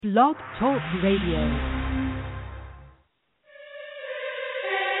Blog Talk Radio.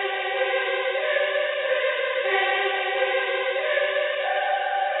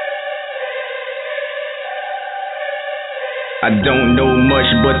 I don't know much,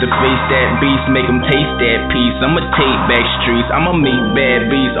 but to face that beast, make them taste that peace. I'ma take back streets, I'ma meet bad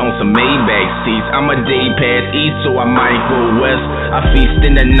beats on some Maybach seats. I'm a day past east, so I might go west. I feast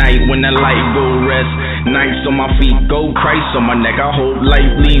in the night when the light go rest. Nights on my feet, gold Christ on my neck. I hope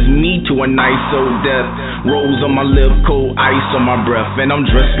life leads me to a nice old death. Rose on my lip, cold ice on my breath. And I'm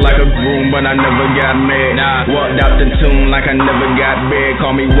dressed like a groom, but I never got mad. Walked out the tomb like I never got bad.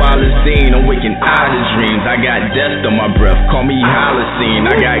 Call me Wallacine, I'm waking out of dreams. I got dust on my breath, call me Holocene.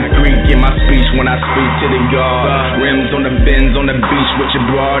 I got Greek in my speech when I speak to the God. Rims on the Benz on the beach with your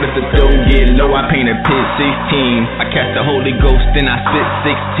broad. If the dough get low, I paint a pit 16. I catch the Holy Ghost, then I spit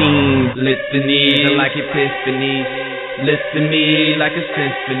 16. Litanies are like epiphanies. Listen to me like a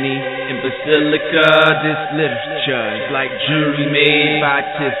symphony. In Basilica, this literature is like jewelry made by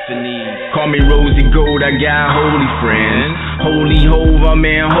Tiffany. Call me Rosie Gold, I got holy friends. Holy Hove, I'm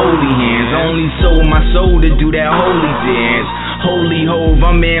in holy hands. I only sold my soul to do that holy dance. Holy Hove,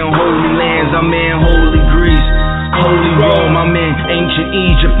 I'm in holy lands. I'm in holy Greece. Holy Rome, I'm in ancient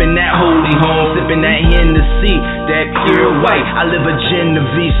Egypt in that holy home, sipping that Hennessy, that pure white. I live a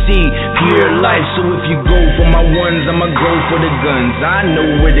Genovese, pure life. So if you go for my ones, I'ma go for the guns. I know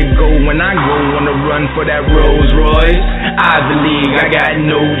where to go when I go on the run for that Rolls Royce. Ivy League, I got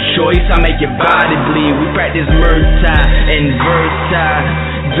no choice. I make your body bleed. We practice Murta and Verta.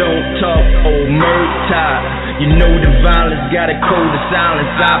 Don't talk, oh Murta. You know the violence got a code of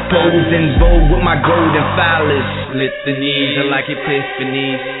silence. I pose in vogue with my golden phallus. Litanies are like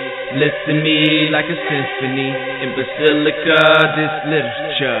epiphanies. Listen to me like a symphony. In Basilica, this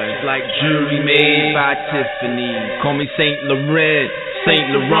literature is like jewelry made by Tiffany. Call me Saint Laurent, Saint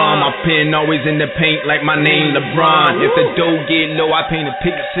Laurent. My pen always in the paint like my name LeBron. If the dough get low, I paint a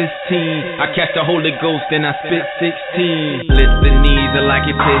pic 16. I catch the Holy Ghost, then I spit 16. Litanies are like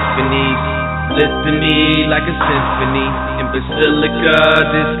epiphanies. Listen to me like a symphony. In Basilica,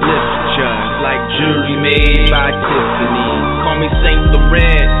 this literature is like jewelry made by Tiffany. Call me Saint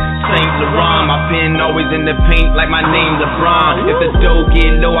Laurent, Saint Laurent. My pen always in the paint like my name LeBron. If the dough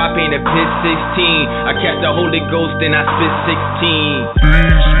get low, I paint a pit 16. I catch the Holy Ghost, then I spit 16.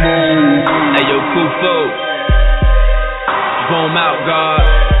 Hey yo, Kufo, Boom out, God.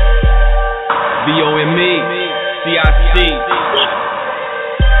 VOME, CIC.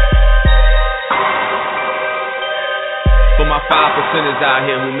 For my 5%ers out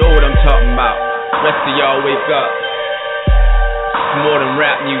here who know what I'm talking about. Rest of y'all wake up. It's more than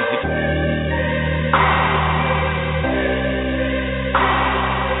rap music.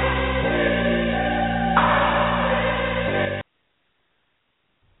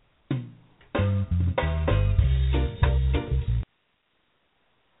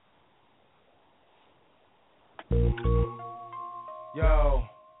 Yo,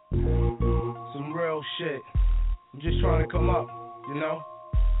 some real shit. I'm just trying to come up, you know.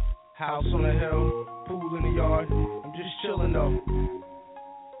 House on the hill, pool in the yard. I'm just chilling though.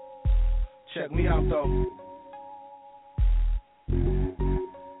 Check me out though.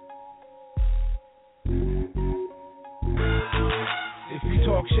 If you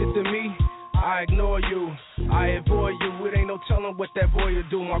talk shit to me, I ignore you, I avoid you. It ain't no telling what that boy will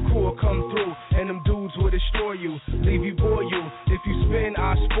do. My crew will come through, and them dudes will destroy you, leave you, bore you. If you spin,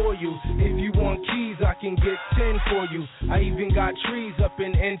 I spoil you. If you want keys, I can get 10 for you. I even got trees up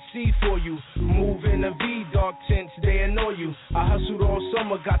in NC for you. Move in a V, dark tints, they annoy you. I hustled all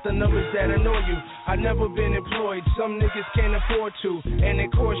summer, got the numbers that annoy you. I never been employed, some niggas can't afford to, and it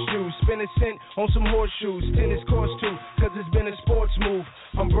cost you. Spend a cent on some horseshoes, tennis cost too, cause it's been a sports move.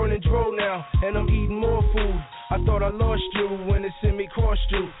 I'm burning dro now, and I'm eating more food. I thought I lost you when it sent me crossed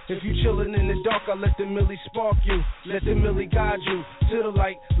you. If you chillin' in the dark, I let the millie spark you. Let the millie guide you to the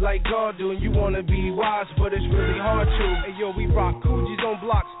light like God do. And you wanna be wise, but it's really hard to. Hey yo, we rock Coogis on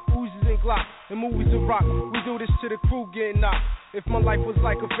blocks, Uzis and Glocks, and movies to rock. We do this to the crew getting knocked. If my life was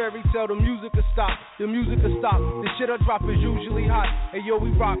like a fairy tale, the music would stop. The music would stop. The shit I drop is usually hot. Hey yo,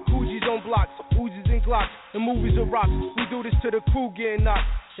 we rock Coogis on blocks, Uzis and Glocks, and movies to rock. We do this to the crew getting knocked.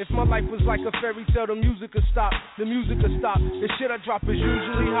 If my life was like a fairy tale, the music would stop. The music would stop. The shit I drop is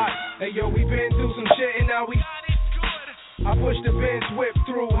usually hot. Hey yo, we been through some shit and now we. I pushed the Benz whip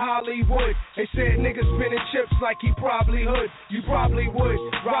through Hollywood. They said niggas spinning chips like he probably would. You probably would.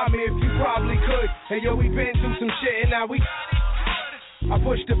 Rob me if you probably could. Hey yo, we been through some shit and now we. I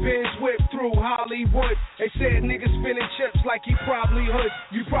pushed the Benz whip through Hollywood. They said niggas spinning chips like he probably would.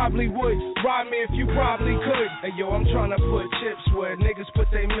 You probably would. Ride me if you probably could. Hey yo, I'm trying to put chips where niggas put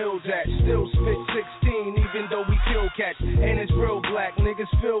their mills at. Still spit 16 even though we kill cats. And it's real black.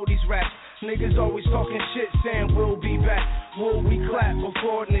 Niggas feel these raps. Niggas always talking shit saying we'll be back. Will we clap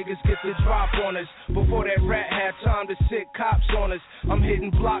before niggas get the drop on us? Before that rat had time to sit cops on us. I'm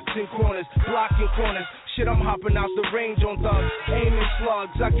hitting blocks and corners, blocking corners. Shit, I'm hopping out the range on thugs, aiming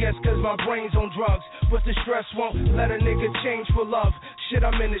slugs. I guess cause my brain's on drugs. But the stress won't let a nigga change for love. Shit,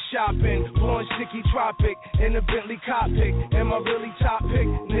 I'm in the shopping, blowing sticky tropic in the Bentley cockpit. Am I really top pick?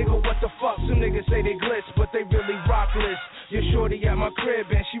 Nigga, what the fuck? Some niggas say they glitz, but they really rockless. Your shorty at my crib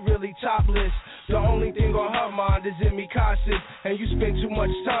and she really topless. The only thing on her mind is in me cautious. And you spend too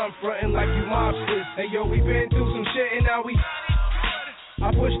much time frontin' like you mobsters. Hey yo, we been through some shit and now we... I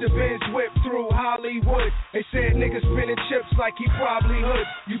pushed the Benz whip through Hollywood. They said niggas spinning chips like he probably would.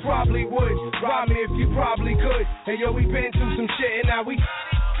 You probably would. Ride me if you probably could. Hey yo, we been through some shit and now we...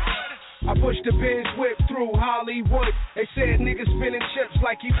 I pushed the Benz whip through Hollywood. They said niggas spinning chips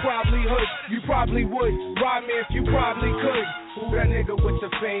like he probably would. You probably would. Ride me if you probably could. Who that nigga with the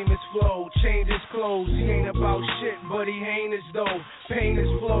famous flow? Change his clothes. He ain't about shit, but he heinous though. Pain his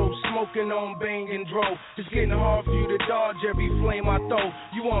flow. Smoking on bang and dro. It's getting hard for you to dodge every flame I throw.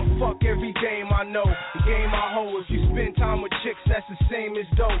 You want fuck every game I know. The game I hold. If you spend time with chicks, that's the same as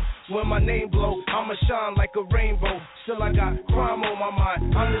dope. When my name blow, I'ma shine like a rainbow. Still I got crime on my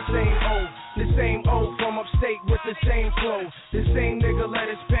mind. I'm the same O. The same O from upstate with the same flow. The same nigga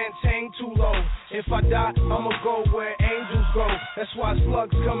let his pants hang too low. If I die, I'ma go where angels go. That's why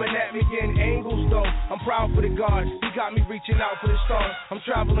slugs coming at me getting angles though. I'm proud for the God. He got me reaching out for the stars. I'm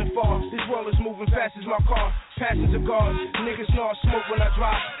traveling far. This world is moving fast as my car. Passenger guards. Niggas know I smoke when I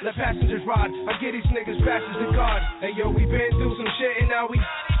drive. Let passengers ride. I get these niggas passes to God. Hey yo, we been through some shit and now we...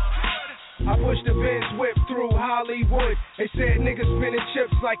 I pushed the Benz whip through Hollywood. They said niggas spinning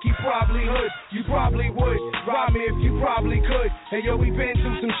chips like he probably would. You probably would. Ride me if you probably could. Hey yo, we been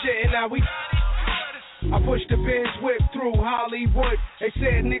through some shit and now we... I pushed the Benz whip through Hollywood. They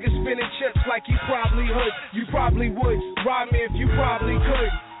said niggas spinning chips like he probably would. You probably would. Ride me if you probably could.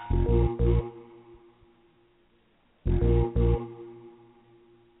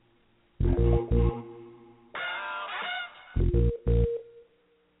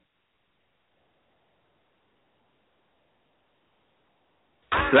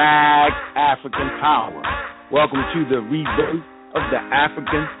 Black African Power. Welcome to the rebirth of the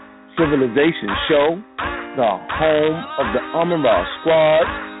African Civilization Show, the home of the Amara Squad,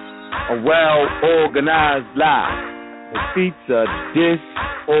 a well-organized lie that defeats a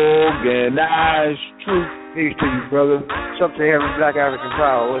disorganized truth. Peace to you, brother. Sub-Saharan Black African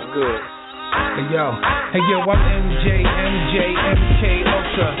Power. What's good? Hey yo, I'm MK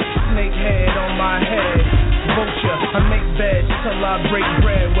Ultra, snakehead on my head, vulture. I make beds till I break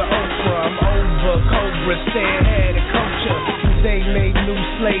bread with Oprah. I'm over Cobra, stay ahead of culture. They made new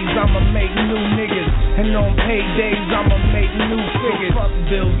slaves, I'ma make new niggas. And on paydays, I'ma make new figures. Fuck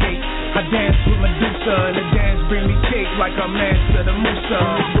Bill Gates, I dance with Medusa, and the dance bring me cake like I'm Mansa the Musa.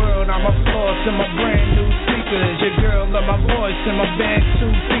 In this world, I'm a floss in my brand new sneakers. Your girl love my voice and my band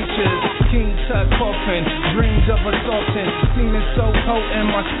two features. King Tut coffin, dreams of assaulting. Seeming so potent,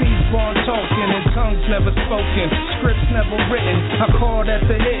 my speech born talking, and tongues never spoken, scripts never written. I call that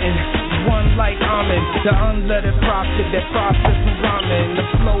the hitting. One like Amen, the unlettered prophet that profits from rhyming. The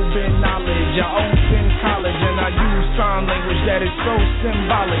flow been knowledge, I own in college, and I use sign language that is so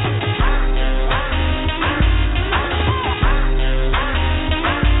symbolic.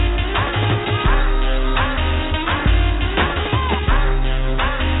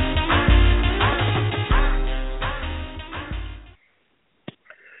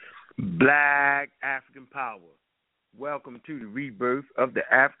 Black African Power. Welcome to the rebirth of the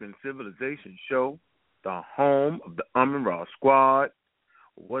African Civilization Show, the home of the Amara Squad.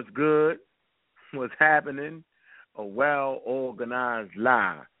 What's good? What's happening? A well-organized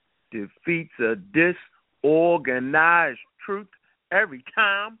lie defeats a disorganized truth every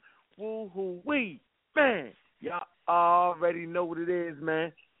time. Woo-hoo-wee. Man, y'all already know what it is,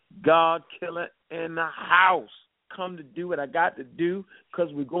 man. God killer in the house. Come to do what I got to do,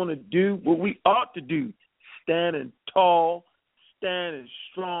 because we're going to do what we ought to do. Standing tall, standing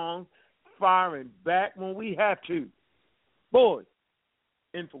strong, firing back when we have to. Boy,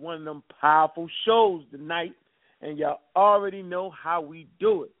 in for one of them powerful shows tonight, and y'all already know how we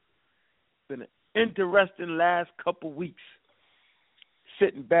do it. Been an interesting last couple weeks.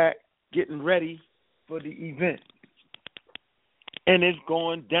 Sitting back, getting ready for the event. And it's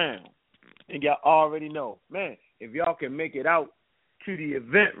going down. And y'all already know, man, if y'all can make it out to the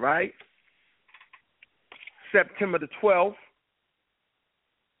event, right? September the 12th,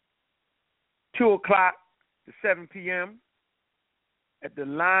 2 o'clock to 7 p.m. at the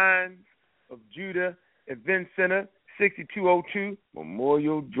Lions of Judah Event Center, 6202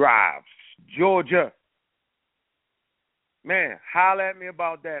 Memorial Drive, Georgia. Man, holler at me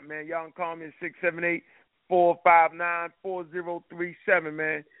about that, man. Y'all can call me at 678-459-4037,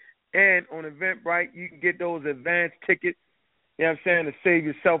 man. And on Eventbrite, you can get those advance tickets, you know what I'm saying, to save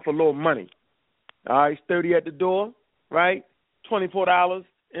yourself a little money. All right, it's $30 at the door, right? $24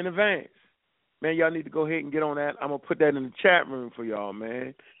 in advance. Man, y'all need to go ahead and get on that. I'm going to put that in the chat room for y'all,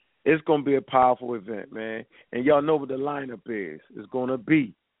 man. It's going to be a powerful event, man. And y'all know what the lineup is. It's going to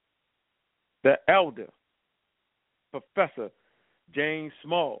be the Elder, Professor James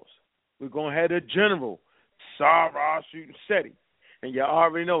Smalls. We're going to have the General, Sarah Shooting Seti. And you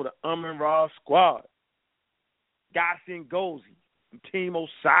already know the Raw Squad. Gossi and Gozy, Team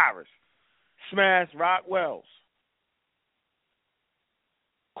Osiris, Smash Rock Wells,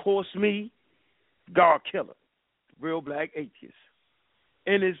 Course Me, God Killer, Real Black Atheist.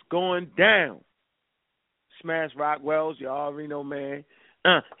 And it's going down. Smash Rock Wells, you already know, man.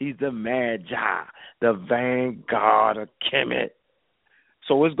 He's the Magi, the Vanguard of Kemet.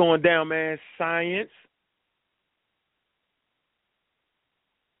 So it's going down, man. Science,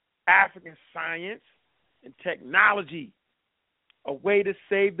 African science, and technology. A way to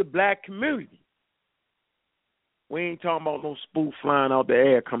save the black community. We ain't talking about no spoof flying out the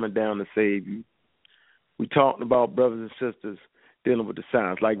air coming down to save you. We talking about brothers and sisters dealing with the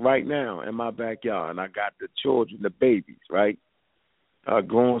science. Like right now in my backyard, and I got the children, the babies, right?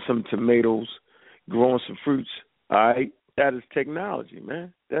 Growing some tomatoes, growing some fruits, all right? That is technology,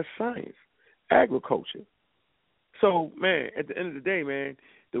 man. That's science, agriculture. So, man, at the end of the day, man,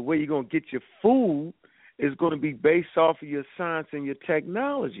 the way you're going to get your food is going to be based off of your science and your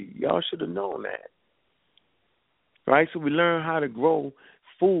technology. Y'all should have known that. Right? So we learn how to grow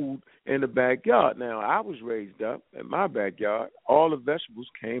food in the backyard. Now, I was raised up in my backyard. All the vegetables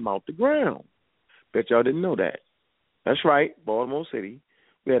came out the ground. Bet y'all didn't know that. That's right, Baltimore City.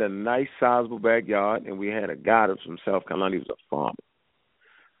 We had a nice, sizable backyard, and we had a guy that was from South Carolina. He was a farmer,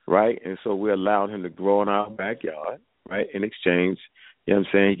 right? And so we allowed him to grow in our backyard, right, in exchange. You know what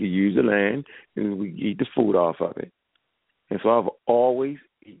I'm saying? He could use the land, and we eat the food off of it. And so I've always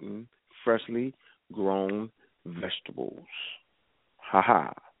eaten freshly grown vegetables.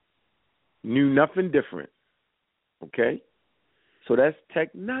 Ha-ha. Knew nothing different, okay? So that's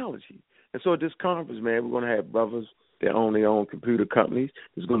technology. And so at this conference, man, we're going to have brothers that own their own computer companies.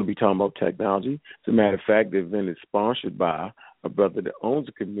 It's going to be talking about technology. As a matter of fact, the event is sponsored by a brother that owns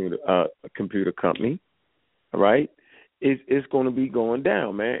a computer company, all right? It's going to be going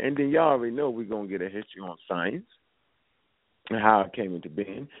down, man. And then y'all already know we're going to get a history on science and how it came into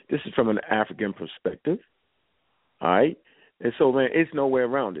being. This is from an African perspective, all right? And so, man, it's no way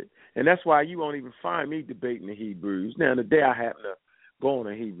around it. And that's why you won't even find me debating the Hebrews. Now, the day I happen to go on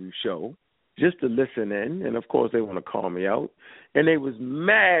a Hebrew show just to listen in, and, of course, they want to call me out, and they was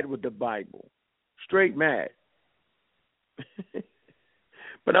mad with the Bible, straight mad.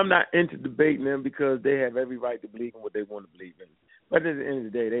 But I'm not into debating them because they have every right to believe in what they want to believe in. But at the end of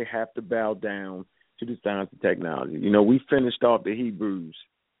the day, they have to bow down to the science and technology. You know, we finished off the Hebrews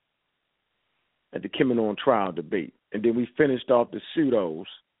at the Kimenon trial debate, and then we finished off the pseudos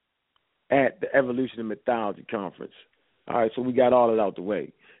at the Evolution and Mythology Conference. All right, so we got all that out the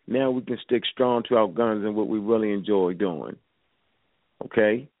way. Now we can stick strong to our guns and what we really enjoy doing,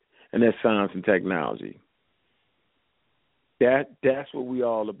 okay? And that's science and technology. That's what we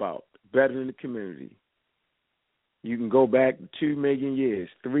all about, bettering the community. You can go back 2 million years,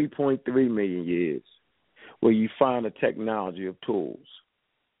 3.3 million years, where you find a technology of tools.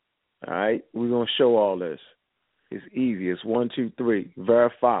 All right? We're going to show all this. It's easy. It's 1, 2, 3,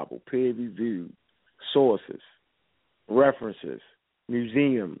 verifiable, peer-reviewed, sources, references,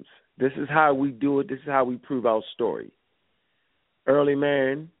 museums. This is how we do it. This is how we prove our story. Early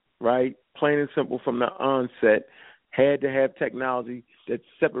man, right, plain and simple from the onset, had to have technology that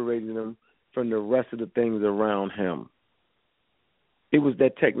separated him from the rest of the things around him. It was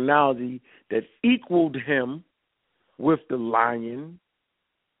that technology that equaled him with the lion,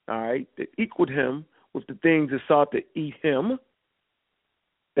 all right, that equaled him with the things that sought to eat him,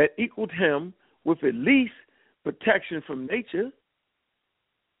 that equaled him with at least protection from nature.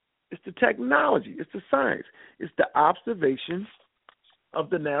 It's the technology. It's the science. It's the observation of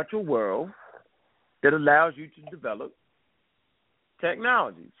the natural world that allows you to develop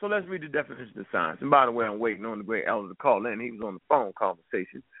technology. So let's read the definition of science. And by the way, I'm waiting on the great elder to call in. He was on the phone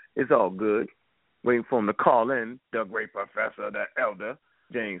conversation. It's all good. waiting for him to call in, the great professor, the elder,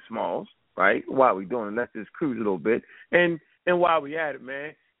 James Smalls, right? While we doing it, let's just cruise a little bit. And while we at it,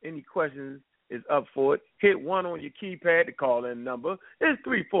 man, any questions is up for it. Hit 1 on your keypad to call in number. It's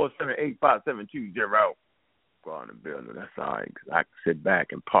 347-857-20. Go on and build it. That's all right, because I can sit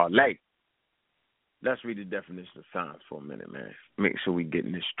back and parlay. Let's read the definition of science for a minute, man. Make sure we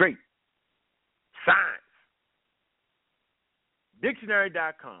getting this straight. Science.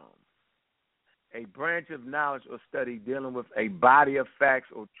 Dictionary.com. A branch of knowledge or study dealing with a body of facts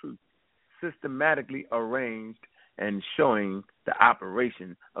or truth, systematically arranged and showing the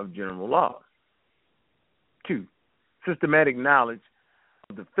operation of general laws. 2. Systematic knowledge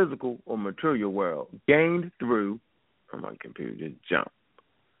of the physical or material world gained through, my computer just jumped.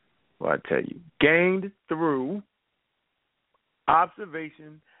 Well, I tell you, gained through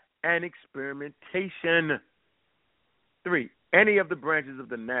observation and experimentation. 3. Any of the branches of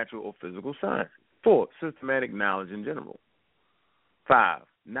the natural or physical sciences. 4. Systematic knowledge in general. 5.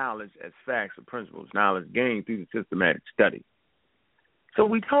 Knowledge as facts or principles. Knowledge gained through the systematic study. So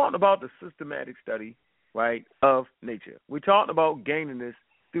we talked about the systematic study, right, of nature. We talked about gaining this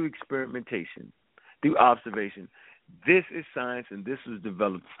through experimentation, through observation. This is science, and this was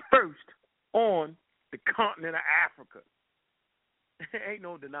developed first on the continent of Africa. Ain't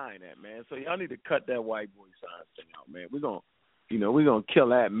no denying that, man. So y'all need to cut that white boy science thing out, man. We're gonna kill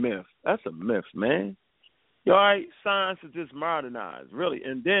that myth. That's a myth, man. All right, science is just modernized, really.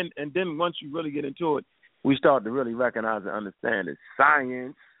 And then once you really get into it, we start to really recognize and understand that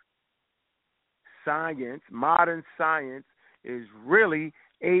modern science is really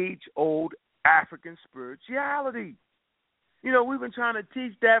age-old African spirituality. You know, we've been trying to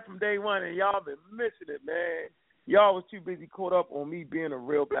teach that from day one, and y'all been missing it, man. Y'all was too busy caught up on me being a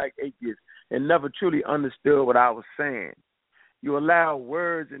real black atheist and never truly understood what I was saying. You allow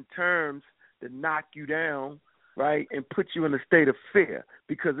words and terms to knock you down, right, and put you in a state of fear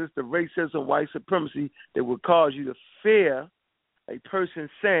because it's the racism, white supremacy that will cause you to fear a person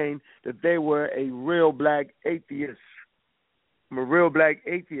saying that they were a real black atheist. I'm a real black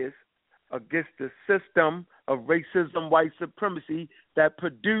atheist against the system of racism, white supremacy that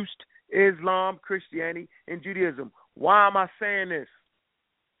produced Islam, Christianity, and Judaism. Why am I saying this?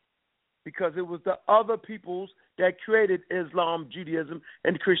 Because it was the other peoples that created Islam, Judaism,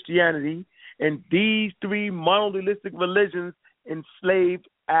 and Christianity, and these 3 monolithic religions enslaved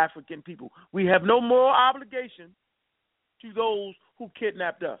African people. We have no moral obligation to those who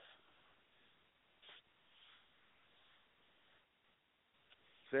kidnapped us.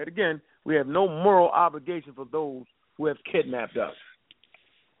 Say it again. We have no moral obligation for those who have kidnapped us.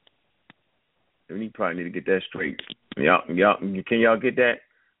 And you probably need to get that straight. Can y'all get that?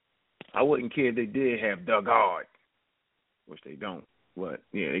 I wouldn't care if they did have the God, which they don't. But,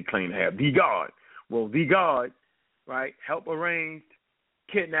 yeah, they claim to have the God. Well, the God, right, helped arrange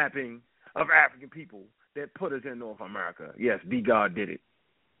kidnapping of African people that put us in North America. Yes, the God did it.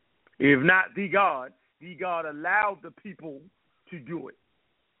 If not the God allowed the people to do it.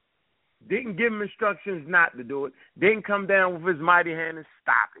 Didn't give him instructions not to do it. Didn't come down with his mighty hand and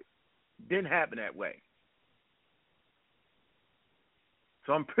stop it. Didn't happen that way.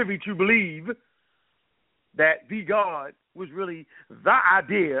 So I'm privy to believe that the God was really the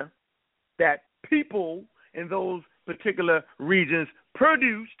idea that people in those particular regions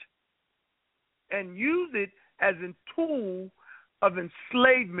produced and used it as a tool of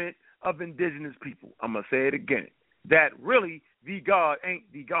enslavement of indigenous people. I'm going to say it again. That really the God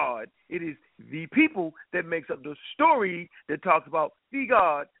ain't the God. It is the people that makes up the story that talks about the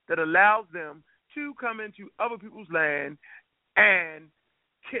God that allows them to come into other people's land and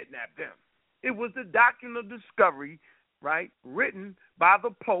kidnap them. It was the doctrine of discovery, right, written by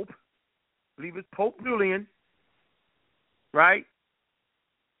the Pope, I believe it's Pope Julian, right,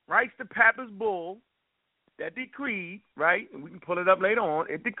 writes the Papist Bull that decreed, right, and we can pull it up later on,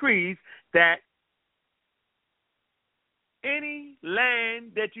 it decrees that any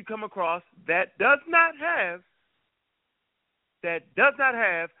land that you come across that does not have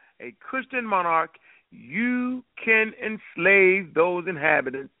a Christian monarch, you can enslave those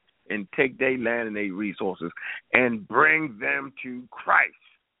inhabitants and take their land and their resources and bring them to Christ.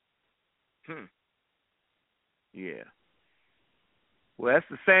 Yeah. Well, that's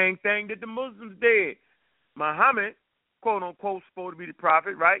the same thing that the Muslims did. Muhammad, quote unquote, supposed to be the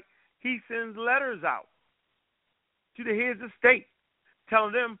prophet, right? He sends letters out to the heads of state,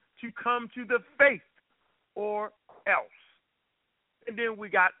 telling them to come to the faith or else. And then we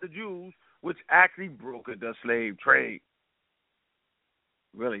got the Jews, which actually brokered the slave trade,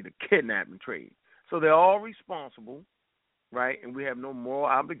 really the kidnapping trade. So they're all responsible, right? And we have no moral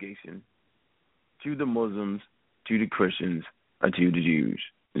obligation to the Muslims, to the Christians, or to the Jews.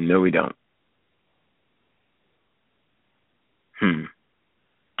 No, we don't.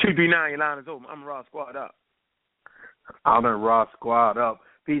 239, your line is open. I'm Raw Squad Up. I'm in Raw Squad Up.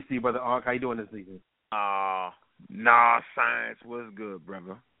 Peace to you, Brother Ark. How you doing this evening? Science was good,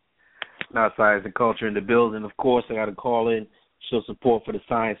 brother. Science and culture in the building. Of course, I got to call in, show support for the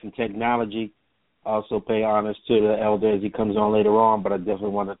science and technology. Also pay honors to the elder as he comes on later on, but I definitely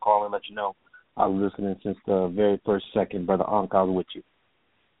want to call and let you know I was listening since the very first second. Brother Ark, I was with you.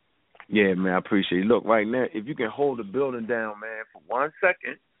 Yeah, man, I appreciate it. Look, right now, if you can hold the building down, man, for 1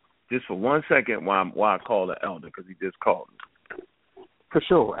 second, just for 1 second while I call the elder, because he just called me. For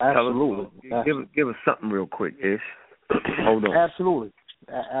sure, absolutely. Give us something real quick, Ish. Hold on. Absolutely.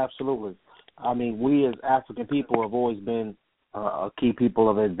 Absolutely. I mean, we as African people have always been a key people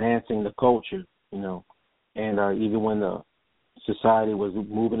of advancing the culture, you know, and even when the society was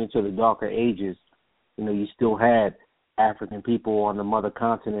moving into the darker ages, you know, you still had African people on the mother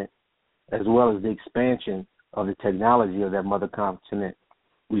continent, as well as the expansion of the technology of that mother continent,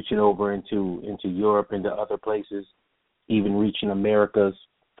 reaching over into Europe, into other places, even reaching Americas.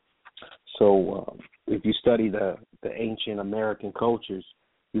 So if you study the ancient American cultures,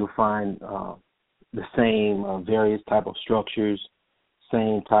 you'll find the same various type of structures,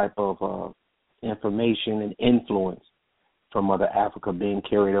 same type of information and influence from Mother Africa being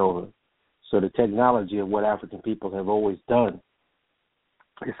carried over. So the technology of what African people have always done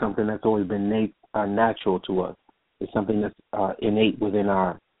is something that's always been natural to us. It's something that's innate within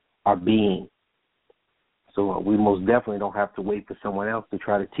our being. So we most definitely don't have to wait for someone else to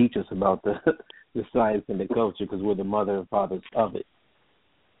try to teach us about the science and the culture, because we're the mother and fathers of it.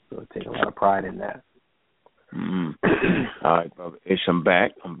 So I take a lot of pride in that. Mm-hmm. All right, brother. Ish, I'm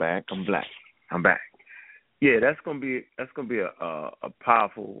back. I'm back. Yeah, that's gonna be a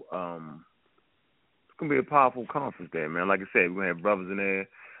powerful it's gonna be a powerful conference there, man. Like I said, we're gonna have brothers in there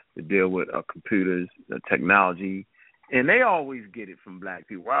to deal with computers, technology. And they always get it from black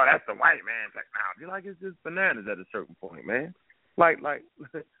people. Well, that's the white man technology. Like, it's just bananas at a certain point, man. Like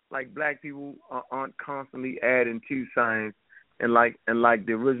black people aren't constantly adding to science, and like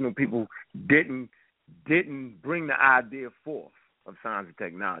the original people didn't bring the idea forth of science and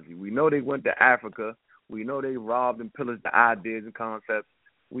technology. We know they went to Africa. We know they robbed and pillaged the ideas and concepts.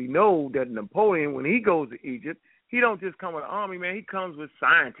 We know that Napoleon, when he goes to Egypt, he don't just come with an army, man. He comes with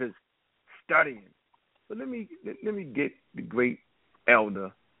scientists studying. But let me get the great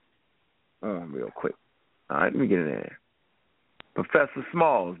elder on real quick. All right, let me get in there. Professor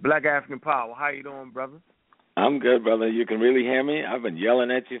Smalls, Black African Power. How you doing, brother? I'm good, brother. You can really hear me? I've been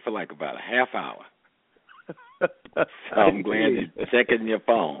yelling at you for like about a half hour. So I'm glad you're checking your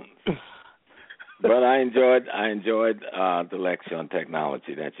phones. But I enjoyed the lecture on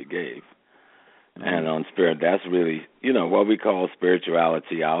technology that you gave. And on spirit, that's really, what we call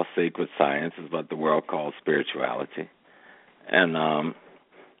spirituality. Our sacred science is what the world calls spirituality. And our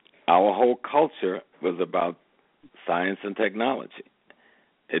whole culture was about science and technology.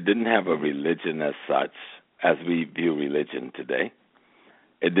 It didn't have a religion as such as we view religion today.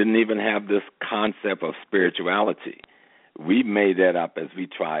 It didn't even have this concept of spirituality. We made that up as we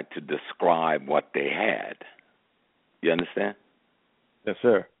tried to describe what they had. You understand? Yes,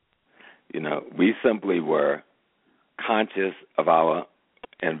 sir. We simply were conscious of our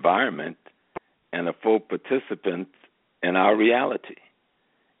environment and a full participant in our reality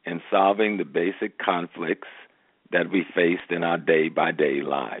in solving the basic conflicts that we faced in our day-by-day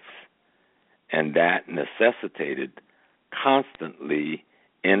lives. And that necessitated constantly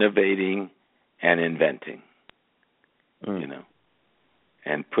innovating and inventing,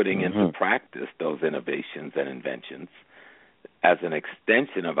 and putting into practice those innovations and inventions as an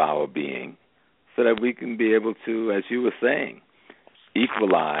extension of our being, so that we can be able to, as you were saying,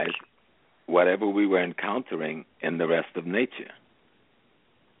 equalize whatever we were encountering in the rest of nature.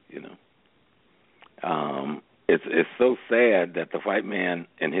 It's so sad that the white man,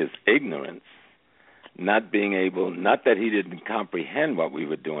 in his ignorance, not that he didn't comprehend what we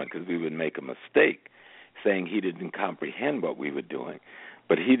were doing, because we would make a mistake saying he didn't comprehend what we were doing,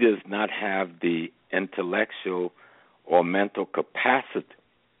 but he does not have the intellectual or mental capacity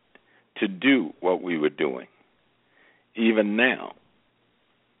to do what we were doing. Even now,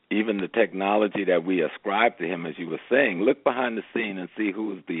 even the technology that we ascribe to him, as you were saying, look behind the scene and see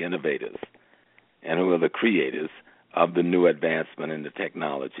who is the innovators and who are the creators of the new advancement in the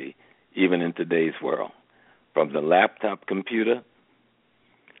technology, even in today's world, from the laptop computer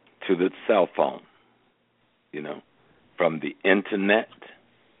to the cell phone, from the internet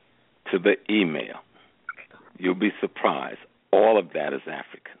to the email. You'll be surprised. All of that is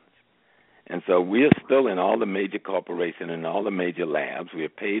Africans. And so we are still in all the major corporations and all the major labs. We are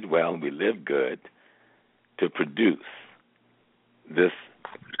paid well and we live good to produce this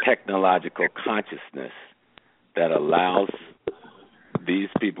technological consciousness that allows these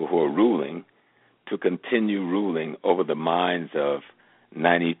people who are ruling to continue ruling over the minds of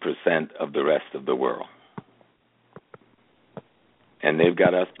 90% of the rest of the world. And they've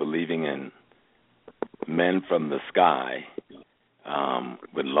got us believing in men from the sky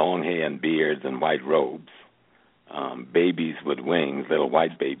with long hair and beards and white robes, babies with wings, little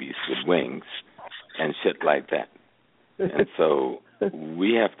white babies with wings, and shit like that. And so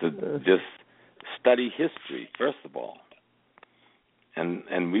we have to just study history, first of all,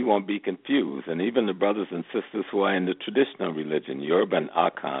 and we won't be confused. And even the brothers and sisters who are in the traditional religion, Yoruba and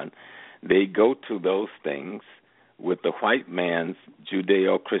Akan, they go to those things with the white man's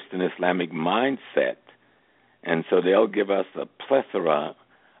Judeo-Christian Islamic mindset. And so they'll give us a plethora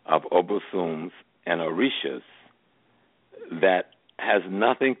of Obosums and Orishas that has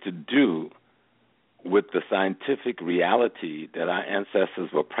nothing to do with the scientific reality that our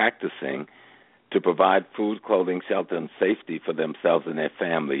ancestors were practicing to provide food, clothing, shelter, and safety for themselves and their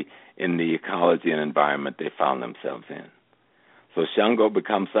family in the ecology and environment they found themselves in. So Shango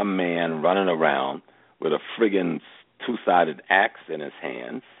becomes some man running around with a friggin' two-sided axe in his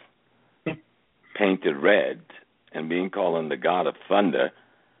hands, painted red, and being called the god of thunder,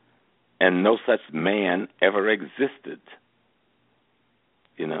 and no such man ever existed.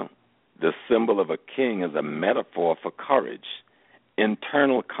 You know, the symbol of a king is a metaphor for courage,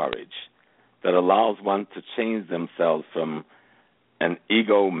 internal courage, that allows one to change themselves from an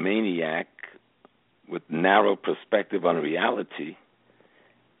egomaniac with narrow perspective on reality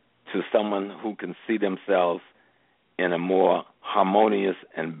to someone who can see themselves in a more harmonious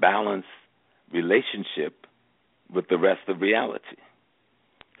and balanced relationship with the rest of reality.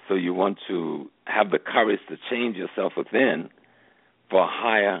 So you want to have the courage to change yourself within for a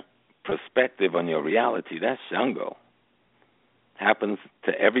higher perspective on your reality. That's Shango. Happens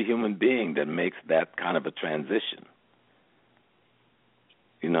to every human being that makes that kind of a transition.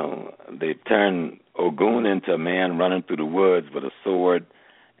 You know, they've turned Ogun into a man running through the woods with a sword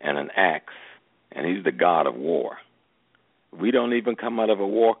and an axe, and he's the god of war. We don't even come out of a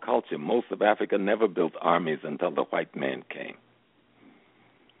war culture. Most of Africa never built armies until the white man came.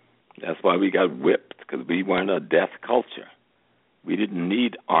 That's why we got whipped, because we weren't a death culture. We didn't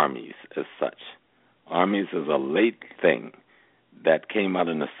need armies as such. Armies is a late thing that came out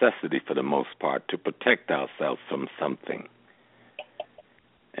of necessity for the most part to protect ourselves from something.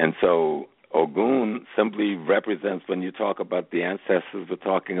 And so Ogun simply represents, when you talk about the ancestors, we're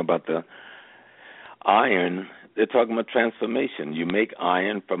talking about the iron, they're talking about transformation. You make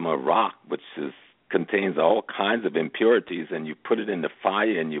iron from a rock, which contains all kinds of impurities, and you put it in the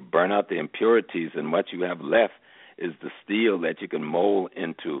fire and you burn out the impurities, and what you have left is the steel that you can mold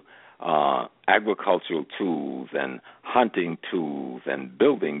into agricultural tools and hunting tools and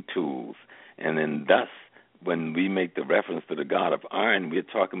building tools. And then thus, when we make the reference to the god of iron, we're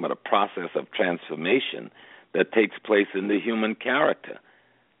talking about a process of transformation that takes place in the human character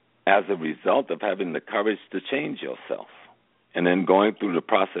as a result of having the courage to change yourself. And then going through the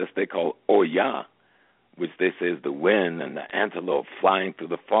process they call Oya, which they say is the wind and the antelope flying through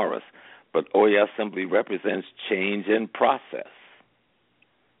the forest. But Oya simply represents change in process.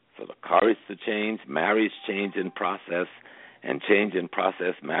 So the courage to change marries change in process, and change in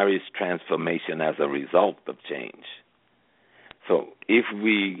process marries transformation as a result of change. So if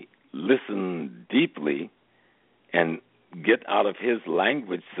we listen deeply and get out of his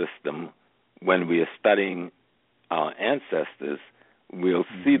language system when we are studying our ancestors, we'll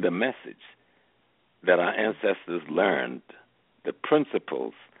see the message that our ancestors learned, the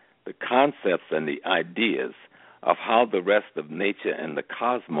principles, the concepts, and the ideas of how the rest of nature and the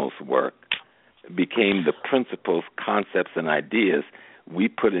cosmos work became the principles, concepts, and ideas we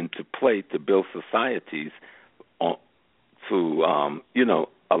put into play to build societies to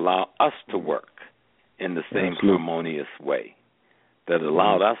allow us to work in the same harmonious way that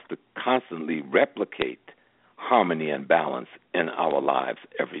allowed us to constantly replicate harmony and balance in our lives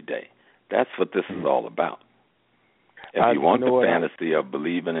every day. That's what this is all about. If you want the fantasy of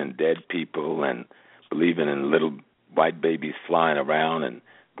believing in dead people and believing in little white babies flying around and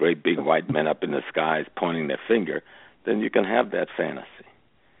great big white men up in the skies pointing their finger, then you can have that fantasy.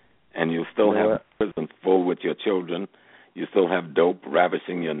 And you'll still have prison full with your children. You still have dope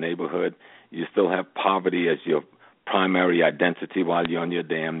ravishing your neighborhood. You still have poverty as your primary identity while you're on your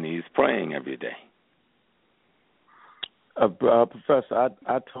damn knees praying every day. Professor,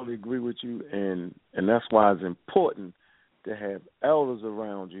 I totally agree with you, and that's why it's important to have elders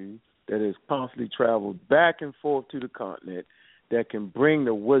around you that has constantly traveled back and forth to the continent that can bring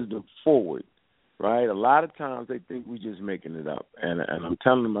the wisdom forward, right? A lot of times they think we're just making it up. And I'm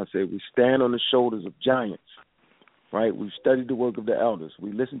telling them, I say, we stand on the shoulders of giants, right? We've studied the work of the elders.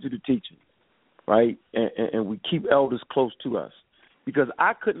 We listen to the teaching, right? And we keep elders close to us. Because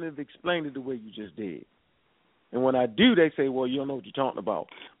I couldn't have explained it the way you just did. And when I do, they say, well, you don't know what you're talking about.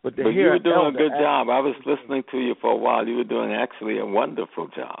 But you were doing a good job. I was listening to you for a while. You were doing actually a wonderful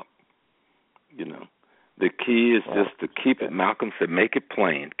job. You know, the key is just to keep it, Malcolm said, make it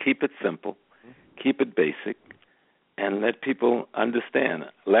plain, keep it simple, keep it basic, and let people understand.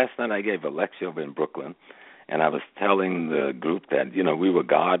 Last night I gave a lecture over in Brooklyn, and I was telling the group that, you know, we were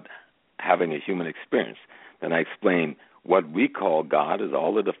God having a human experience. Then I explained what we call God is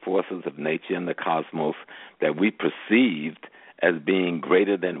all of the forces of nature and the cosmos that we perceived as being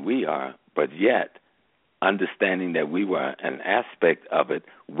greater than we are, but yet understanding that we were an aspect of it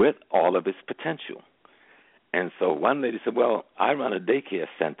with all of its potential. And so one lady said, well, I run a daycare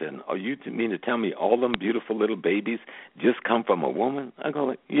center, and are you mean to tell me all them beautiful little babies just come from a woman? I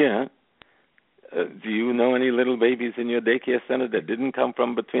go, yeah. Do you know any little babies in your daycare center that didn't come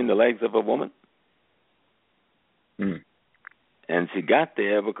from between the legs of a woman? And she got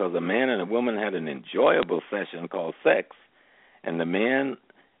there because a man and a woman had an enjoyable session called sex, and the man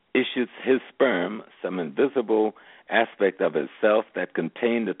issued his sperm, some invisible aspect of himself that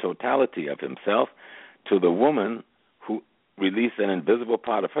contained the totality of himself, to the woman who released an invisible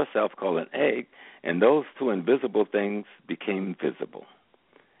part of herself called an egg, and those two invisible things became visible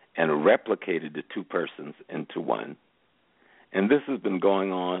and replicated the two persons into one. And this has been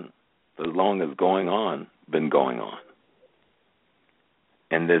going on for as long as been going on.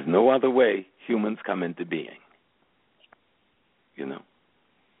 And there's no other way humans come into being, you know.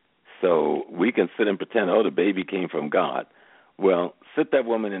 So we can sit and pretend, oh, the baby came from God. Well, sit that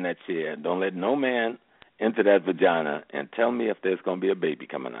woman in that chair. Don't let no man into that vagina and tell me if there's going to be a baby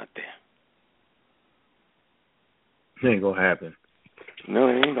coming out there. It ain't going to happen. No,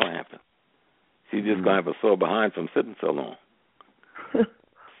 it ain't going to happen. She's just going to have a sore behind from sitting so long.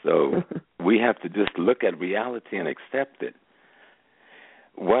 So we have to just look at reality and accept it.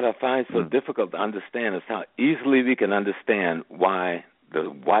 What I find so difficult to understand is how easily we can understand why the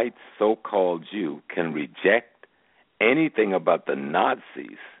white so-called Jew can reject anything about the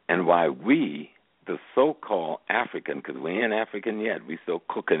Nazis, and why we, the so-called African, because we ain't African yet, we still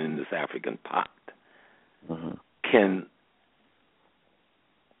cooking in this African pot, can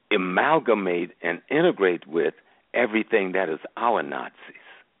amalgamate and integrate with everything that is our Nazis.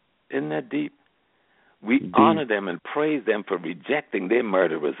 Isn't that deep? We honor them and praise them for rejecting their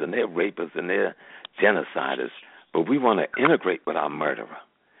murderers and their rapists and their genociders, but we want to integrate with our murderer.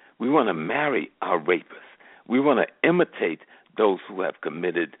 We want to marry our rapists. We want to imitate those who have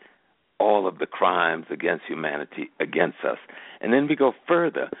committed all of the crimes against humanity against us. And then we go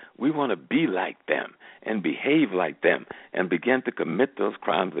further. We want to be like them and behave like them and begin to commit those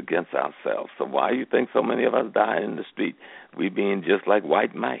crimes against ourselves. So why do you think so many of us die in the street? We being just like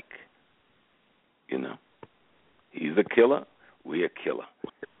White Mike. You know, he's a killer, we a killer.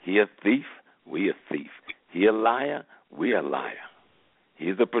 He a thief, we a thief. He a liar, we a liar.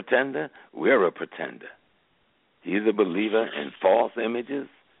 He's a pretender, we're a pretender. He's a believer in false images,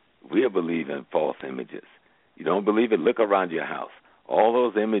 we a believer in false images. You don't believe it? Look around your house. All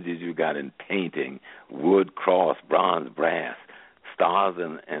those images you got in painting, wood, cross, bronze, brass, stars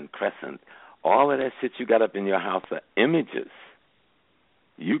and crescents, all of that shit you got up in your house are images.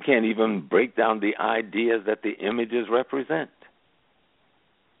 You can't even break down the ideas that the images represent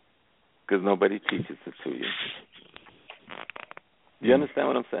because nobody teaches it to you. You understand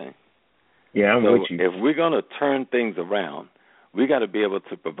what I'm saying? Yeah, I'm with you. If we're going to turn things around, we got to be able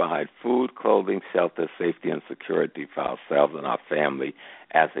to provide food, clothing, shelter, safety, and security for ourselves and our family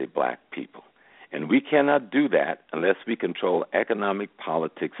as a black people. And we cannot do that unless we control economic,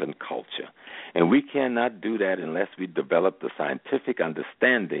 politics, and culture. And we cannot do that unless we develop the scientific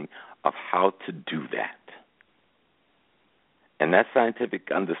understanding of how to do that. And that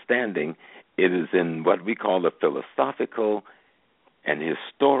scientific understanding, it is in what we call the philosophical and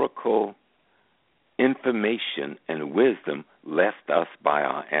historical information and wisdom left us by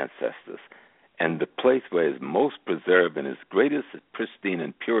our ancestors. And the place where it's most preserved and its greatest pristine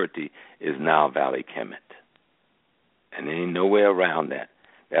and purity is now Valley Kemet. And there ain't nowhere around that.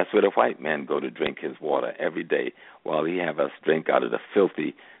 That's where the white man go to drink his water every day while he have us drink out of the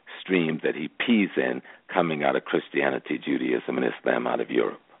filthy streams that he pees in coming out of Christianity, Judaism, and Islam out of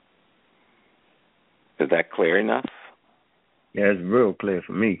Europe. Is that clear enough? Yeah, it's real clear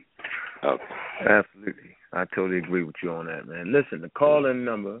for me. Okay. Absolutely. I totally agree with you on that, man. Listen, the call-in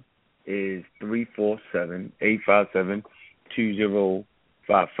number is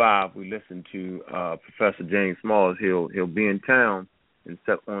 347-857-2055. We listen to Professor James Smalls. He'll be in town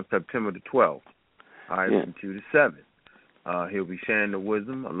on September the 12th. All right, from 2 to 7. He'll be sharing the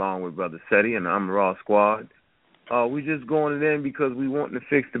wisdom along with Brother Seti and the Amaral Squad. We just going it in because we want to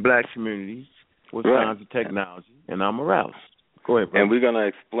fix the black community with kinds of technology and Amaral. Go ahead, brother. And we're going to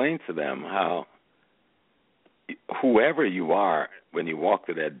explain to them how whoever you are, when you walk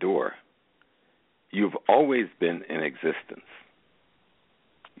to that door, you've always been in existence.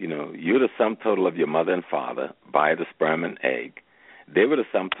 You know, you're the sum total of your mother and father by the sperm and egg. They were the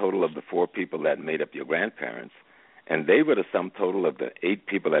sum total of the 4 people that made up your grandparents, and they were the sum total of the 8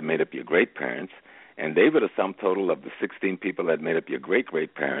 people that made up your great-parents, and they were the sum total of the 16 people that made up your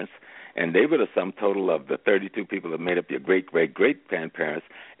great-great-parents, and they were the sum total of the 32 people that made up your great-great-great-grandparents,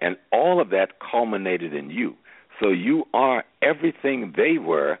 and all of that culminated in you. So you are everything they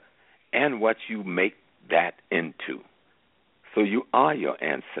were and what you make that into. So you are your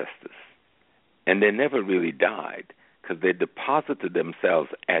ancestors. And they never really died because they deposited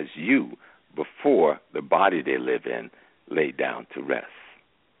themselves as you before the body they live in laid down to rest.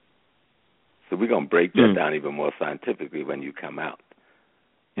 So we're going to break that down even more scientifically when you come out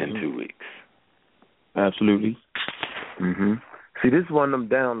in 2 weeks. Absolutely. See, this is one of them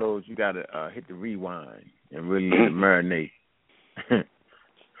downloads you got to hit the rewind and really let it marinate. You know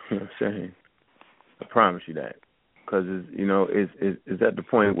what I'm saying? I promise you that. Because, it's at the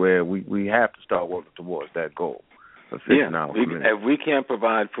point where we have to start working towards that goal of fixing our community. If we can't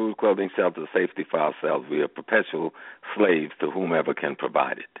provide food, clothing, shelter, safety for ourselves, we are perpetual slaves to whomever can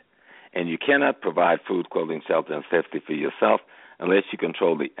provide it. And you cannot provide food, clothing, shelter, and safety for yourself unless you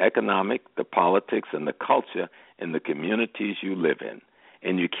control the economic, the politics, and the culture in the communities you live in.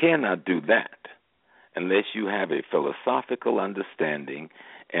 And you cannot do that unless you have a philosophical understanding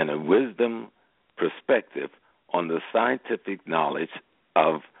and a wisdom perspective on the scientific knowledge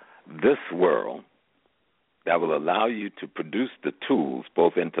of this world that will allow you to produce the tools,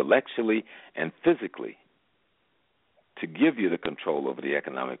 both intellectually and physically, to give you the control over the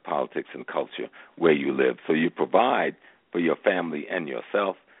economic, politics, and culture where you live. So you provide for your family and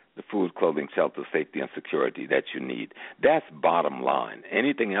yourself the food, clothing, shelter, safety, and security that you need. That's bottom line.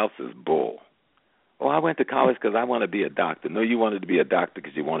 Anything else is bull. Oh, I went to college because I want to be a doctor. No, you wanted to be a doctor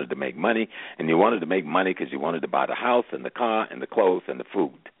because you wanted to make money, and you wanted to make money because you wanted to buy the house and the car and the clothes and the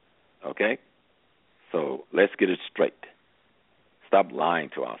food. Okay? So let's get it straight. Stop lying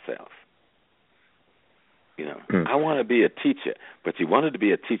to ourselves. I want to be a teacher, but you wanted to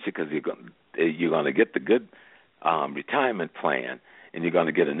be a teacher because you're going to get the good retirement plan, and you're going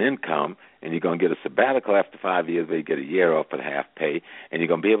to get an income, and you're going to get a sabbatical after 5 years where you get a year off at half pay, and you're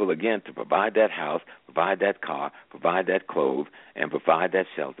going to be able, again, to provide that house, provide that car, provide that clothes, and provide that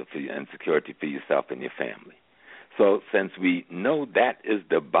shelter for you and security for yourself and your family. So since we know that is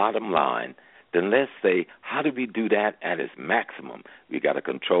the bottom line, then let's say, how do we do that at its maximum? We got to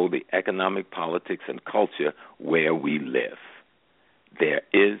control the economic, politics, and culture where we live. There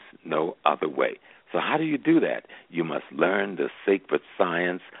is no other way. So how do you do that? You must learn the sacred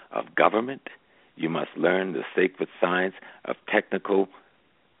science of government. You must learn the sacred science of technical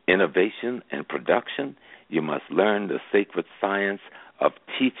innovation and production. You must learn the sacred science of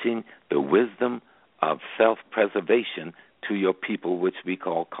teaching the wisdom of self-preservation to your people, which we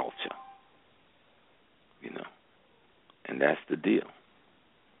call culture. And that's the deal.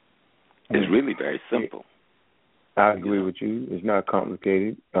 It's really very simple. I agree with you. It's not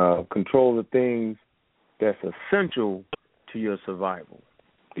complicated. Control the things that's essential to your survival.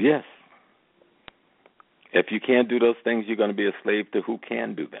 Yes. If you can't do those things, you're going to be a slave to who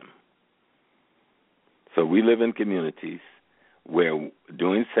can do them. So we live in communities where,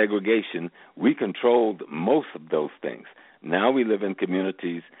 during segregation, we controlled most of those things. Now we live in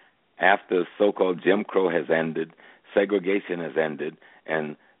communities after so-called Jim Crow has ended, segregation has ended,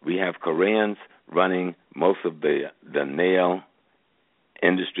 and we have Koreans running most of the nail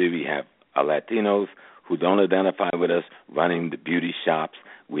industry. We have Latinos who don't identify with us running the beauty shops.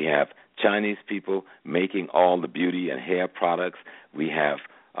 We have Chinese people making all the beauty and hair products. We have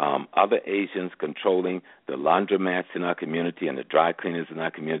other Asians controlling the laundromats in our community and the dry cleaners in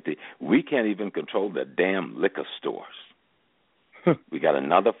our community. We can't even control the damn liquor stores. We got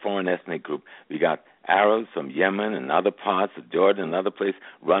another foreign ethnic group. We got Arabs from Yemen and other parts of Jordan and other places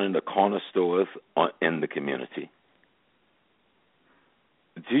running the corner stores in the community.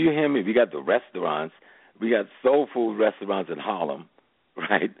 Do you hear me? We got the restaurants. We got soul food restaurants in Harlem,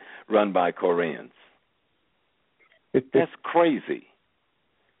 right, run by Koreans. That's crazy.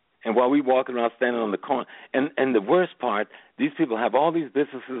 And while we walking around standing on the corner, and the worst part, these people have all these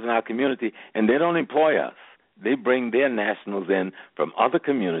businesses in our community, and they don't employ us. They bring their nationals in from other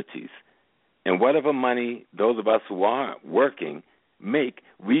communities, and whatever money those of us who are working make,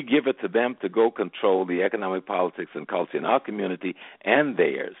 we give it to them to go control the economic, politics, and culture in our community and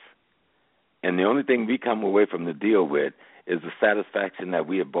theirs. And the only thing we come away from the deal with is the satisfaction that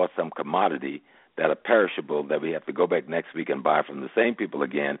we have bought some commodity that are perishable that we have to go back next week and buy from the same people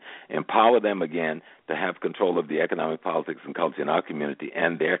again, empower them again to have control of the economic, politics, and culture in our community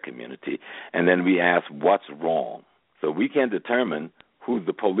and their community. And then we ask, what's wrong? So we can determine who's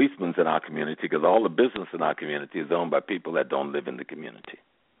the policemen in our community, because all the business in our community is owned by people that don't live in the community.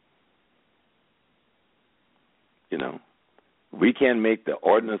 You know, we can make the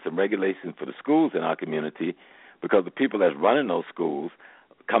ordinance and regulations for the schools in our community because the people that's running those schools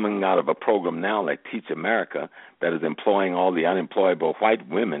coming out of a program now like Teach America that is employing all the unemployable white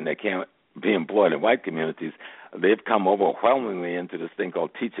women that can't be employed in white communities. They've come overwhelmingly into this thing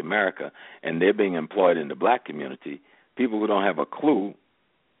called Teach America, and they're being employed in the black community, people who don't have a clue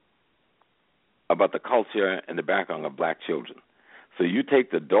about the culture and the background of black children. So you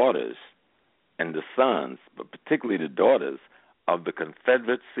take the daughters and the sons, but particularly the daughters of the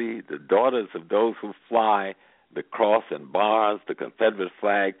Confederacy, the daughters of those who fly the cross and bars, the Confederate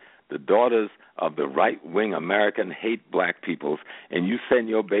flag, the daughters of the right-wing American hate black peoples, and you send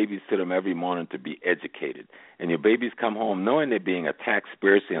your babies to them every morning to be educated. And your babies come home knowing they're being attacked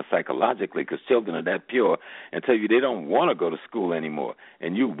spiritually and psychologically because children are that pure and tell you they don't want to go to school anymore.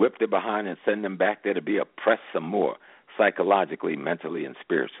 And you whip their behind and send them back there to be oppressed some more, psychologically, mentally, and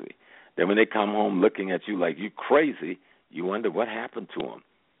spiritually. Then when they come home looking at you like you crazy, you wonder what happened to them.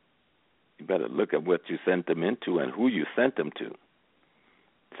 You better look at what you sent them into and who you sent them to.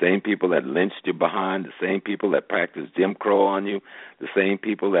 Same people that lynched you behind, the same people that practiced Jim Crow on you, the same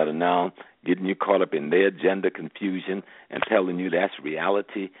people that are now getting you caught up in their gender confusion and telling you that's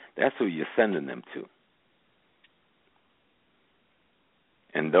reality, that's who you're sending them to.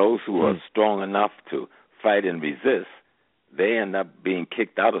 And those who are strong enough to fight and resist, they end up being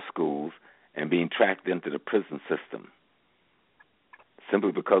kicked out of schools and being tracked into the prison system.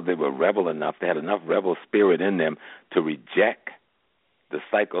 Simply because they were rebel enough, they had enough rebel spirit in them to reject the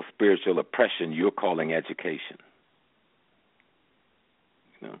psycho-spiritual oppression you're calling education.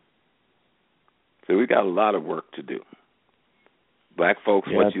 You know? So we got a lot of work to do. Black folks,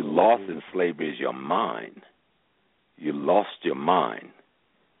 what you lost in slavery is your mind. You lost your mind.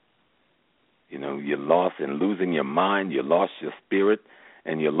 You know, you lost in losing your mind, you lost your spirit,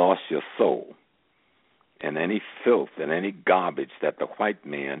 and you lost your soul. And any filth and any garbage that the white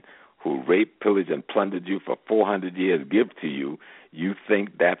man who raped, pillaged, and plundered you for 400 years give to you, you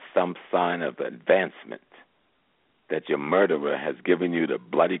think that's some sign of advancement, that your murderer has given you the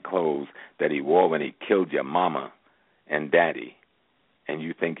bloody clothes that he wore when he killed your mama and daddy, and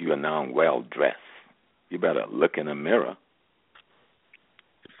you think you are now well-dressed. You better look in the mirror.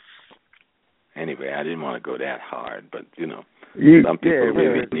 Anyway, I didn't want to go that hard, but, you know, some people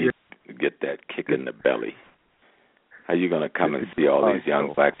really need to get that kick in the belly. How you going to come and see all these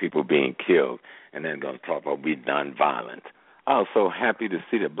young black people being killed and then going to talk about we nonviolent? I was so happy to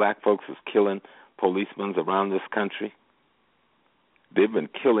see that black folks is killing policemen around this country. They've been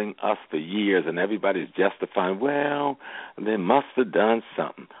killing us for years, and everybody's justifying, well, they must have done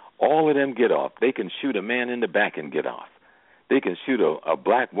something. All of them get off. They can shoot a man in the back and get off. They can shoot a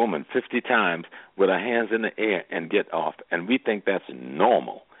black woman 50 times with her hands in the air and get off, and we think that's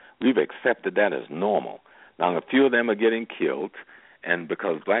normal. We've accepted that as normal. Now, a few of them are getting killed, and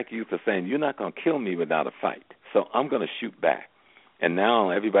because black youth are saying, you're not going to kill me without a fight, so I'm going to shoot back. And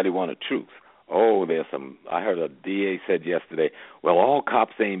now everybody wants a truth. Oh, I heard a DA said yesterday, well, all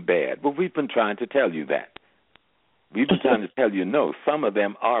cops ain't bad. Well, we've been trying to tell you that. We've been trying to tell you, no, some of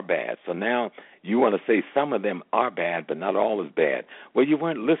them are bad. So now you want to say some of them are bad, but not all is bad. Well, you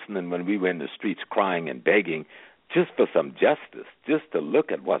weren't listening when we were in the streets crying and begging just for some justice, just to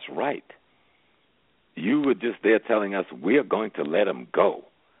look at what's right. You were just there telling us we're going to let him go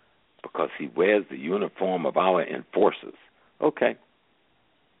because he wears the uniform of our enforcers. Okay.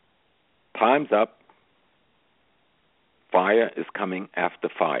 Time's up. Fire is coming after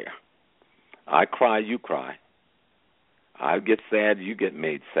fire. I cry, you cry. I get sad, you get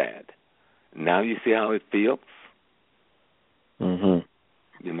made sad. Now you see how it feels? Mm-hmm.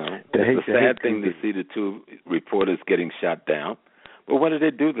 You know, it's a sad thing to see the two reporters getting shot down. But what did they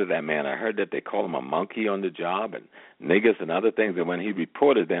do to that man? I heard that they call him a monkey on the job and niggas and other things. And when he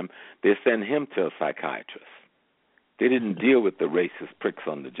reported them, they sent him to a psychiatrist. They didn't deal with the racist pricks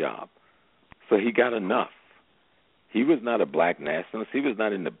on the job. So he got enough. He was not a black nationalist. He was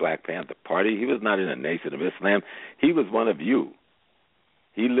not in the Black Panther Party. He was not in the Nation of Islam. He was one of you.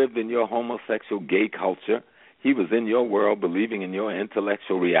 He lived in your homosexual gay culture. He was in your world believing in your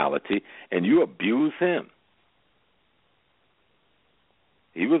intellectual reality, and you abuse him.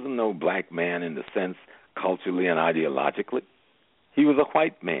 He wasn't no black man in the sense culturally and ideologically. He was a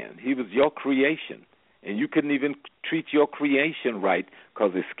white man. He was your creation, and you couldn't even treat your creation right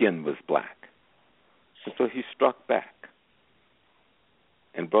because his skin was black. So he struck back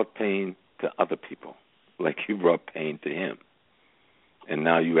and brought pain to other people like you brought pain to him. And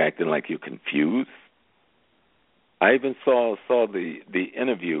now you acting like you're confused. I even saw the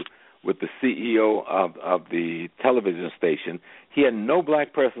interview with the CEO of the television station. He had no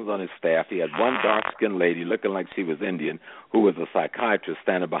black persons on his staff. He had one dark-skinned lady looking like she was Indian who was a psychiatrist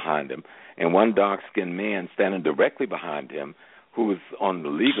standing behind him, and one dark-skinned man standing directly behind him who was on the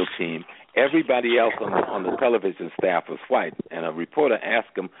legal team. Everybody else on the television staff was white. And a reporter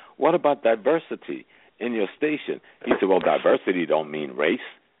asked him, what about diversity in your station? He said, well, diversity don't mean race.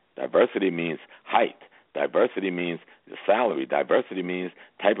 Diversity means height. Diversity means the salary. Diversity means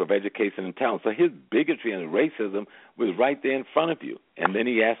type of education and talent. So his bigotry and racism was right there in front of you. And then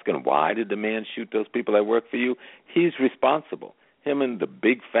he asked him, why did the man shoot those people that work for you? He's responsible. Him and the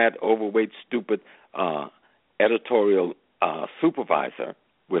big, fat, overweight, stupid editorial supervisor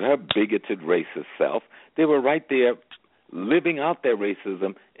with her bigoted racist self, they were right there living out their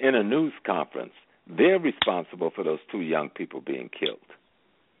racism in a news conference. They're responsible for those two young people being killed.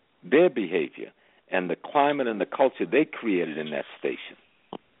 Their behavior and the climate and the culture they created in that station.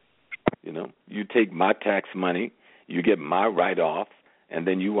 You know, you take my tax money, you get my write-off, and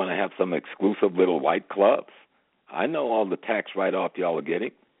then you want to have some exclusive little white clubs. I know all the tax write-off y'all are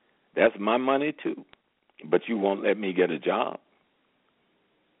getting. That's my money too. But you won't let me get a job.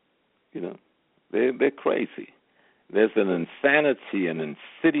 You know, they're crazy. There's an insanity, an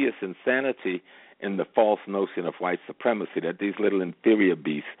insidious insanity in the false notion of white supremacy that these little inferior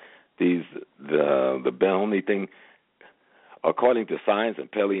beasts, the only thing, according to science and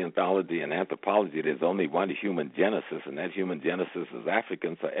paleontology and anthropology, there's only one human genesis, and that human genesis is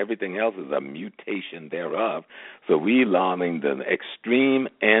African, so everything else is a mutation thereof. So we're allowing the extreme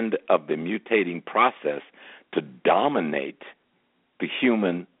end of the mutating process to dominate the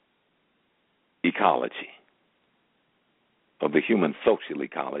human ecology, of the human social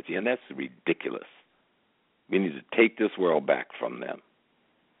ecology, and that's ridiculous. We need to take this world back from them.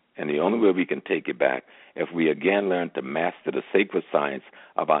 And the only way we can take it back if we again learn to master the sacred science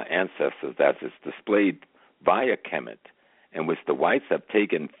of our ancestors as it's displayed via Kemet, in which the whites have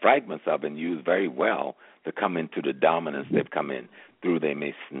taken fragments of and used very well to come into the dominance they've come in through their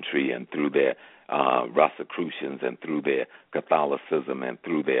Masonry and through their Rosicrucians and through their Catholicism and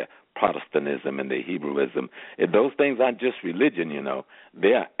through their Protestantism and their Hebrewism. Those things aren't just religion, you know.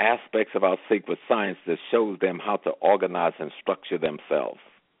 They are aspects of our sacred science that shows them how to organize and structure themselves,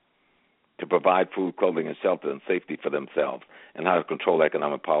 to provide food, clothing, and shelter and safety for themselves, and how to control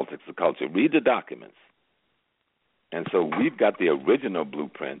economic politics and culture. Read the documents. And so we've got the original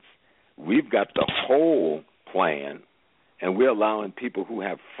blueprints. We've got the whole plan, and we're allowing people who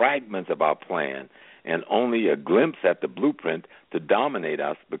have fragments of our plan and only a glimpse at the blueprint to dominate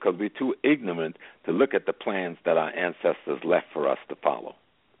us because we're too ignorant to look at the plans that our ancestors left for us to follow.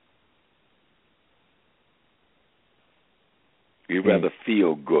 You'd rather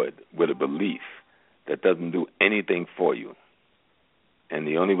feel good with a belief that doesn't do anything for you. And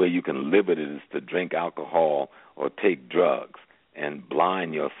the only way you can live it is to drink alcohol or take drugs and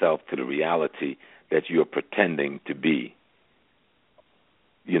blind yourself to the reality that you're pretending to be,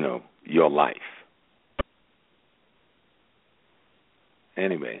 you know, your life.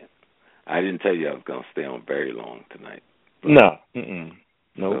 Anyway, I didn't tell you I was going to stay on very long tonight. No.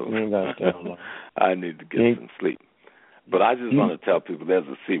 No, we ain't got to stay on long. I need to get some sleep. But I just want to tell people there's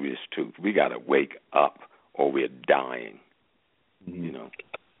a serious truth. We got to wake up or we're dying. Mm-hmm. You know,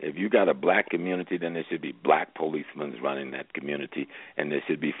 if you got a black community, then there should be black policemen running that community, and they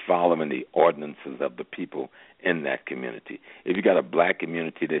should be following the ordinances of the people in that community. If you got a black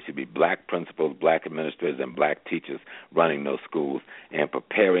community, there should be black principals, black administrators, and black teachers running those schools and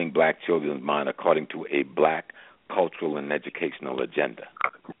preparing black children's mind according to a black cultural and educational agenda.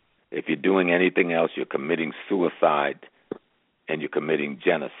 If you're doing anything else, you're committing suicide and you're committing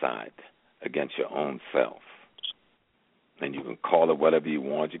genocide against your own self. And you can call it whatever you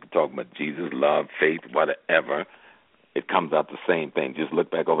want. You can talk about Jesus, love, faith, whatever. It comes out the same thing. Just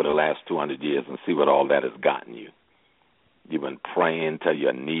look back over the last 200 years and see what all that has gotten you. You've been praying till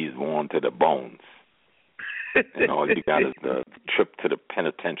your knees worn to the bones. And all you got is the trip to the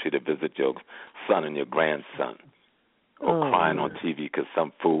penitentiary to visit your son and your grandson. or crying on TV because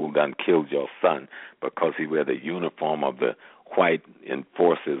some fool done killed your son because he wear the uniform of the white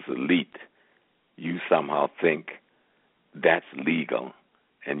enforcers elite, you somehow think that's legal,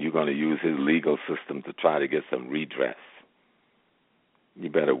 and you're going to use his legal system to try to get some redress. You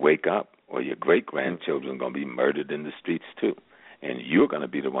better wake up, or your great-grandchildren are going to be murdered in the streets too, and you're going to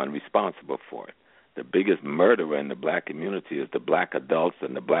be the one responsible for it. The biggest murderer in the black community is the black adults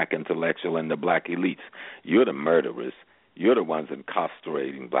and the black intellectual and the black elites. You're the murderers. You're the ones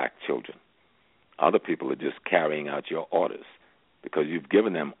incarcerating black children. Other people are just carrying out your orders because you've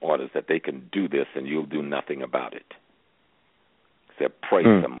given them orders that they can do this and you'll do nothing about it. Except pray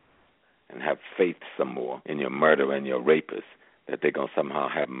some more and have faith some more in your murderer and your rapists that they're going to somehow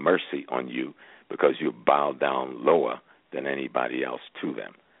have mercy on you because you bow down lower than anybody else to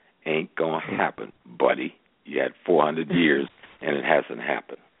them. Ain't going to happen, buddy. You had 400 years and it hasn't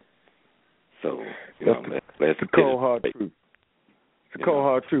happened. So, let's the cold hard truth. It's the cold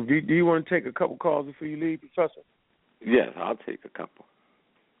hard truth. Do you want to take a couple calls before you leave, Professor? Yes, I'll take a couple.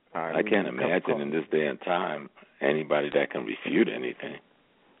 All right, I can't imagine in this day and time anybody that can refute anything.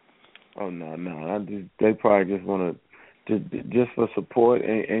 Oh no! They probably just want to just for support,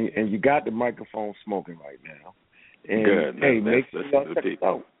 and you got the microphone smoking right now. And, good. Hey, make sure y'all check us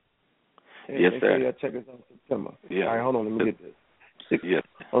out. Yes, sir. Y'all check us out in September. Yeah. All right, hold on. Let me get this. Yes.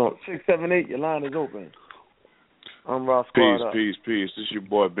 Hold on. 678. Your line is open. I'm Ross Squad. Peace. This is your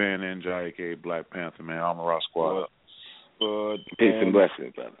boy Ben Ninja, aka Black Panther, man. I'm a Ross Squad. Peace and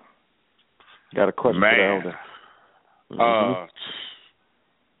blessings, brother. Got a question for the elder.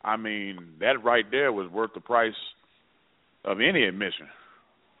 I mean, that right there was worth the price of any admission.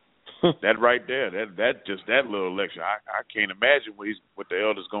 That right there, that little lecture. I can't imagine what the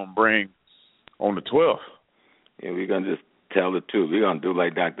elder's gonna bring on the 12th. Yeah, we're gonna just tell the truth. We're gonna do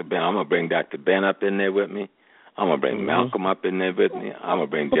like Dr. Ben. I'm gonna bring Dr. Ben up in there with me. I'm gonna bring Malcolm up in there with me. I'm gonna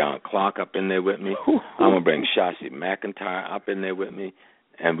bring John Clark up in there with me. I'm gonna bring Shashi McIntyre up in there with me,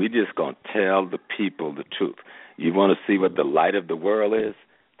 and we just gonna tell the people the truth. You want to see what the light of the world is?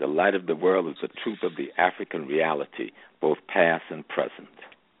 The light of the world is the truth of the African reality, both past and present.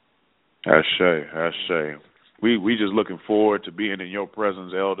 Ashe. We just looking forward to being in your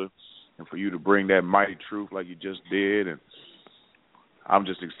presence, Elder, and for you to bring that mighty truth like you just did. And I'm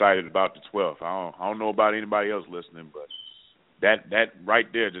just excited about the 12th. I don't know about anybody else listening, but that right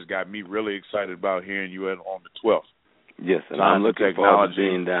there just got me really excited about hearing you on the 12th. Yes, and I'm looking forward to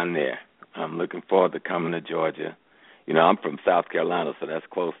being down there. I'm looking forward to coming to Georgia. You know, I'm from South Carolina, so that's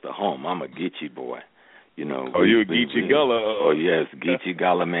close to home. I'm a Geechee boy. You know. Oh, you're a Geechee Gullah. Oh, yes, Geechee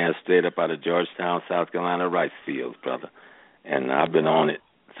Gullah, man, straight up out of Georgetown, South Carolina, rice fields, brother. And I've been on it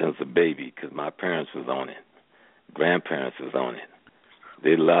since a baby because my parents was on it. Grandparents was on it.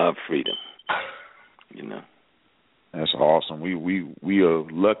 They love freedom, you know. That's awesome. We are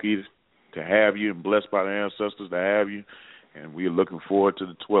lucky to have you and blessed by the ancestors to have you, and we are looking forward to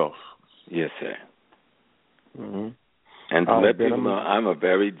the 12th. Yes, sir. Mm-hmm. And to let people know, I'm a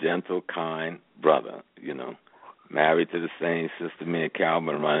very gentle, kind brother, you know, married to the same sister. Me and Carol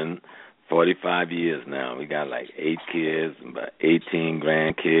been running 45 years now. We got like 8 kids and about 18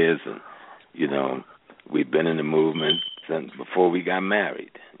 grandkids, and, you know, we've been in the movement since before we got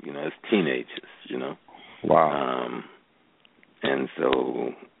married, you know, as teenagers, you know. Wow. And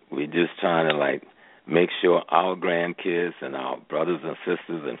so we just trying to, like, make sure our grandkids and our brothers and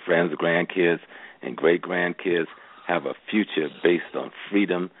sisters and friends' grandkids and great-grandkids have a future based on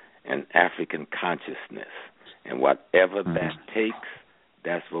freedom and African consciousness. And whatever that takes,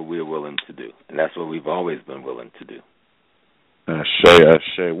 that's what we're willing to do. And that's what we've always been willing to do.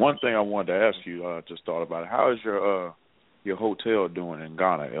 Ashe. One thing I wanted to ask you, just thought about it. How is your hotel doing in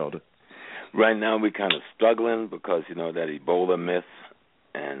Ghana, Elder? Right now we're kind of struggling because, you know, that Ebola myth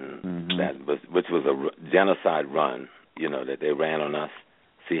and which was a genocide run, you know, that they ran on us.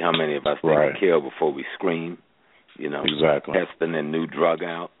 See how many of us they can kill before we scream, you know. Exactly. Testing a new drug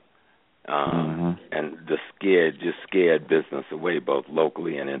out. And the scared business away, both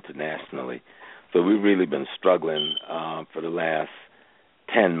locally and internationally. So we've really been struggling for the last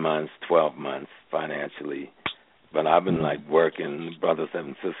 10 months, 12 months financially. But I've been, like, working. Brothers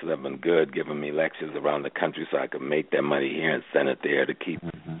and sisters have been good, giving me lectures around the country so I can make that money here and send it there to keep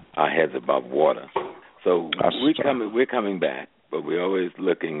our heads above water. So we're coming back, but we're always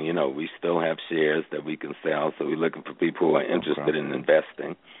looking, you know, we still have shares that we can sell, so we're looking for people who are interested in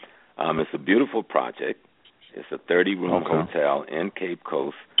investing. It's a beautiful project. It's a 30-room hotel in Cape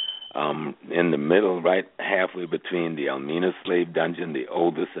Coast, in the middle, right halfway between the Elmina Slave Dungeon, the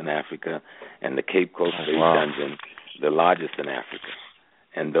oldest in Africa, and the Cape Coast Slave Dungeon, the largest in Africa.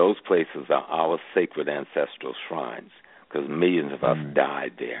 And those places are our sacred ancestral shrines. because millions of us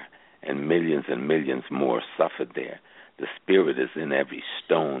died there, and millions more suffered there. The spirit is in every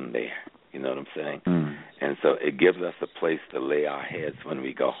stone there. You know what I'm saying? And so it gives us a place to lay our heads when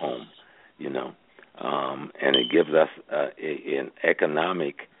we go home, you know. And it gives us an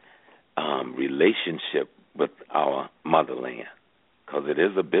economic relationship with our motherland, because it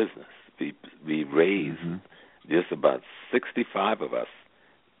is a business. We raised just about 65 of us,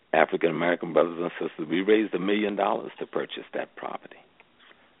 African-American brothers and sisters. We raised $1 million to purchase that property.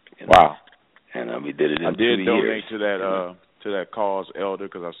 You know? Wow. And we did it in 2 years. I did donate to that cause, Elder,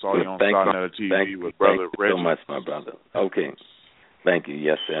 because I saw you on Sarnetta TV with Brother Reggie. Thank you so much, my brother. Okay. Thank you,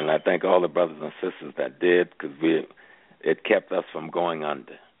 yes, sir. And I thank all the brothers and sisters that did, because it kept us from going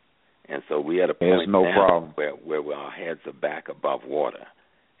under. And so we had a point now where our heads are back above water,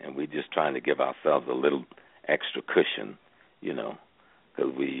 and we're just trying to give ourselves a little extra cushion, you know,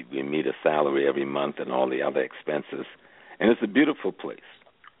 because we meet a salary every month and all the other expenses. And it's a beautiful place.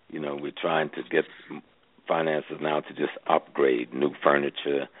 You know, we're trying to get finances now to just upgrade new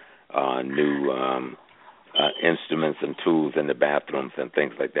furniture, new instruments and tools in the bathrooms and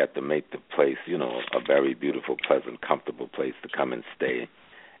things like that to make the place, you know, a very beautiful, pleasant, comfortable place to come and stay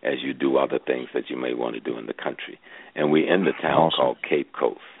as you do other things that you may want to do in the country. And we're in the town called Cape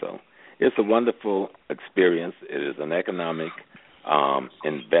Coast. So it's a wonderful experience. It is an economic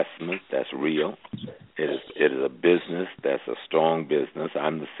investment that's real. It is a business that's a strong business.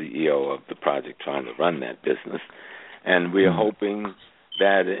 I'm the CEO of the project trying to run that business. And we're hoping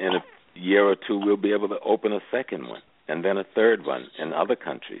that in a year or two we'll be able to open a second one and then a third one in other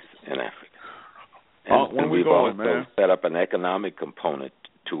countries in Africa. And we've also set up an economic component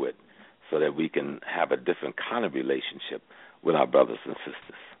to it so that we can have a different kind of relationship with our brothers and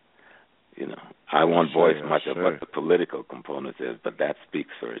sisters. You know, I won't voice much of what the political component is, but that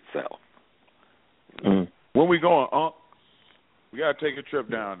speaks for itself. When we going, we got to take a trip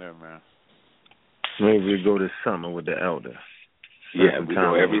down there, man. Maybe we go this summer with the Elder. Yeah, we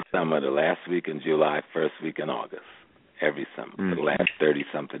go every summer, the last week in July, first week in August. Every summer for the last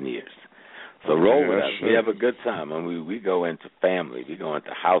 30-something years. So roll with us. We have a good time, and we go into family. We go into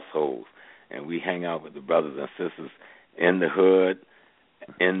households, and we hang out with the brothers and sisters in the hood,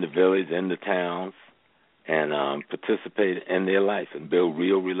 in the village, in the towns, and participate in their life and build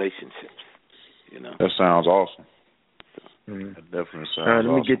real relationships. You know, that sounds awesome. That definitely sounds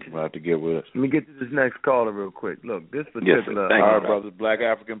awesome. We'll have to get with it. Let me get to this next caller real quick. Look, this particular... All right, brothers, Black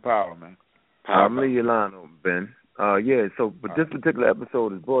African Power, man. I'm leaving your line open, Ben. But this particular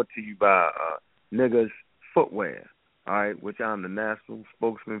episode is brought to you by Niggas Footwear, all right, which I'm the national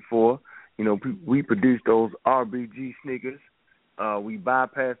spokesman for. You know, we produce those RBG sneakers. We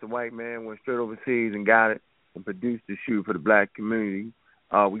bypassed the white man, went straight overseas and got it and produced the shoe for the black community.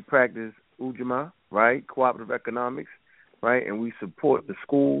 We practice Ujamaa, right, cooperative economics, right, and we support the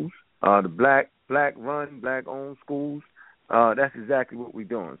schools, the black-run, black-owned schools. That's exactly what we're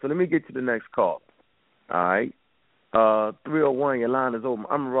doing. So let me get to the next call, all right? 301, your line is open.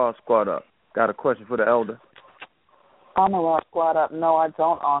 I'm a Raw Squad Up. Got a question for the Elder? I'm a Raw Squad Up. No, I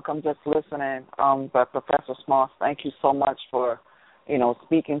don't, Unc. I'm just listening. But Professor Smalls, thank you so much for, you know,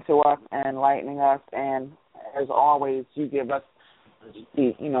 speaking to us and enlightening us. And as always, you give us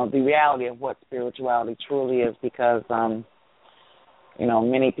the reality of what spirituality truly is, because, you know,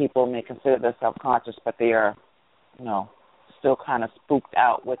 many people may consider themselves self-conscious, but they are, you know, still kind of spooked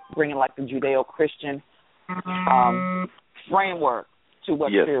out with bringing like the Judeo-Christian framework to what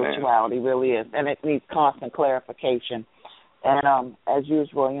spirituality really is, and it needs constant clarification. And as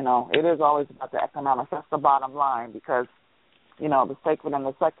usual, you know, it is always about the economics. That's the bottom line, because, you know, the sacred and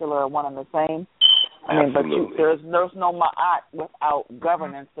the secular are one and the same. I mean, but there's no ma'at without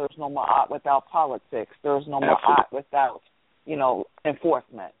governance. There's no ma'at without politics. There's no ma'at without, you know,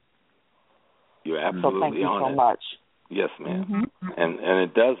 enforcement. You're absolutely so thank you on so it. much. Yes, ma'am. And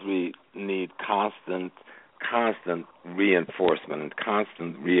it does need constant reinforcement and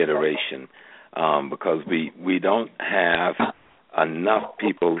constant reiteration, because we don't have enough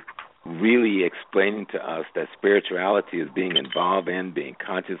people really explaining to us that spirituality is being involved in, being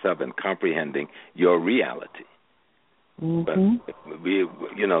conscious of, and comprehending your reality. But we,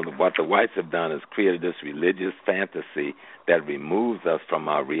 you know, what the whites have done is created this religious fantasy that removes us from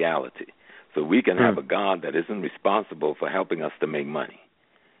our reality. So we can have a God that isn't responsible for helping us to make money.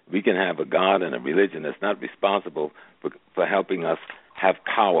 We can have a God and a religion that's not responsible for helping us have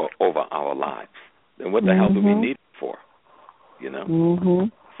power over our lives. Then what the hell do we need it for? You know?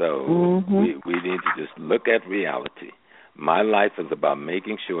 So we need to just look at reality. My life is about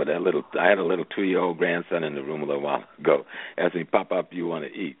making sure that I had a little 2-year-old grandson in the room a little while ago. Asked me, Pop up, you want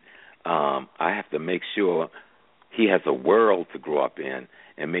to eat? I have to make sure he has a world to grow up in,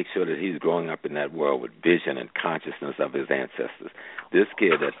 and make sure that he's growing up in that world with vision and consciousness of his ancestors. This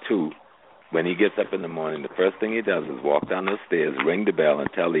kid at 2, when he gets up in the morning, the first thing he does is walk down the stairs, ring the bell, and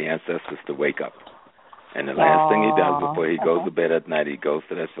tell the ancestors to wake up. And the last thing he does before he goes to bed at night, he goes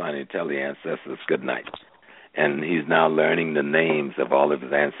to that sign and tell the ancestors good night. And he's now learning the names of all of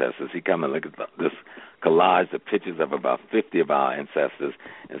his ancestors. He come and look at this collage of pictures of about 50 of our ancestors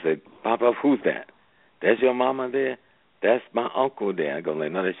and say, Papa, who's that? That's your mama there? That's my uncle there. I go,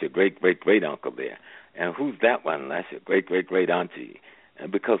 no, that's your great-great-great-uncle there. And who's that one? That's your great-great-great-auntie.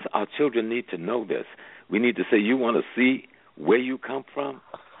 And because our children need to know this, we need to say, you want to see where you come from?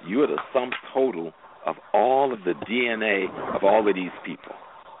 You are the sum total of all of the DNA of all of these people.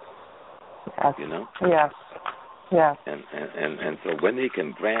 Yes. You know? Yes. Yes. And so when they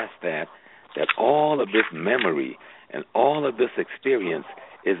can grasp that all of this memory and all of this experience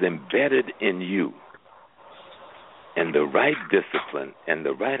is embedded in you, and the right discipline and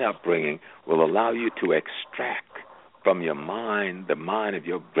the right upbringing will allow you to extract from your mind the mind of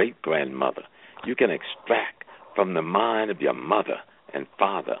your great-grandmother. You can extract from the mind of your mother and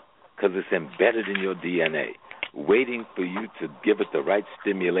father because it's embedded in your DNA, waiting for you to give it the right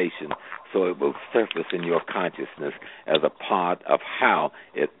stimulation so it will surface in your consciousness as a part of how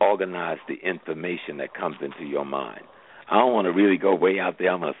it organized the information that comes into your mind. I don't want to really go way out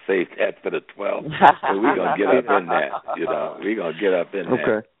there. I'm going to save that for the 12. So we're going to get up in that, you know. We're going to get up in that.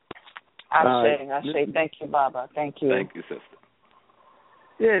 Okay. Ashe. Thank you, Baba. Thank you. Thank you, sister.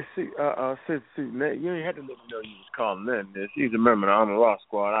 Yeah, see, you ain't had to let me know you was calling in. She's a member of the Armor Raw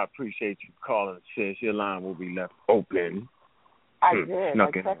Squad. I appreciate you calling, sis. Your line will be left open. I did.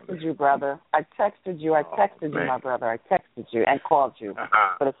 I texted you, brother. I texted you, my brother. I texted you and called you.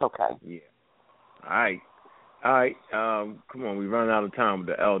 But it's okay. Yeah. All right. Come on, we run out of time with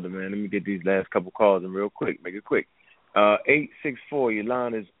the elder, man. Let me get these last couple calls in real quick. Make it quick. 864, your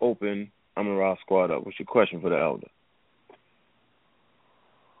line is open. I'm going to Raw Squad up. What's your question for the elder?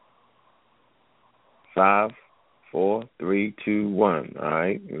 5, 4, 3, 2, 1. All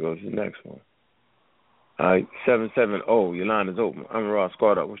right, we go to the next one. All right, 770, your line is open. I'm Raw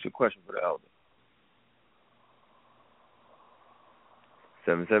Squad up. What's your question for the elder?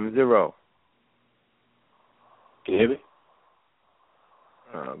 770. Can you hear me?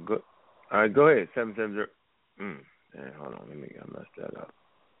 Good. All right, go ahead. 770. Hold on. I messed that up.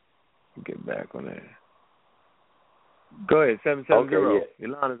 Get back on that. Go ahead. 770. Okay, yeah.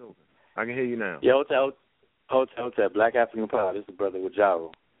 Your line is open. I can hear you now. Yeah, Hotel, Black African Power. This is the brother with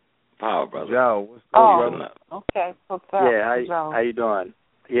Jaro. Power, brother. Jaro, what's brother? Okay. What's up? Yeah, how you doing?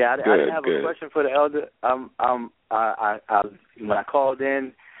 Yeah, I didn't have a question for the elder. When I called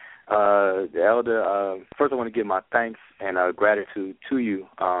in, the elder, first I want to give my thanks and gratitude to you,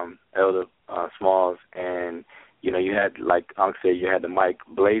 Elder Smalls. And, you know, you had, like Unc said, you had the mic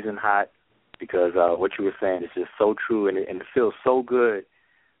blazing hot because what you were saying is just so true, and it feels so good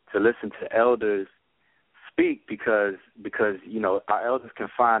to listen to elders speak because you know, our elders can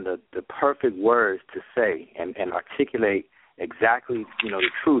find the perfect words to say and articulate exactly, you know,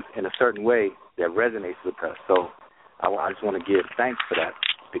 the truth in a certain way that resonates with us. So I just want to give thanks for that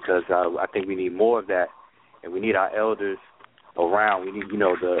because I think we need more of that, and we need our elders around. We need, you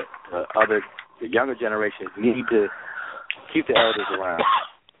know, the younger generations need to keep the elders around.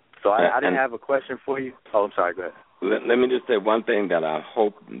 So I didn't have a question for you. Oh, I'm sorry. Go ahead. Let me just say one thing that I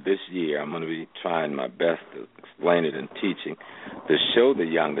hope this year I'm going to be trying my best to explain it in teaching, to show the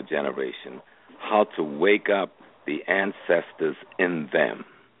younger generation how to wake up the ancestors in them.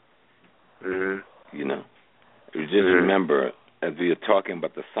 Mm-hmm. You know, you just remember, as we are talking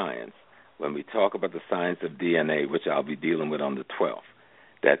about the science, when we talk about the science of DNA, which I'll be dealing with on the 12th,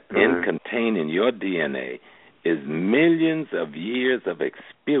 that contained in your DNA is millions of years of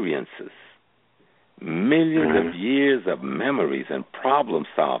experiences, millions of years of memories and problem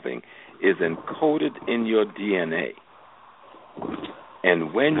solving is encoded in your DNA.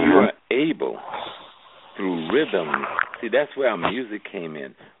 And when you are able, through rhythms, see, that's where our music came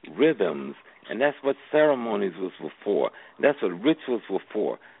in, rhythms, and that's what ceremonies was for. That's what rituals were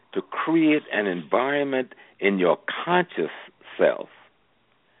for, to create an environment in your conscious self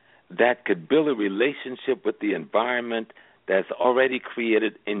that could build a relationship with the environment that's already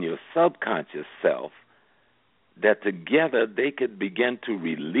created in your subconscious self, that together they could begin to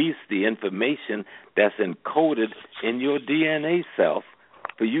release the information that's encoded in your DNA self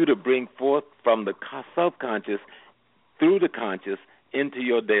for you to bring forth from the subconscious through the conscious into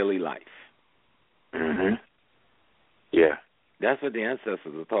your daily life. Mm-hmm. Yeah. That's what the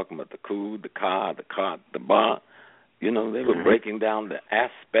ancestors were talking about, the ku, the ka, the ka, the ba. You know, they were breaking down the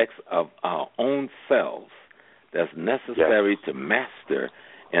aspects of our own selves that's necessary to master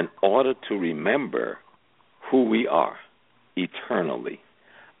in order to remember who we are eternally.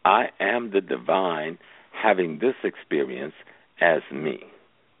 I am the divine having this experience as me.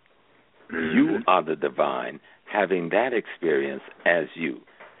 You are the divine having that experience as you.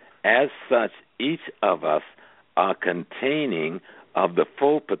 As such, each of us are containing of the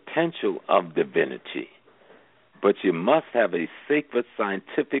full potential of divinity. But you must have a sacred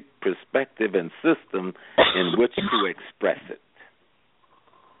scientific perspective and system in which to express it.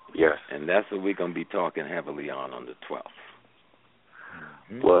 Yes. And that's what we're going to be talking heavily on the 12th.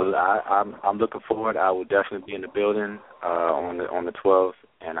 Well, I'm looking forward. I will definitely be in the building on the 12th,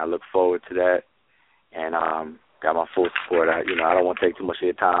 and I look forward to that. And got my full support. I don't want to take too much of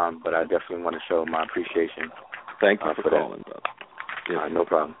your time, but I definitely want to show my appreciation. Thank you for calling, brother. Yes. No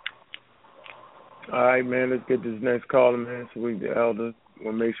problem. All right, man. Let's get this next caller, man. So the elder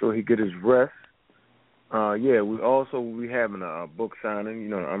will make sure he get his rest. We also will be having a book signing.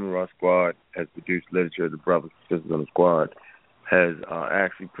 The Amon-Ra Squad has produced literature. The brothers and sisters on the squad has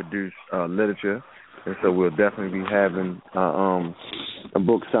actually produced literature, and so we'll definitely be having a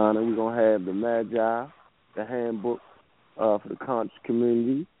book signing. We're gonna have the Magi, the handbook for the conscious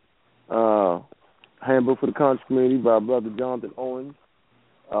community, handbook for the conscious community by Brother Jonathan Owens.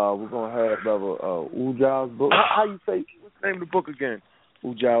 We're gonna have Brother Ujao's book. How you say? What's the name of the book again?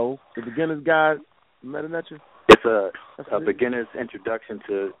 Ujao, the Beginner's Guide to Medu Neter. It's a beginner's introduction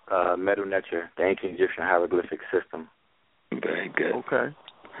to Medu Neter, the ancient Egyptian hieroglyphic system. Very good. Okay.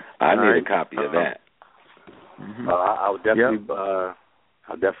 I need a copy of that. I'll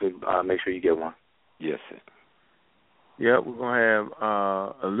definitely make sure you get one. Yes, sir. Yeah, we're gonna have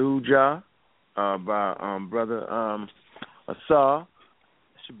Aluja by Brother Asar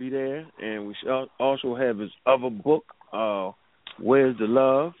should be there, and we should also have his other book, Where's the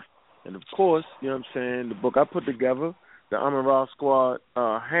Love, and of course, the book I put together, the Amon-Ra Squad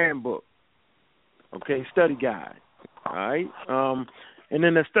handbook. Okay, study guide. All right. And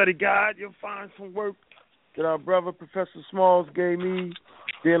in the study guide, you'll find some work that our brother Professor Smalls gave me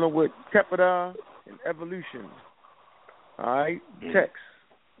dealing with Kepeda and evolution. All right. Text.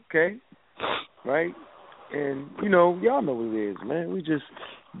 Okay. Right. And, y'all know what it is, man. We just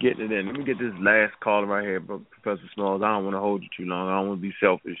getting it in. Let me get this last caller right here, Professor Smalls. I don't want to hold you too long. I don't want to be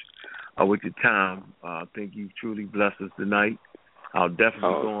selfish with your time. I think you've truly blessed us tonight. I'll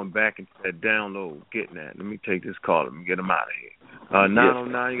definitely be going back into that download, getting that. Let me take this call. Let me get him out of here.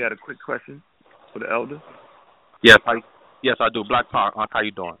 909, you got a quick question for the elder? Yes, I do. Black Power, how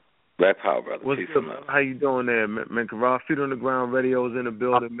you doing? Black Power, brother. What's good? How you doing there, man? Raw Feet on the Ground Radio's in the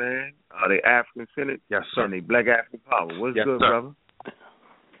building, man. They African Senate. Yes, sir. And they Black African Power. What's good, sir. brother?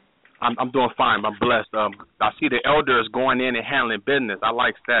 I'm doing fine. I'm blessed. I see the elder is going in and handling business. I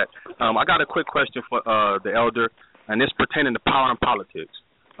like that. I got a quick question for the elder, and it's pertaining to power and politics.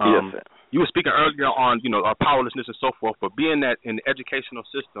 Yes, sir. You were speaking earlier on, our powerlessness and so forth, but being that in the educational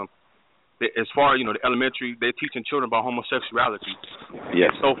system, as far as, the elementary, they're teaching children about homosexuality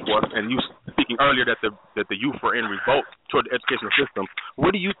and so forth, and you speaking earlier that the youth are in revolt toward the educational system.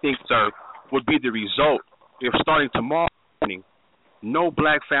 What do you think, sir, would be the result if starting tomorrow morning, no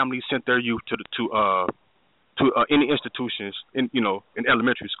black families sent their youth to any institutions in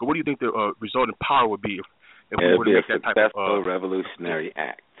elementary school? What do you think the resulting power would be if we were to make that type of successful revolutionary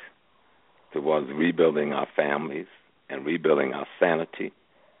act towards rebuilding our families and rebuilding our sanity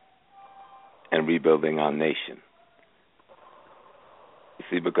and rebuilding our nation? You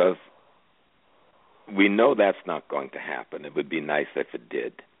see, because we know that's not going to happen. It would be nice if it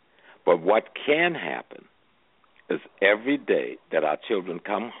did. But what can happen is every day that our children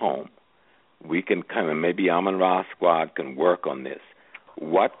come home, we can come, and maybe Amon-Ra Squad can work on this.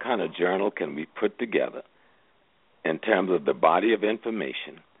 What kind of journal can we put together in terms of the body of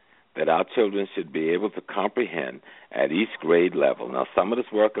information that our children should be able to comprehend at each grade level? Now, some of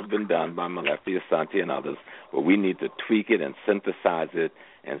this work has been done by Malefi Asante and others, but we need to tweak it and synthesize it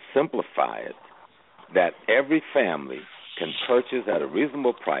and simplify it, that every family can purchase at a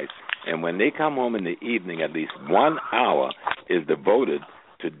reasonable price, and when they come home in the evening, at least 1 hour is devoted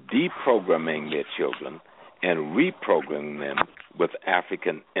to deprogramming their children and reprogramming them with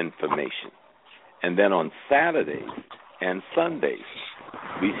African information. And then on Saturdays and Sundays,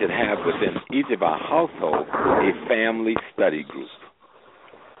 we should have within each of our households a family study group,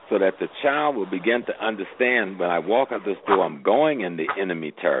 so that the child will begin to understand, when I walk out this door, I'm going in the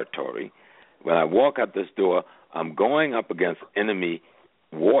enemy territory. When I walk out this door, I'm going up against enemy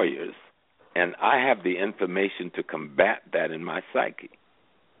warriors, and I have the information to combat that in my psyche.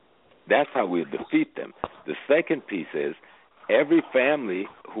 That's how we defeat them. The second piece is every family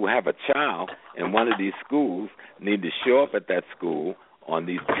who have a child in one of these schools need to show up at that school on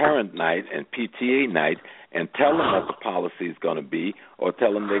these parent night and PTA night and tell them what the policy is going to be, or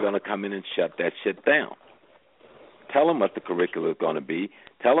tell them they're going to come in and shut that shit down. Tell them what the curriculum is going to be.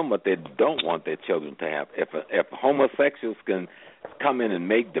 Tell them what they don't want their children to have. If homosexuals can come in and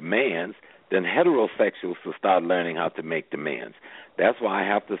make demands, then heterosexuals will start learning how to make demands. That's why I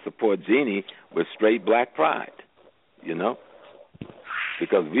have to support Jeannie with straight black pride, you know,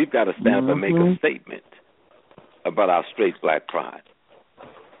 because we've got to stand up and make a statement about our straight black pride.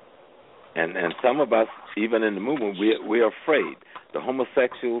 And some of us, even in the movement, we're afraid. The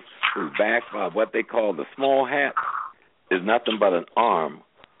homosexuals who's backed by what they call the small hat is nothing but an arm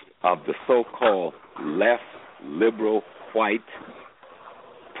of the so-called left, liberal, white,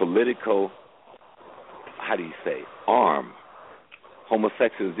 political, arm.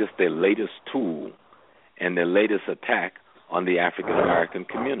 Homosexual is just their latest tool and their latest attack on the African American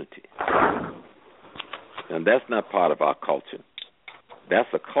community. And that's not part of our culture. That's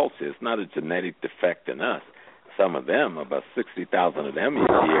a culture. It's not a genetic defect in us. Some of them, about 60,000 of them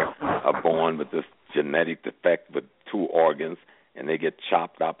each year, are born with this genetic defect with 2 organs, and they get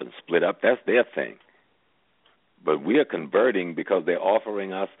chopped up and split up. That's their thing. But we are converting because they're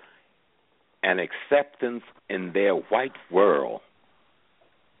offering us an acceptance in their white world,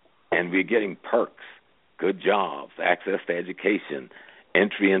 and we're getting perks, good jobs, access to education,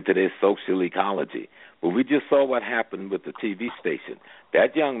 entry into their social ecology. But we just saw what happened with the TV station.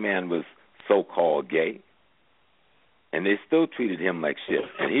 That young man was so-called gay, and they still treated him like shit,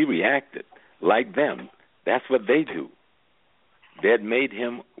 and he reacted like them. That's what they do. They had made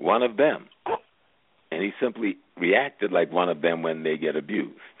him one of them, and he simply reacted like one of them when they get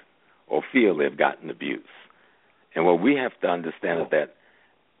abused or feel they've gotten abused. And what we have to understand is that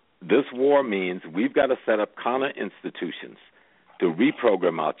this war means we've got to set up counter institutions to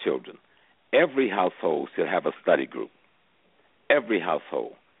reprogram our children. Every household should have a study group. Every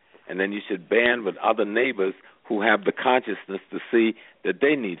household. And then you should band with other neighbors who have the consciousness to see that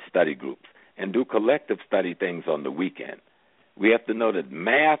they need study groups and do collective study things on the weekend. We have to know that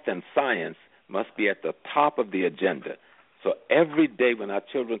math and science must be at the top of the agenda. So every day when our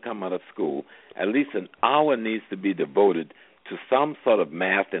children come out of school, at least an hour needs to be devoted to some sort of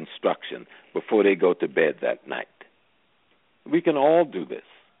math instruction before they go to bed that night. We can all do this,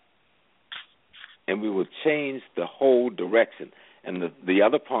 and we will change the whole direction. And the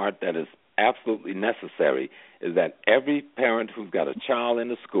other part that is absolutely necessary is that every parent who's got a child in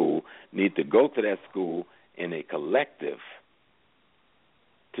the school need to go to that school in a collective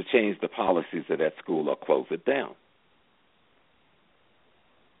to change the policies of that school or close it down.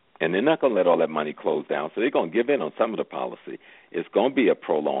 And they're not going to let all that money close down, so they're going to give in on some of the policy. It's going to be a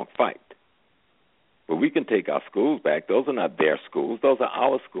prolonged fight. But we can take our schools back. Those are not their schools. Those are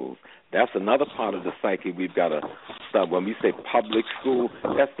our schools. That's another part of the psyche we've got to stop. When we say public school,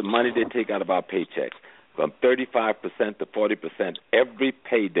 that's the money they take out of our paychecks. From 35% to 40%, every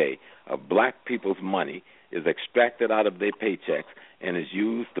payday of black people's money is extracted out of their paychecks and is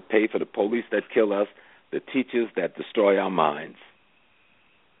used to pay for the police that kill us, the teachers that destroy our minds,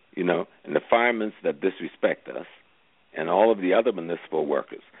 you know, and the firemen that disrespect us, and all of the other municipal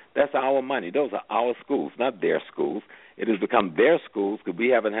workers. That's our money. Those are our schools, not their schools. It has become their schools because we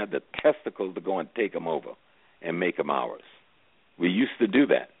haven't had the testicles to go and take them over and make them ours. We used to do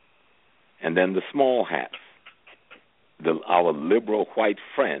that. And then the small hats, our liberal white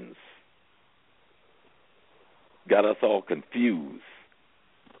friends, got us all confused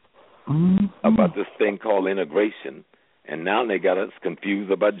about this thing called integration, and now they got us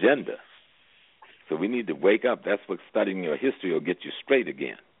confused about gender. So we need to wake up. That's what studying your history will get you straight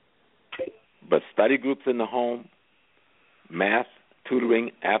again. But study groups in the home, math,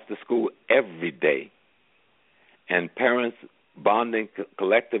 tutoring after school every day, and parents bonding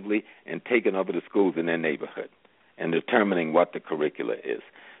collectively and taking over the schools in their neighborhood and determining what the curricula is.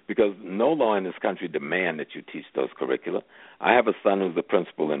 Because no law in this country demands that you teach those curricula. I have a son who's a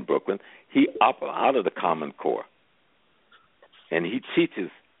principal in Brooklyn. He out of the Common Core, and he teaches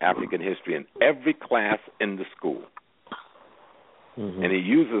African history in every class in the school. And he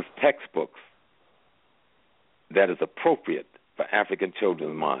uses textbooks that is appropriate for African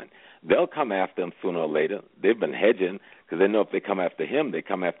children's mind. They'll come after him sooner or later. They've been hedging because they know if they come after him, they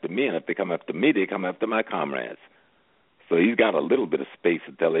come after me, and if they come after me, they come after my comrades. So he's got a little bit of space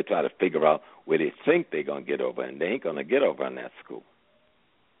until they try to figure out where they think they're going to get over, and they ain't going to get over in that school.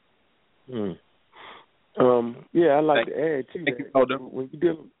 Yeah, I'd like to add, too, that when you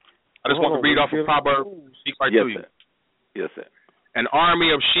deal... I just want to read off a proverb, speak right to you. Yes, sir. An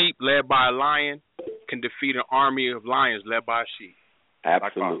army of sheep led by a lion can defeat an army of lions led by a sheep.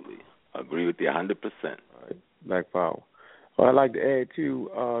 Absolutely. Agree with you 100%. All right. Black Power. Well, I'd like to add, too,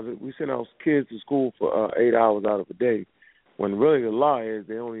 we send our kids to school for 8 hours out of a day, when really the law is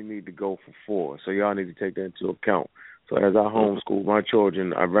they only need to go for 4. So y'all need to take that into account. So as I homeschool my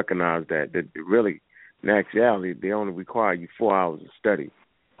children, I recognize that really, in actuality, they only require you 4 hours of study.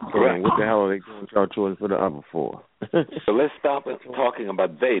 So what the hell are they doing with y'all children for the other 4? So let's stop talking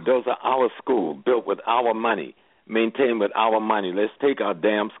about they. Those are our schools, built with our money, maintained with our money. Let's take our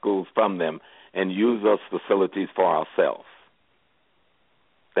damn schools from them and use those facilities for ourselves.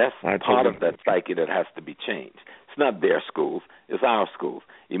 That's part of that psyche that has to be changed. It's not their schools. It's our schools.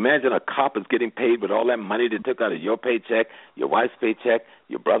 Imagine a cop is getting paid with all that money they took out of your paycheck, your wife's paycheck,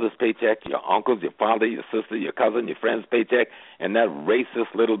 your brother's paycheck, your uncle's, your father, your sister, your cousin, your friend's paycheck, and that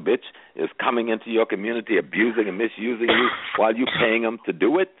racist little bitch is coming into your community abusing and misusing you while you're paying them to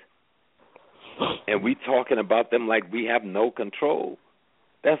do it? And we talking about them like we have no control.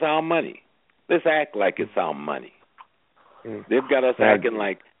 That's our money. Let's act like it's our money. They've got us acting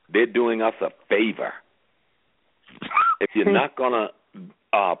like they're doing us a favor. If you're not going to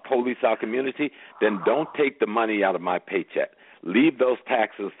police our community, then don't take the money out of my paycheck. Leave those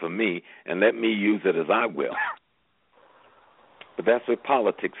taxes for me and let me use it as I will. But that's where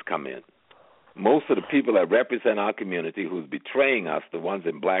politics come in. Most of the people that represent our community who's betraying us, the ones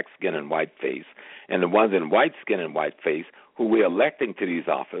in black skin and white face, and the ones in white skin and white face who we're electing to these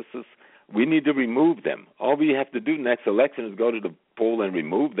offices, we need to remove them. All we have to do next election is go to the poll and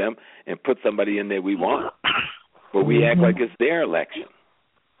remove them and put somebody in there we want. But we act like it's their election.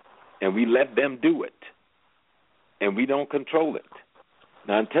 And we let them do it. And we don't control it.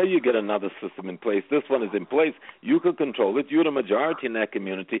 Now, until you get another system in place, this one is in place, you can control it. You're the majority in that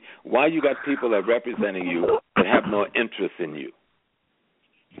community. Why you got people that are representing you that have no interest in you?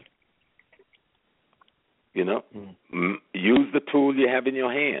 You know? Use the tool you have in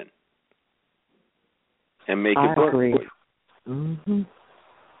your hand. And make it work for you. Mm-hmm.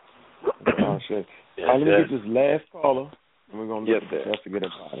 Oh, shit. Let me get this last caller, and we're going to look to get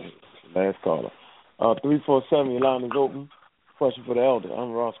it out of here. Last caller. 347, your line is open. Question for the elder.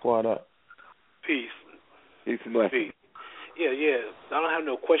 I'm Raw Squad Up. Peace. Peace and blessings. Yeah. I don't have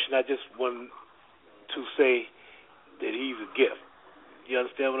no question. I just want to say that he's a gift. You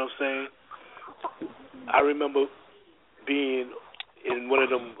understand what I'm saying? I remember being in one of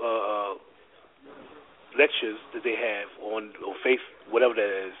them lectures that they have on Face, whatever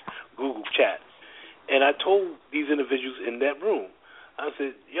that is, Google Chat. And I told these individuals in that room, I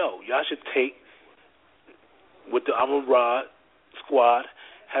said, y'all should take what the Amon-Ra Squad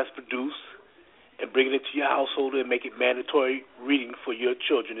has produced and bring it into your household and make it mandatory reading for your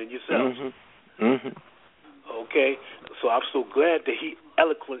children and yourselves. Okay? So I'm so glad that he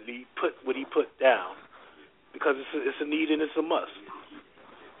eloquently put what he put down, because it's a need and it's a must.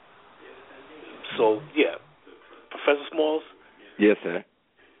 So, yeah. Professor Smalls? Yes, sir.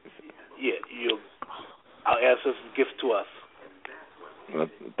 Yeah, our ancestors' gift to us. Well,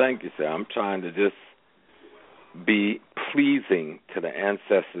 thank you, sir. I'm trying to just be pleasing to the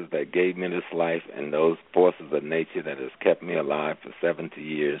ancestors that gave me this life and those forces of nature that has kept me alive for 70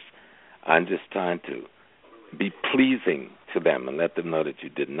 years. I'm just trying to be pleasing to them and let them know that you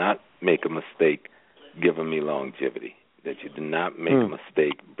did not make a mistake giving me longevity, that you did not make a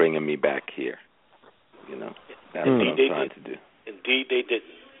mistake bringing me back here. You know, that's what I'm trying to do. Indeed, they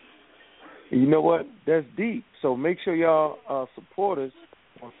didn't. You know what? That's deep. So make sure y'all support us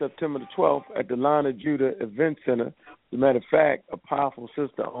on September the 12th at the Line of Judah Event Center. As a matter of fact, a powerful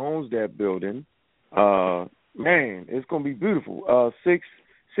sister owns that building. Man, it's going to be beautiful.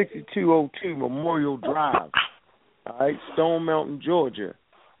 6202 Memorial Drive, all right, Stone Mountain, Georgia.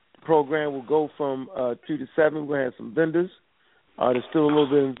 The program will go from 2 to 7. We're going to have some vendors. There's still a little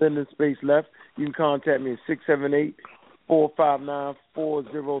bit of vendor space left. You can contact me at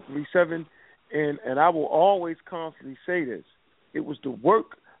 678-459-4037. And I will always constantly say this. It was the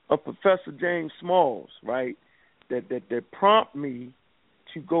work of Professor James Smalls, right, that prompted me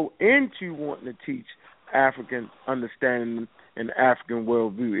to go into wanting to teach African understanding and African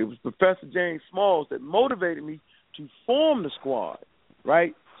worldview. It was Professor James Smalls that motivated me to form the squad,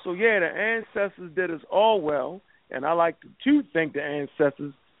 right? So, yeah, the ancestors did us all well, and I like to thank the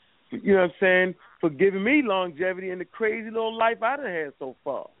ancestors, you know what I'm saying, for giving me longevity in the crazy little life I done had so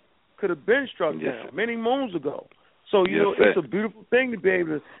far. Could have been struck down many moons ago. So, you know, it's a beautiful thing to be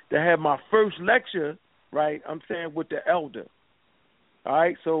able to have my first lecture, right, I'm saying, with the elder. All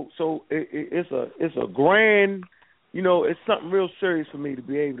right, so it's a grand, you know, it's something real serious for me to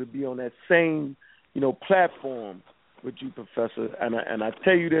be able to be on that same, you know, platform with you, Professor. And I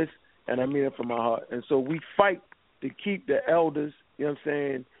tell you this, and I mean it from my heart. And so we fight to keep the elders, you know what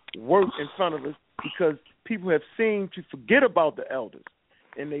I'm saying, work in front of us, because people have seemed to forget about the elders.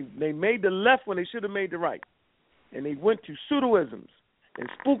 And they made the left when they should have made the right. And they went to pseudoisms and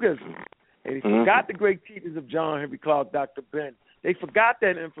spookisms. And they forgot the great teachings of John Henry Clark, Dr. Ben. They forgot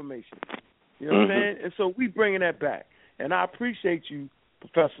that information. You know what I'm saying? And so we bringing that back. And I appreciate you,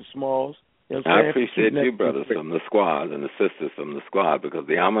 Professor Smalls. You know what I'm saying? I appreciate you, brothers from the squad and the sisters from the squad, because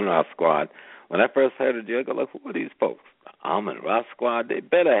the Amun-Ra squad, when I first heard of you, I go, look, who are these folks? The Amun-Ra squad, they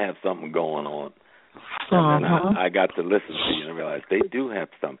better have something going on. And then I got to listen to you and realize they do have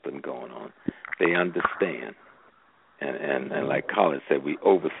something going on. They understand. And like Colin said, we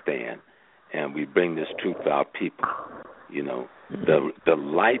overstand, and we bring this truth to our people. You know, the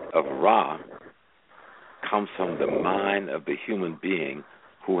light of Ra comes from the mind of the human being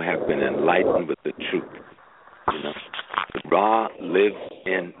who have been enlightened with the truth. You know, Ra lives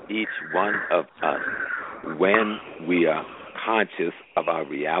in each one of us when we are conscious of our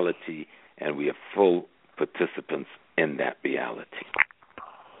reality and we are full participants in that reality.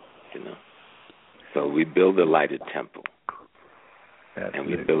 You know, so we build a lighted temple, and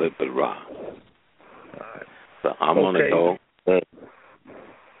we build it with Ra. So I'm gonna go and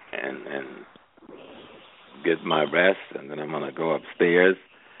get my rest, and then I'm gonna go upstairs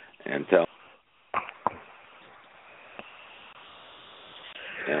and tell.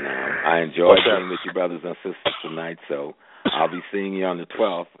 And I enjoyed being with you brothers and sisters tonight, so I'll be seeing you on the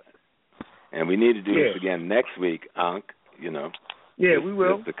 12th. And we need to do this again next week, Ankh, you know. Yeah, we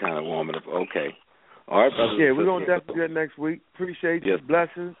will. Just to kind of warm it up. Okay. All right, brothers. Yeah, we're going to definitely do it next week. Appreciate you.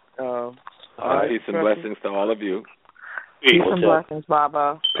 Blessings. All right, peace and blessings to all of you. Peace and blessings,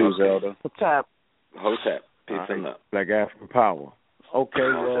 Baba. Peace, Elder. Hotep. Hotep. Peace and love. Black African Power. Okay,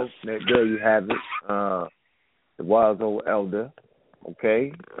 well, there you have it. The wise old elder.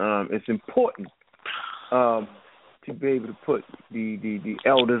 Okay, it's important to be able to put the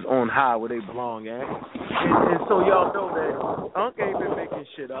elders on high where they belong at, and so y'all know that Unc ain't been making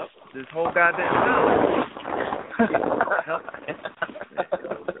shit up this whole goddamn time.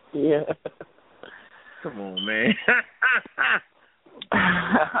 Yeah. Come on, man.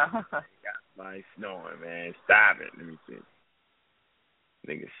 Got snoring, man. Stop it. Let me see.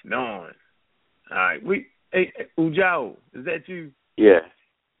 Nigga snoring. All right, hey, Ujao, is that you? Yeah.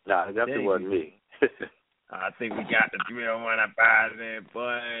 Nah, it definitely wasn't me. I think we got the 301 up out of there,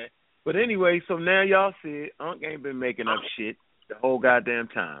 but anyway, so now y'all see it. Unc ain't been making up shit the whole goddamn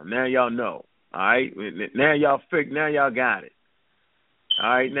time. Now y'all know. All right? Now y'all got it. All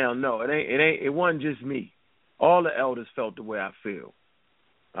right, now no, it wasn't just me. All the elders felt the way I feel.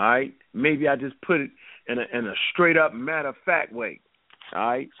 All right? Maybe I just put it in a straight up matter of fact way. All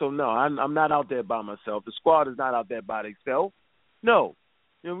right? So no, I'm not out there by myself. The squad is not out there by themselves. No.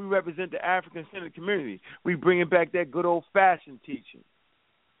 You know, we represent the African-centered community. We bringing back that good old-fashioned teaching,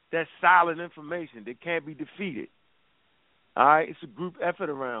 that solid information that can't be defeated. All right? It's a group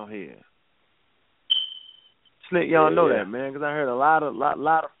effort around here. Just let y'all know that, man, because I heard a lot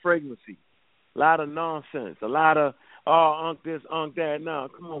of fragrancy, a lot of nonsense, a lot of, Unc this, Unc that. No,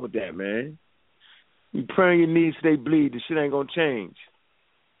 come on with that, man. You pray on your knees so they bleed. The shit ain't going to change.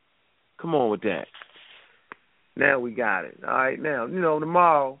 Come on with that. Now we got it. All right, now, you know,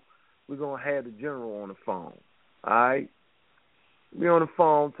 tomorrow we're going to have the general on the phone. All right? We on the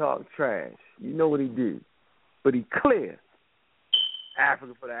phone talk trash. You know what he do. But he clear.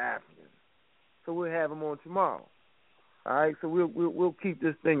 Africa for the Africans. So we'll have him on tomorrow. All right? So we'll keep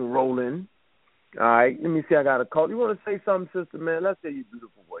this thing rolling. All right? Let me see. I got a call. You want to say something, sister, man? Let's hear your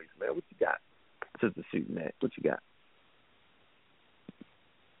beautiful voice, man. What you got? Sister Shooting that. What you got?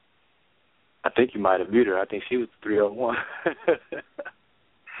 I think you might have muted her. I think she was 301.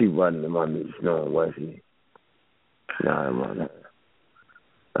 She wasn't in my meeting, was she? Nah, I'm on that.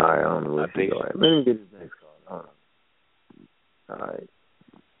 All right, I don't know what she's doing. Let me get this next call. All right.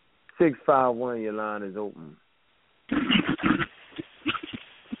 651, your line is open.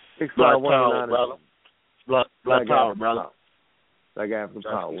 651, your line is open. Black Power, brother. Black African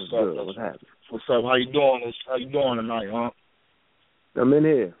Power. What's good? What's happening? What's up? How you doing? How you doing tonight, huh? I'm in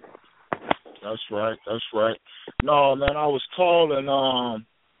here. That's right. No, man, I was calling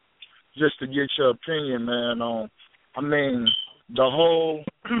just to get your opinion, man. I mean, the whole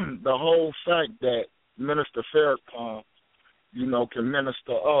fact that Minister Farrakhan, you know, can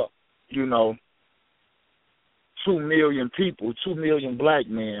minister up, you know, 2 million people, 2 million black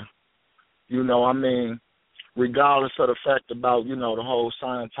men, you know, I mean, regardless of the fact about, you know, the whole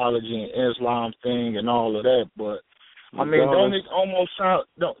Scientology and Islam thing and all of that, but I mean, don't it almost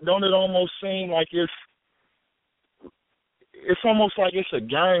seem like it's almost like it's a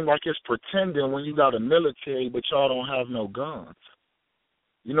game, like it's pretending when you got a military, but y'all don't have no guns.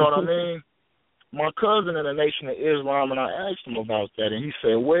 You know what I mean? My cousin in the Nation of Islam, and I asked him about that, and he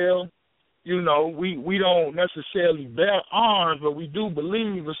said, well, you know, we don't necessarily bear arms, but we do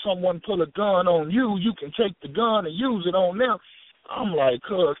believe if someone put a gun on you, you can take the gun and use it on them. I'm like,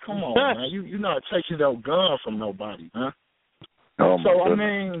 cuz, come on, man. You're not taking no gun from nobody, man. Oh, so, I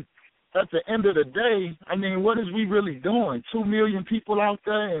mean, at the end of the day, I mean, what is we really doing? 2 million people out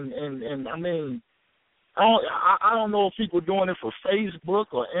there, and I mean, I don't know if people doing it for Facebook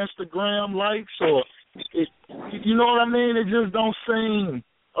or Instagram likes or, you know what I mean? It just don't seem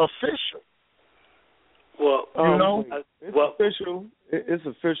official. Well, you know, it's official. It's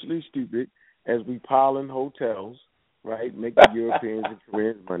officially stupid as we pile in hotels, right? Make the Europeans and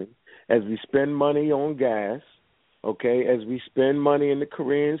Koreans money. As we spend money on gas, okay? As we spend money in the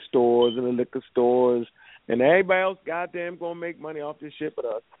Korean stores and the liquor stores, and everybody else, goddamn, gonna make money off this shit but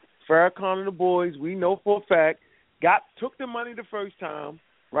us. Farrakhan and the boys, we know for a fact, took the money the first time,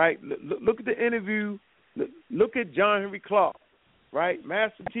 right? Look at the interview. Look at John Henry Clark, right?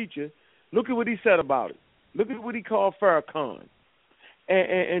 Master teacher. Look at what he said about it. Look at what he called Farrakhan.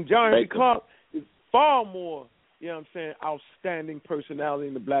 And John Henry Clark is far more, you know what I'm saying, outstanding personality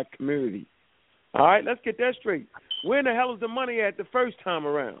in the black community. All right, let's get that straight. Where in the hell is the money at the first time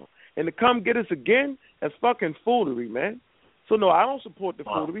around? And to come get us again, that's fucking foolery, man. So, no, I don't support the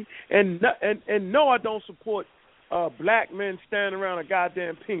foolery. And no, I don't support black men standing around a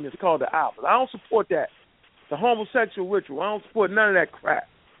goddamn penis called the Alpha. I don't support that. The homosexual ritual. I don't support none of that crap.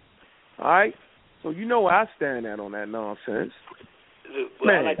 All right? So you know where I stand at on that nonsense. Well,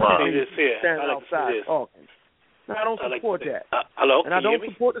 man, I like to say this here. Stand outside talking. No, I don't support that. Hello? And I don't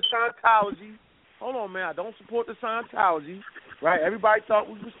support the Scientology. Hold on, man. I don't support the Scientology. Right? Everybody thought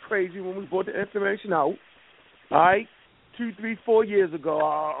we was crazy when we brought the information out. All right? 2, 3, 4 years ago,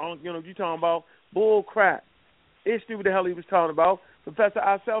 you know, you talking about bull crap. Ish knew what the hell he was talking about. Professor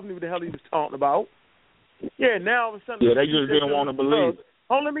Ourself knew what the hell he was talking about. Yeah, now all of a sudden... Yeah, they just didn't want to believe it.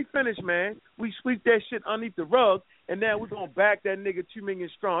 Oh, let me finish, man. We sweep that shit underneath the rug, and now we're going to back that nigga 2 million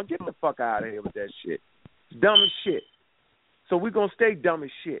strong. Get the fuck out of here with that shit. It's dumb as shit. So we're going to stay dumb as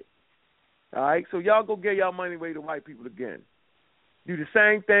shit. All right? So y'all go get y'all money away to white people again. Do the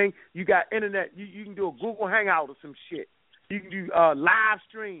same thing. You got internet. You can do a Google Hangout or some shit. You can do live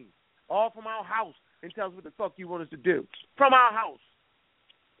stream all from our house and tell us what the fuck you want us to do. From our house.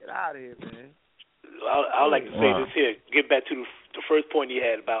 Get out of here, man. I would like to say this here. Get back to the first point he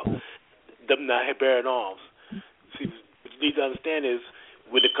had about them not bearing arms. See, what you need to understand is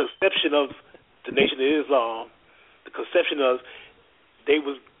with the conception of the Nation of Islam, the conception of they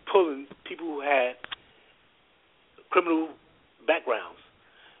was pulling people who had criminal backgrounds.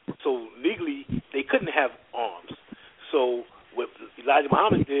 So legally, they couldn't have arms. So what Elijah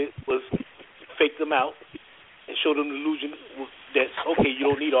Muhammad did was fake them out and show them the illusion that, okay, you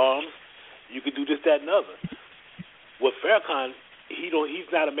don't need arms. You can do this, that, and other. With Farrakhan, he's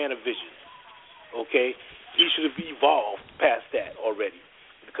not a man of vision. Okay? He should have evolved past that already.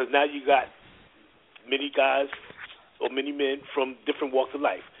 Because now you got many guys or many men from different walks of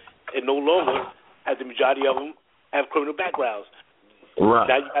life. And no longer have the majority of them have criminal backgrounds.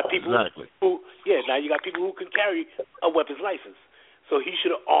 Right. Now you got people now you got people who can carry a weapons license. So he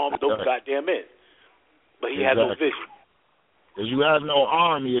should have armed those goddamn men. But he had no vision. Because you have no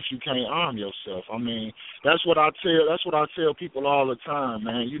army if you can't arm yourself. I mean, that's what I tell people all the time,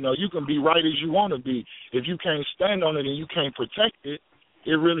 man. You know, you can be right as you want to be. If you can't stand on it and you can't protect it,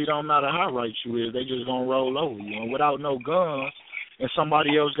 it really don't matter how right you is. They just gonna roll over you. And without no guns, and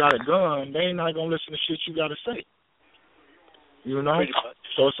somebody else got a gun, they ain't not gonna listen to shit you gotta say. You know?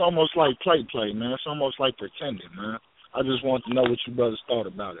 So it's almost like play, man. It's almost like pretending, man. I just want to know what you brothers thought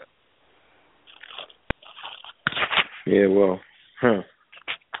about it. Yeah, well,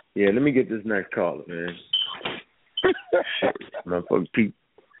 yeah, let me get this next caller, man. Motherfucker keep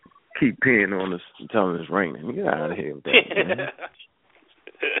peeing on us and telling us raining. Get out of here with that, man.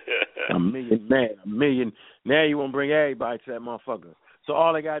 A million. Now you want to bring everybody to that motherfucker. So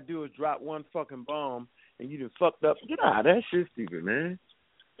all they got to do is drop one fucking bomb and you done fucked up. Get out of that shit stupid, man.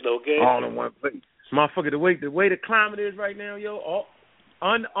 Okay. All in one place. Motherfucker, the way the climate is right now, yo,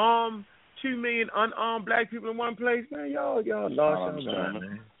 unarmed, 2 million unarmed black people in one place, man, y'all lost your mind,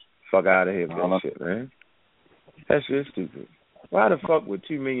 man. Fuck out of here with that shit, man. That shit stupid. Why the fuck would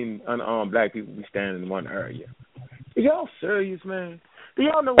 2 million unarmed black people be standing in one area? Are y'all serious, man? Do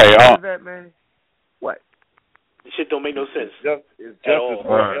y'all know what is that, man? What? This shit don't make no sense. It's justice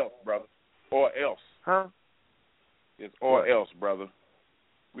or else, brother. Or else. Huh? It's or else, brother.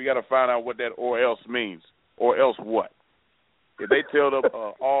 We got to find out what that or else means. Or else what? if they tell them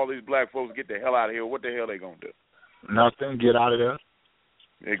all these black folks get the hell out of here, what the hell they gonna do? Nothing. Get out of there.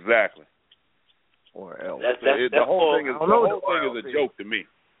 Exactly. Or else. The whole thing is a joke to me.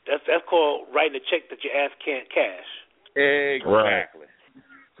 That's called writing a check that your ass can't cash. Exactly.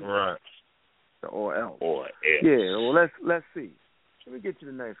 Right. Or else. Or else. Yeah. Well, let's see. Let me get you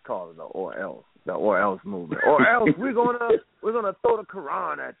the next caller. The or else movement. Or else we're gonna throw the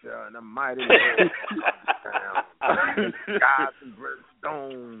Quran at you and the mighty God's and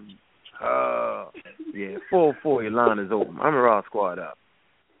brimstone. Yeah. 404. Your line is open. I'm a Raw Squad up.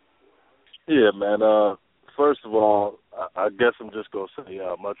 Yeah, man. First of all, I guess I'm just gonna say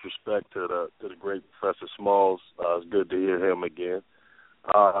much respect to the great Professor Smalls. It's good to hear him again.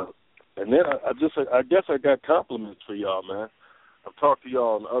 And then I guess I got compliments for y'all, man. I've talked to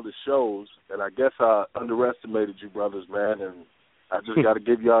y'all on other shows, and I guess I underestimated you brothers, man. And I just got to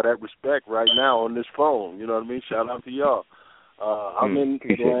give y'all that respect right now on this phone. You know what I mean? Shout out to y'all. I'm in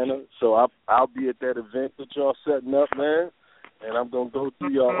Atlanta, so I'll be at that event that y'all setting up, man. And I'm going to go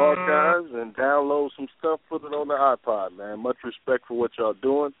through your archives and download some stuff, put it on the iPod, man. Much respect for what y'all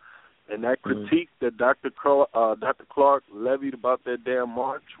doing. And that critique that Dr. Clark levied about that damn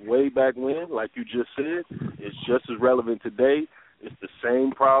march way back when, like you just said, is just as relevant today. It's the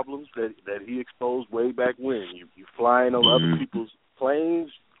same problems that he exposed way back when. You flying on other people's planes,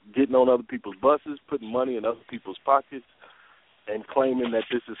 getting on other people's buses, putting money in other people's pockets, and claiming that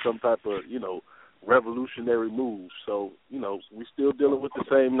this is some type of, revolutionary move. So, we still dealing with the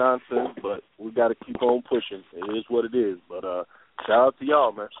same nonsense, but we got to keep on pushing. It is what it is. But shout out to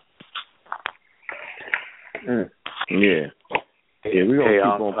y'all, man. Yeah, we're going to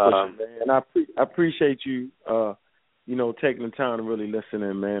keep on pushing, man. And I appreciate you, taking the time to really listen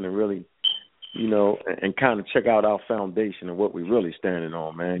in, man, and really, and kind of check out our foundation and what we're really standing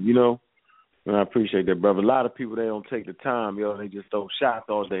on, man, And I appreciate that, brother. A lot of people, they don't take the time, they just throw shots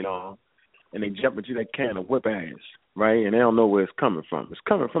all day long, and they jump into that can of whip ass, right? And they don't know where it's coming from. It's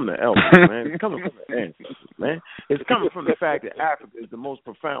coming from the elders, man. It's coming from the ancestors, man. It's coming from the fact that Africa is the most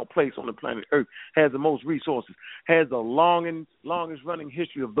profound place on the planet Earth, has the most resources, has the longest running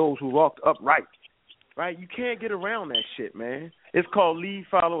history of those who walked upright, right? You can't get around that shit, man. It's called lead,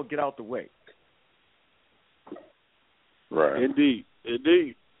 follow, or get out the way. Right. Indeed.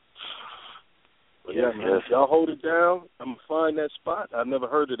 But yeah, man, if y'all hold it down, I'm going to find that spot. I've never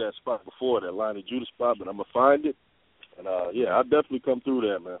heard of that spot before, that Line of Judah spot, but I'm going to find it. And, I'll definitely come through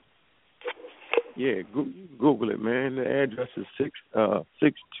there, man. Yeah, Google it, man. The address is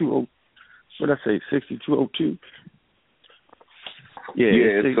 6202. What did I say, 6202?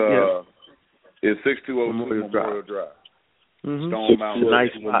 It's 6202 Memorial Drive. Stone Mountain.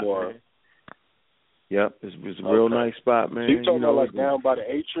 Nice spot, man. Yep, it's a real nice spot, man. So you talking about like down by the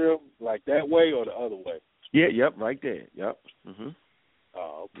atrium, like that way or the other way? Yeah, yep, right there. Yep.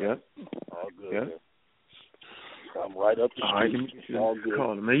 Oh, okay. Yep. All good. Yep. I'm right up the street. All right, let me get you all good.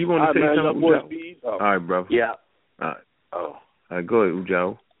 Call, man. You want to say something? All right, bro. Yeah. All right. Oh. All right, go ahead,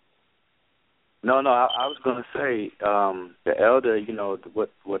 Ujao. No, I was going to say the elder,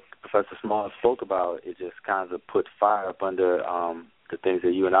 what Professor Small spoke about, it just kind of put fire up under the things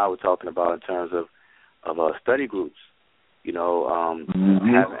that you and I were talking about in terms of study groups,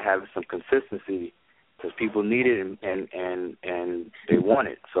 having some consistency, because people need it and they want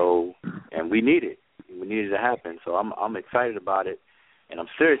it. So, and we need it. We need it to happen. So I'm excited about it, and I'm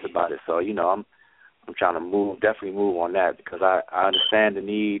serious about it. So I'm trying to definitely move on that, because I understand the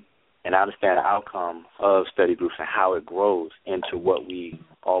need and I understand the outcome of study groups and how it grows into what we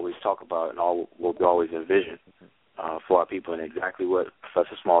always talk about and what we always envision for our people, and exactly what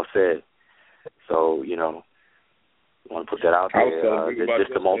Professor Small said. So, I want to put that out there.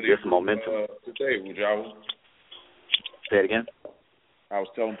 Just the momentum. Today, Ujao. Say it again. I was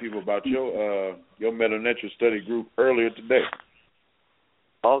telling people about your Melanetra study group earlier today.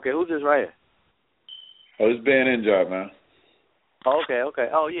 Okay, who's this right here? Oh, it's Ben Injob, man. Okay.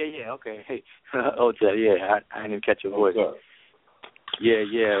 Oh, yeah, okay. Hey, OJ, yeah, I didn't even catch your voice. Yeah.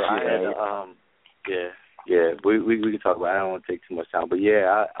 We can talk about it. I don't want to take too much time, but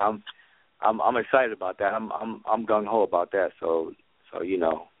yeah, I'm excited about that. I'm gung ho about that. So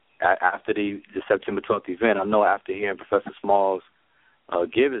after the September 12th event, I know after hearing Professor Smalls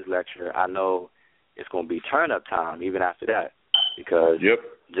give his lecture, I know it's going to be turn up time even after that, because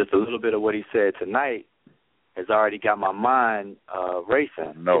just a little bit of what he said tonight has already got my mind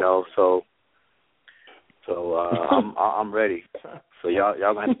racing. So I'm ready. So y'all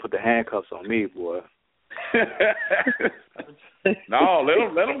gonna have to put the handcuffs on me, boy. No,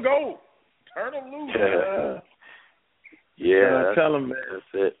 let them go. Turn them loose. Yeah, tell them, man.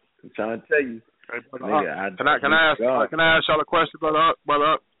 That's it. I'm trying to tell you. Can I ask y'all a question,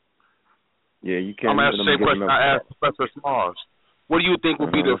 brother? Yeah, you can. I'm gonna ask the same question I asked Professor Smalls. What do you think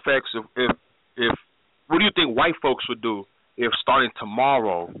would be the effects if what do you think white folks would do if starting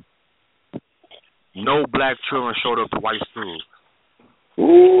tomorrow no black children showed up to white schools?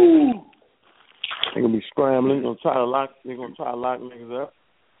 Ooh. They're gonna be scrambling. They're gonna try to lock niggas up.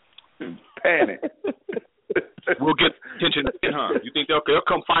 Panic. We'll get attention then, huh? You think they'll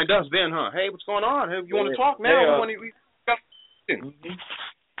come find us then, huh? Hey, what's going on? Hey, you want to talk now?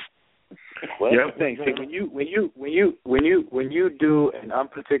 Well, that's the thing. See, when you do an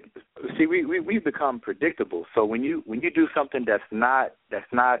unpredictable, see, we've become predictable. So when you do something that's not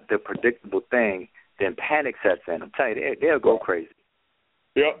the predictable thing, then panic sets in. I'm telling you, they'll go crazy.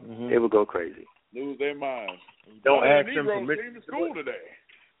 Yep. Mm-hmm. They will go crazy. Lose their minds. Don't ask them permission to school today.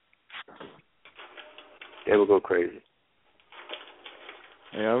 They will go crazy.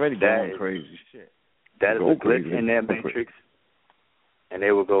 They already going crazy. Shit. That is a glitch in their matrix, and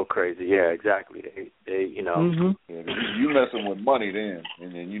they will go crazy. Yeah, exactly. They you know. Mm-hmm. Yeah, you messing with money then,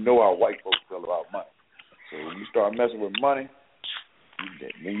 and then you know how white folks feel about money. So when you start messing with money,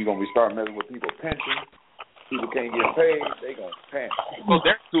 then you're gonna start messing with people's pensions. People can't get paid, they gonna panic. Well,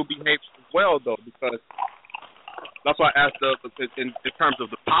 that still behaves well though, because that's why I asked in terms of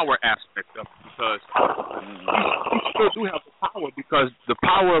the power aspect of it, because we still do have the power, because the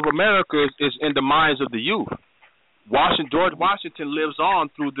power of America is in the minds of the youth. George Washington lives on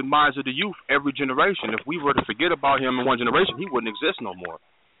through the minds of the youth every generation. If we were to forget about him in one generation, he wouldn't exist no more.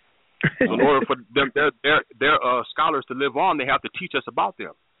 So in order for them, their scholars to live on, they have to teach us about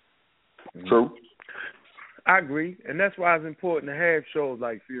them. True. I agree, and that's why it's important to have shows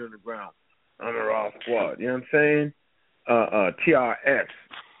like Fear on the Ground, Honor Our Squad. You know what I'm saying? TRS.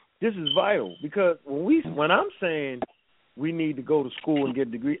 This is vital because when I'm saying we need to go to school and get a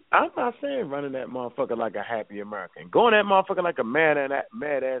degree, I'm not saying running that motherfucker like a happy American, going that motherfucker like a mad ass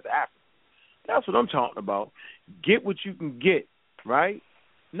African. That's what I'm talking about. Get what you can get, right?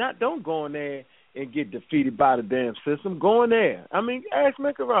 Don't go in there and get defeated by the damn system. Go in there. I mean, ask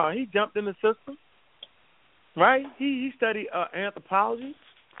Mikaran. He jumped in the system. Right? He studied anthropology.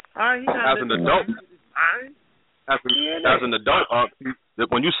 As an adult,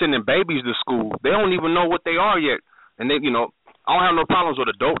 when you're sending babies to school, they don't even know what they are yet. And they, I don't have no problems with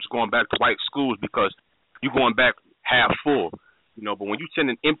adults going back to white schools because you're going back half full. But when you're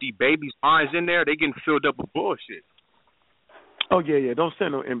sending empty babies' minds in there, they getting filled up with bullshit. Oh yeah. Don't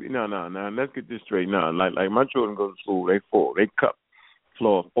send no empty. No. Let's get this straight. No, like my children go to school, they full. They cup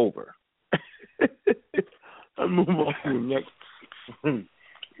floor over. I'll move on to the next.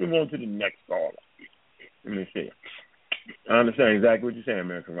 Move on to the next caller. Let me see. I understand exactly what you're saying,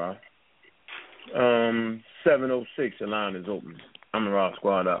 American Rock. 706, the line is open. I'm the Rock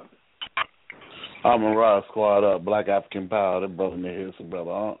Squad up. I'm a Rock Squad up. Black African Power. That brother in here, so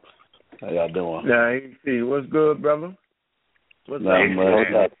brother. How y'all doing? Now, see, what's good, brother? What's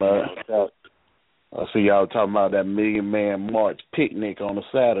up? I see y'all talking about that Million Man March picnic on a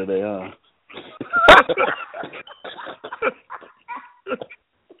Saturday, huh?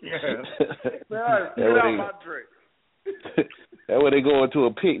 That's where they going to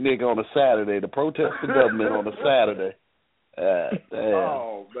a picnic on a Saturday to protest the government on a Saturday.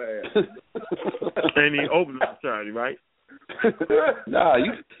 Oh man! And he opened on Saturday, right? Nah,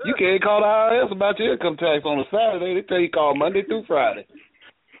 you can't call the IRS about your income tax on a Saturday. They tell you call Monday through Friday.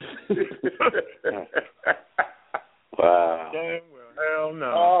 Wow. Damn well, hell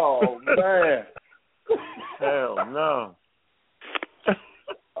no. Oh man. Hell no.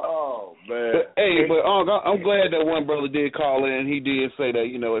 Oh man. But I'm glad that one brother did call in. He did say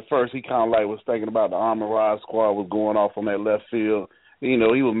that, at first he kind of was thinking about the Army Rod Squad was going off on that left field. He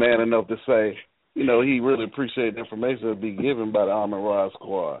was man enough to say, he really appreciated the information that be given by the Army Rod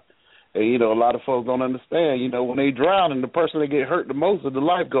Squad. And, a lot of folks don't understand, when they drown and the person that get hurt the most is the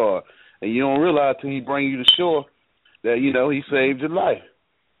lifeguard. And you don't realize till he bring you to shore that, he saved your life.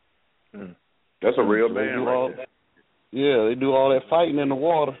 That's a real man right there. Yeah, they do all that fighting in the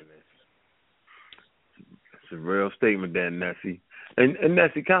water. It's a real statement there, Nessie. And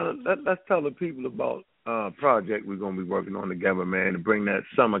Nessie, let's tell the people about project we're going to be working on together, man, to bring that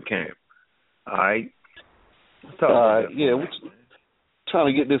summer camp. All right? We're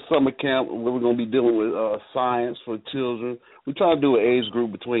trying to get this summer camp where we're going to be dealing with science for children. We're trying to do an age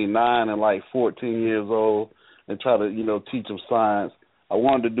group between 9 and 14 years old and try to, teach them science. I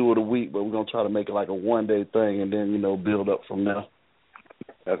wanted to do it a week, but we're going to try to make it like a one-day thing and then, build up from there.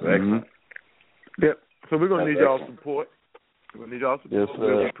 That's excellent. Yep. So we're going to need y'all support. We're going to need y'all support. Yes,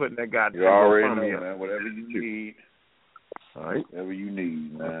 sir. We're putting that goddamn you already know, man. Whatever you need. All right. Whatever you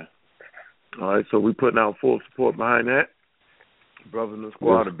need, man. All right, so we putting out full support behind that. Brothers in the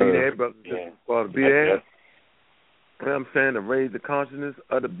squad to be there. Brothers in the squad to be there. You know what I'm saying? To raise the consciousness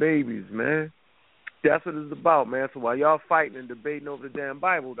of the babies, man. That's what it's about, man. So while y'all fighting and debating over the damn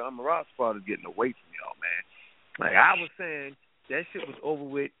Bible, the Amarat squad is getting away from y'all, man. Like I was saying, that shit was over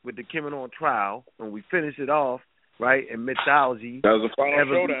with the Kimon on trial when we finished it off, right, in mythology. That was the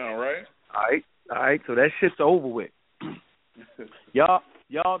final showdown, right? All right, so that shit's over with. Y'all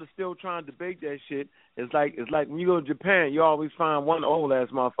are still trying to debate that shit. It's like when you go to Japan, you always find one old ass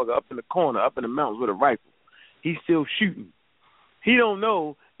motherfucker up in the corner, up in the mountains with a rifle. He's still shooting. He don't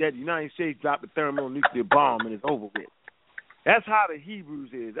know that the United States dropped a thermonuclear bomb and it's over with. That's how the Hebrews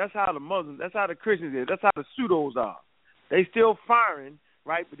is. That's how the Muslims, that's how the Christians is. That's how the pseudos are. They still firing,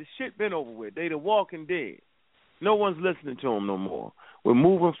 right, but the shit been over with. They the walking dead. No one's listening to them no more. We're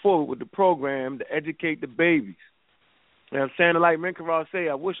moving forward with the program to educate the babies. You know what I'm saying? Like Menkaral say,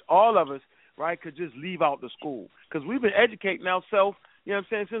 I wish all of us, right, could just leave out the school. Because we've been educating ourselves, you know what I'm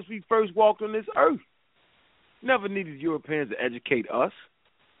saying, since we first walked on this earth. Never needed Europeans to educate us.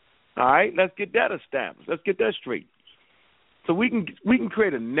 All right, let's get that established. Let's get that straight. So we can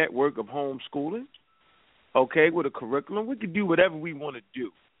create a network of homeschooling, okay, with a curriculum. We can do whatever we want to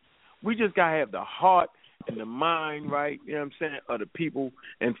do. We just got to have the heart and the mind, right, you know what I'm saying, of the people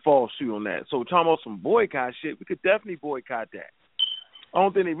and fall suit on that. So we're talking about some boycott shit, we could definitely boycott that. I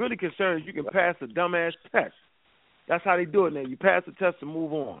don't think they really concerned is you can pass a dumbass test. That's how they do it now. You pass the test and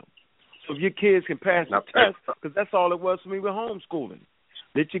move on. So if your kids can pass the test, because that's all it was for me with homeschooling.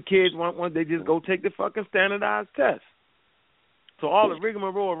 Let your kids want one, they just go take the fucking standardized test. So all the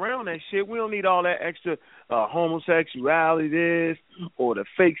rigmarole around that shit, we don't need all that extra homosexuality this or the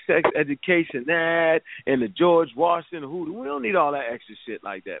fake sex education that and the George Washington hoodoo. We don't need all that extra shit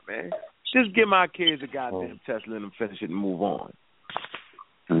like that, man. Just give my kids a goddamn test, let them finish it and move on.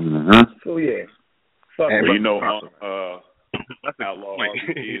 Mm-hmm. So, yeah. Well, you know, Outlaw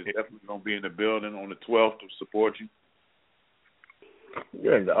RBG is definitely going to be in the building on the 12th to support you.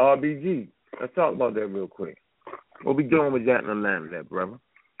 Yeah, the RBG. Let's talk about that real quick. What we doing with that in Atlanta, that brother?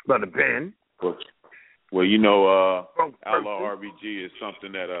 Brother Ben? Well, you know, Outlaw RBG is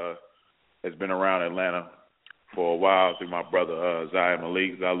something that has been around Atlanta for a while through my brother Zion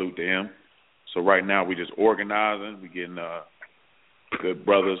Malik. Salute to him. So right now we just organizing. We getting good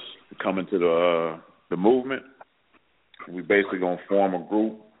brothers coming to the movement. We basically going to form a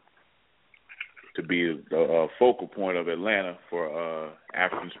group to be a focal point of Atlanta for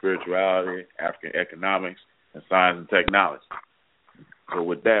African spirituality, African economics, and science and technology. So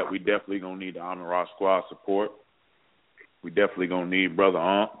with that, we definitely going to need the Amon-Ra Squad support. We definitely going to need Brother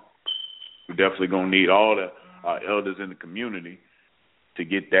Ump. We definitely going to need all the elders in the community to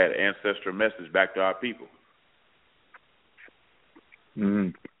get that ancestral message back to our people. Mm-hmm.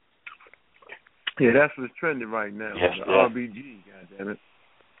 Yeah, that's what's trending right now. Yes, the RBG, goddammit.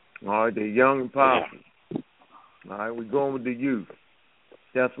 All right, they're young and powerful. All right, we're going with the youth.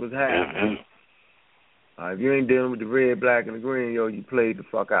 That's what's happening. All right, if you ain't dealing with the red, black, and the green, yo, you played the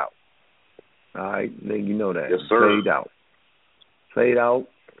fuck out. All right, then you know that. Yes, sir. Played out. Played out.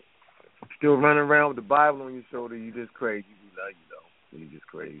 Still running around with the Bible on your shoulder, you just crazy. We love you, though. You just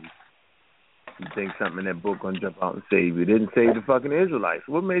crazy. You think something in that book gonna jump out and save you. It didn't save the fucking Israelites.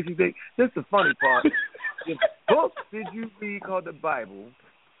 What makes you think? That's the funny part. The book did you read called the Bible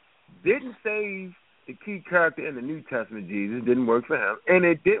didn't save the key character in the New Testament, Jesus. It didn't work for him. And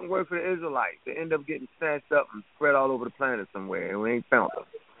it didn't work for the Israelites. They ended up getting snatched up and spread all over the planet somewhere, and we ain't found them.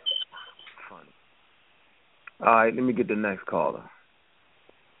 Funny. All right, let me get the next caller.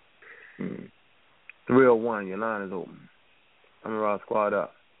 301, your line is open. I'm going to squad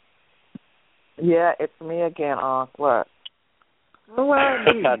up. Yeah, it's me again, what?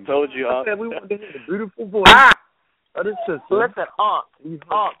 I told you, I said we wanted to hear the beautiful voice of the sister. Listen,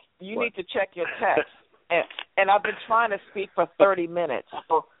 you need to check your text. And I've been trying to speak for 30 minutes.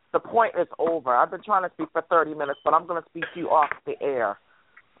 So the point is over. I've been trying to speak for 30 minutes, but I'm going to speak to you off the air.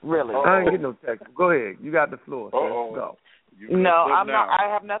 Really. I ain't getting no text. Go ahead. You got the floor. Let's go. No, I'm not. I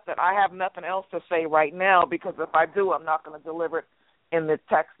have nothing else to say right now because if I do, I'm not going to deliver it in the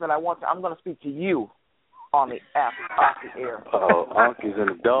text that I want to. I'm going to speak to you on the app, off the air. Oh, Unc is in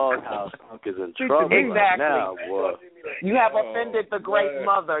the doghouse. Unc is in trouble right now, boy. You have offended the great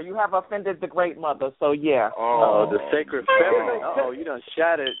mother. You have offended the great mother. So yeah. Oh, the sacred feminine. Oh, you done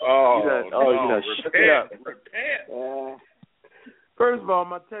shot it. You done shook it up. Repent. First of all,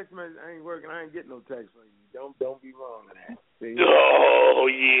 my text message ain't working. I ain't getting no text from you. Don't be wrong in that. See? Oh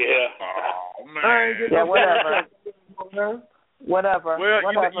yeah. Oh man. I ain't getting whatever. Whatever. Well,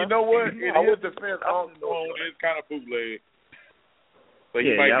 whatever. You know what? In his defense, it's kind of bootleg. But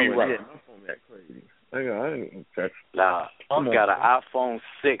you might be right. Yeah, my phone that crazy. I didn't touch. Nah, I've got an iPhone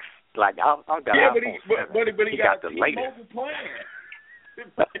 6. Like I've got an iPhone 7. But he got the latest. plan.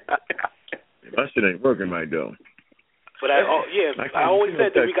 That shit ain't working right though. But I always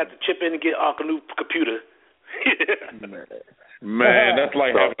said that we got to chip in and get our new computer. Man, that's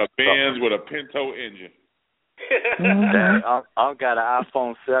like having a Benz with a Pinto engine. I've got an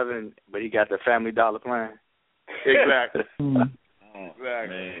iPhone 7, but he got the Family Dollar plan. Exactly. Exactly.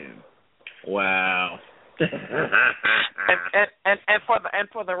 Man. Wow. and for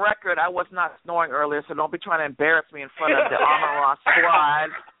the record, I was not snoring earlier, so don't be trying to embarrass me in front of the Armor Squad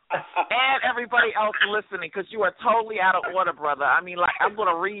and everybody else listening, because you are totally out of order, brother. I mean, like, I'm going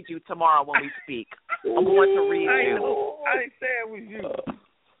to read you tomorrow when we speak. I'm going to read you. I didn't say it was you.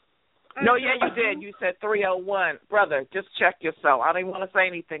 No, yeah, you did. You said 301. Brother, just check yourself. I didn't want to say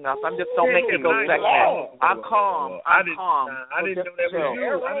anything else. I'm just don't make it go second. I'm calm. I didn't know that was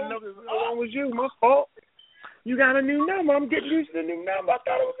you. I didn't know that one was you. My fault. You got a new number. I'm getting used to the new number. I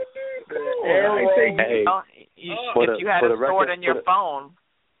thought it was a new. If you had it stored in your phone.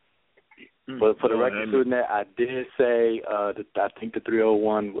 But for the record, Sudanet, I did say that I think the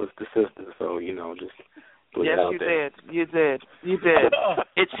 301 was the sister. So just. Yes, you did. You did.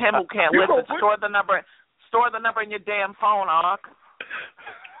 It's him who can't listen. Store the number in your damn phone, Ark.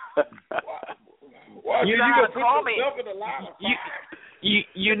 You know how to call me.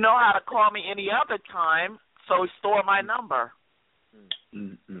 You know how to call me any other time, so store my number.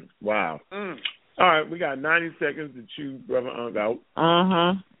 Wow. All right, we got 90 seconds to chew Brother Unk out.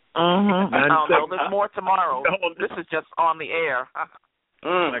 Oh, no, there's more tomorrow. This is just on the air.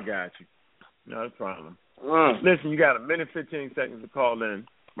 I got you. No problem. Listen, you got a minute 15 seconds to call in,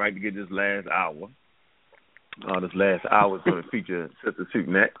 right, to get this last hour. This last hour is going to feature Sister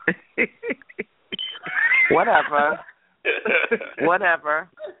Sudanet. Whatever.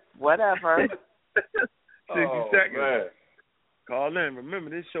 60 seconds. Man. Call in. Remember,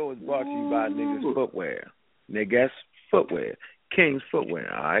 this show is brought to you by Niggas Footwear. Niggas Footwear. King's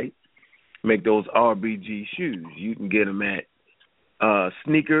Footwear, all right? Make those RBG shoes. You can get them at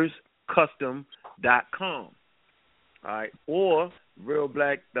sneakerscustom.com, all right? Or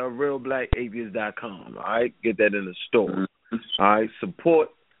realblackatheist.com, all right? Get that in the store, all right? Support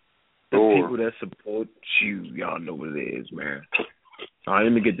the people that support you. Y'all know what it is, man. All right,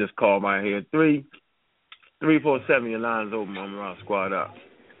 let me get this call right here. 347, your line's open. I'm around Squad Up.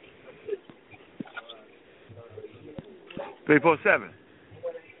 347.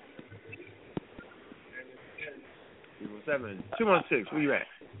 216, where you at?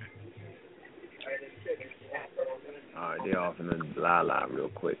 All right, they're off in the la real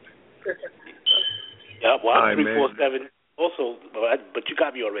quick. Yeah, well, I'm 347 also, but you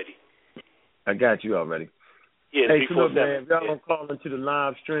got me already. I got you already. Yeah, hey, so look, man, if y'all don't call into the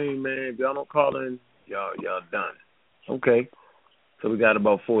live stream, man, if y'all don't call in, y'all done. Okay. So we got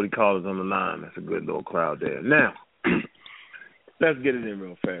about 40 callers on the line. That's a good little crowd there. Now, let's get it in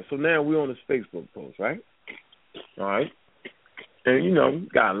real fast. So now we're on this Facebook post, right? All right. And,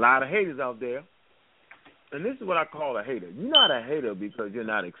 got a lot of haters out there. And this is what I call a hater. You're not a hater because you're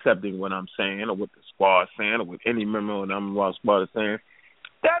not accepting what I'm saying or what the squad's saying or what any member of the Raw Squad is saying.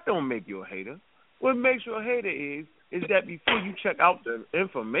 That don't make you a hater. What makes you a hater is that before you check out the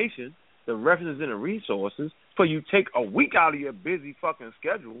information, the references and the resources, for you take a week out of your busy fucking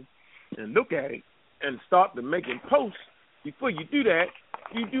schedule and look at it and start to making posts, before you do that,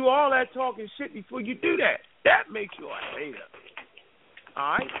 you do all that talking shit before you do that. That makes you a hater.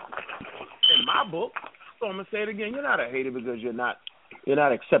 All right? In my book, so I'm going to say it again, you're not a hater because you're not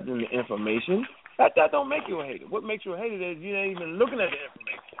accepting the information. That don't make you a hater. What makes you a hater is you're not even looking at the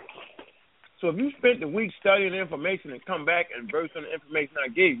information. So if you spent the week studying the information and come back and verse on the information I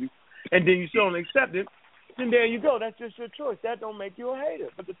gave you, and then you still don't accept it, then there you go. That's just your choice. That don't make you a hater.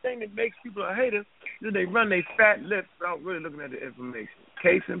 But the thing that makes people a hater is they run their fat lips without really looking at the information.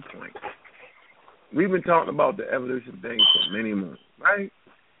 Case in point. We've been talking about the evolution thing for many months, right?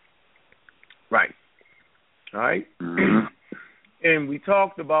 Right. All right? Mm-hmm. And we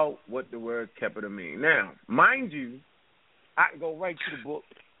talked about what the word capital means. Now, mind you, I can go right to the book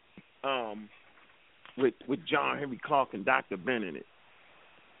with John Henry Clark and Dr. Ben in it.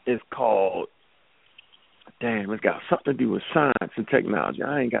 It's called, it's got something to do with science and technology.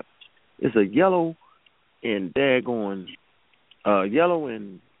 It's a yellow and yellow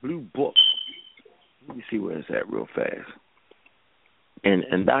and blue book. Let me see where it's at real fast.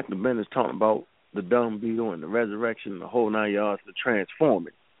 And Dr. Ben is talking about the dung beetle and the resurrection and the whole 9 yards to transform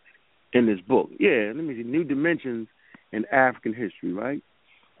it in this book. Yeah, let me see. New Dimensions in African History, right?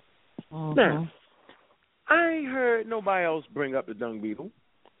 Mm-hmm. Now, I ain't heard nobody else bring up the dung beetle.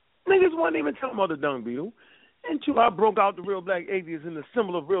 Niggas wasn't even talking about the dung beetle. Until I broke out the real black atheist, and the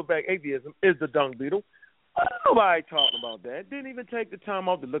symbol of real black atheism is the dung beetle. Nobody talking about that. Didn't even take the time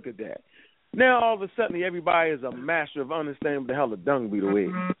out to look at that. Now all of a sudden everybody is a master of understanding what the hell a dung beetle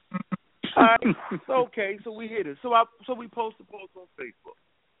is. All right, so okay, so we hit it. So we post the post on Facebook.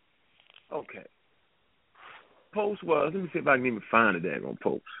 Okay. Post was, let me see if I can even find it there on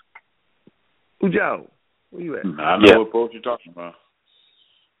post. Ujo, where you at? I know what post you're talking about.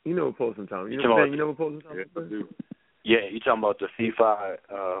 You know what post I'm talking about. You know what post I'm talking about? Yeah, you talking about the FIFA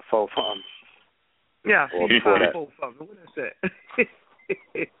faux fun. Yeah, FIFA faux fun. What is that?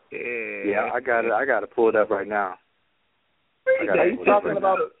 Yeah, I got it. I got to pull it up right now. Are you talking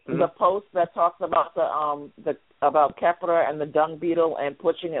about the post that talks about the about Kepler and the dung beetle and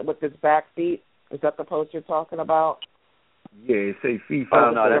pushing it with his back feet? Is that the post you're talking about? Yeah, it say FIFA.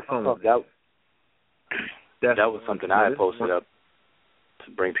 Oh no, that was something I had posted up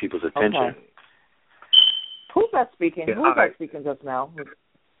to bring people's attention. Okay. Who's that speaking? Yeah, Who's that speaking just now?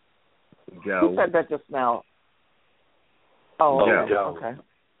 Joe. Who said that just now? Oh, Joe. Okay.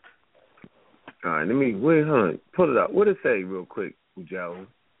 All right, hold on. Pull it up. What it say real quick, Joe?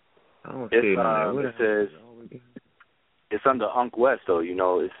 I don't see it on there. It says it's under Unc West though. You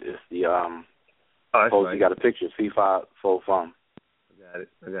know, it's the post. Right. You got a picture. C5 full fun.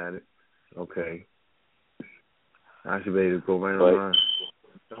 I got it. Okay. I should be able to go right online.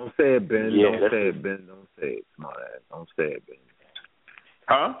 Don't say it, Ben. Yeah, Don't say it, Ben. Don't say it, smart ass. Don't say it, Ben.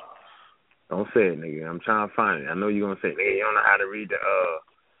 Huh? Don't say it, nigga. I'm trying to find it. I know you're gonna say, nigga, you don't know how to read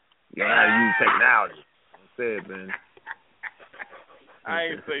you don't know how to use technology. Don't say it, Ben. I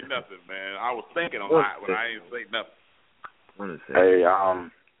ain't say nothing, man. I was thinking a lot, but I ain't say nothing. Hey, I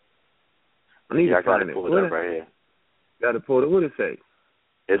need to find it. Pull it up right here. Got to pull it. What it say?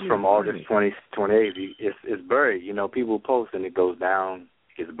 It's from August 28th. It's buried. You know, people post and it goes down,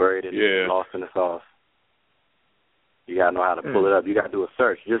 gets buried, and it's lost in the sauce. You gotta know how to pull it up. You gotta do a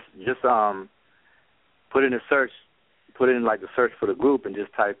search. Just put in a search. Put in like the search for the group and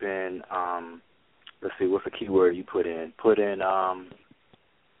just type in. Let's see, what's the keyword you put in? Put in.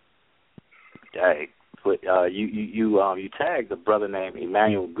 You tag the brother named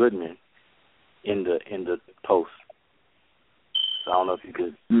Emmanuel Goodman in the post. So I don't know if you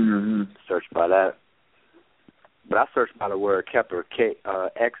could search by that. But I searched by the word Kepler,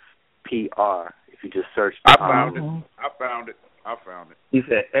 XPR. If you just search. I found it. You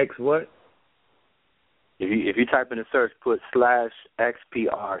said X what? If you type in the search, put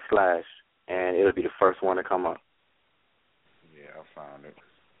 /XPR/ and it'll be the first one to come up. Yeah, I found it.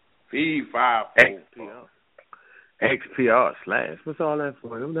 V5 XPR/. What's all that for?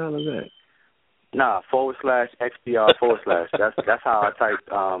 What the hell is that? Nah, /XPR/. That's how I typed.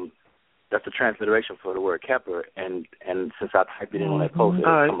 That's the transliteration for the word Kepler, and since I typed it in on that post,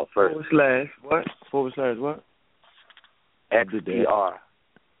 it'll come up first. /what? /what? XPR.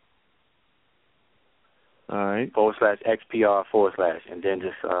 All right. /XPR/, and then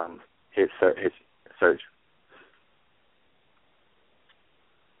just hit search.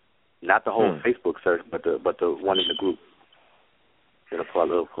 Not the whole Facebook search, but the one in the group. It'll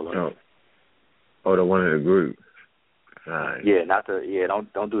pull up. Oh, the one in the group. All right. Yeah,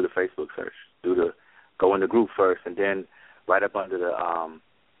 don't do the Facebook search. Go in the group first, and then right up under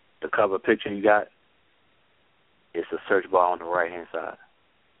the cover picture you got, it's a search bar on the right hand side.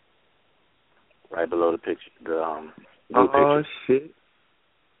 Right below the picture, the group picture. Shit!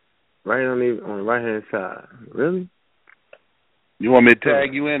 Right on the right hand side. Really? You want me to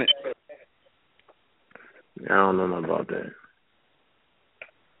tag you in it? I don't know nothing about that.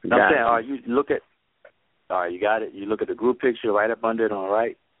 I'm saying, you look at. All right, you got it. You look at the group picture right up under it on the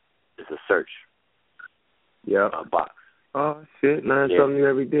right. It's a search. Yeah. Box. Oh shit! Learn something new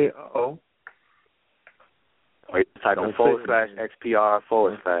every day. Or you type in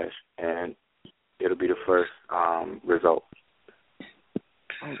 /XPR/, and it'll be the first result.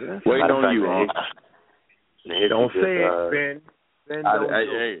 Waiting on you, huh? Don't say it, Ben. Ben,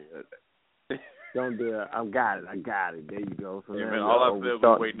 don't do it. I got it. There you go. So man, all I said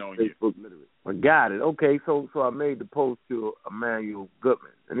was waiting on you. I got it. Okay, so I made the post to Emmanuel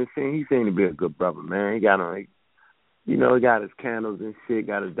Goodman, and he seemed to be a good brother, man. He got on, he got his candles and shit,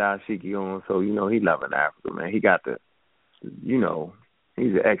 got his dashiki on, so he loving Africa, man. He got the,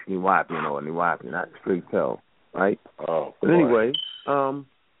 he's an ex-Niwapian or Niwapian, I can straight tell, right? Oh, but anyway,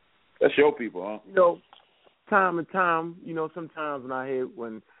 that's your people, huh? Time and time, sometimes when I hear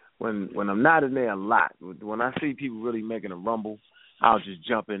when I'm not in there a lot, when I see people really making a rumble, I'll just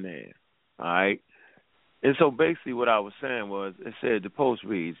jump in there. All right? And so basically what I was saying was, it said, the post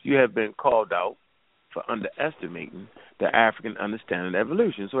reads, you have been called out for underestimating the African understanding of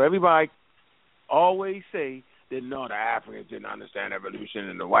evolution. So everybody always say that, no, the Africans didn't understand evolution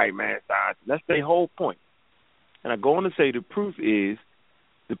and the white man science. That's their whole point. And I go on to say the proof is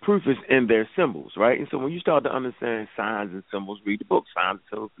in their symbols, right? And so when you start to understand signs and symbols, read the book, Signs and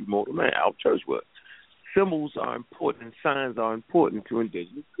Symbols of Mortal Man, Albert Churchwood. Symbols are important and signs are important to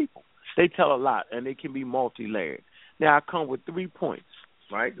indigenous people. They tell a lot, and they can be multi-layered. Now, I come with 3 points,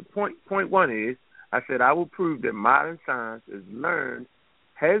 right? The point one is, I said I will prove that modern science has learned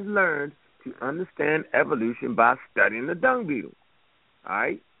to understand evolution by studying the dung beetle. All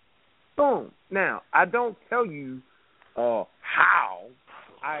right? Boom. Now, I don't tell you how.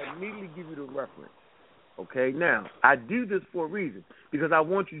 I immediately give you the reference. Okay? Now, I do this for a reason, because I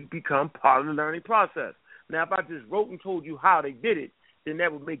want you to become part of the learning process. Now, if I just wrote and told you how they did it, then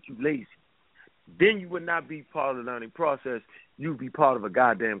that would make you lazy. Then you would not be part of the learning process. You'd be part of a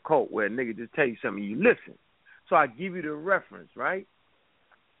goddamn cult where a nigga just tell you something and you listen. So I give you the reference, right?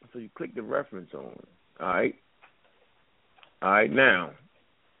 So you click the reference on. All right? All right, now,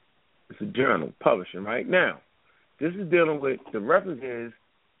 it's a journal, publishing, right? Now, this is dealing with, the reference is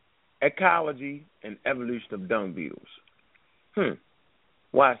Ecology and Evolution of Dung Beetles.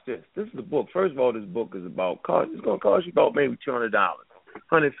 Watch this. This is the book. First of all, this book is about, it's going to cost you about maybe $200,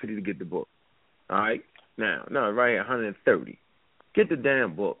 $150 to get the book. All right? Now, no, right here, $130. Get the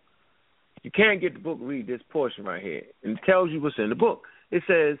damn book. If you can't get the book, read this portion right here. And it tells you what's in the book. It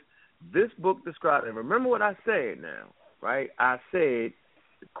says, this book describes, and remember what I said now, right? I said,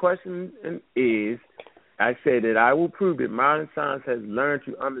 the question is, I said that I will prove that modern science has learned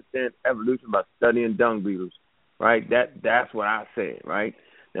to understand evolution by studying dung beetles, right? That's what I said, right?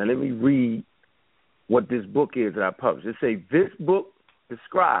 Now let me read what this book is that I published. It says, this book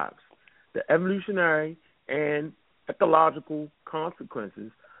describes the evolutionary and ecological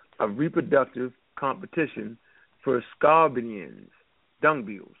consequences of reproductive competition for scarabinians, dung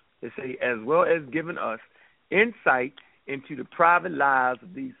beetles. It says, as well as giving us insight into the private lives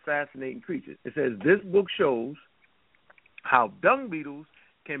of these fascinating creatures. It says, this book shows how dung beetles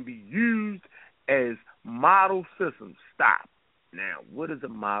can be used as model systems. Stop. Now, what is a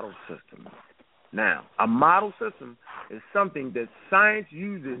model system? Now, a model system is something that science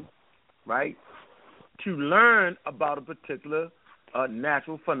uses, right, to learn about a particular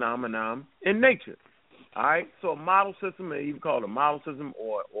natural phenomenon in nature. All right? So a model system, they even call it a model system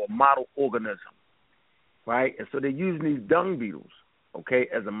or model organism, right? And so they're using these dung beetles, okay,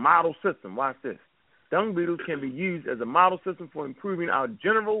 as a model system. Watch this. Dung beetles can be used as a model system for improving our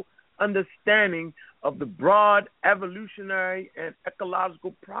general understanding of the broad evolutionary and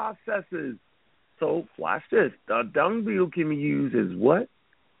ecological processes. So watch this. The dung beetle can be used as what?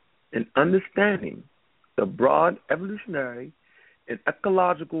 An understanding the broad evolutionary and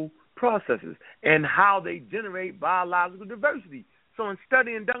ecological processes and how they generate biological diversity. So in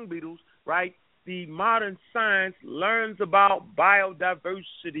studying dung beetles, right, the modern science learns about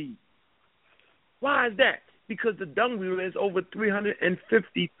biodiversity. Why is that? Because the dung beetle is over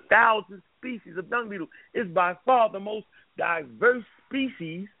 350,000 species of dung beetle. It's by far the most diverse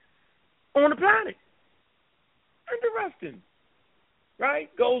species on the planet. Interesting. Right?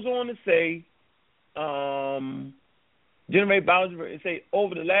 Goes on to say, generate biodiversity. It say,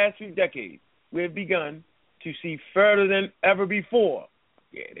 over the last few decades, we have begun to see further than ever before.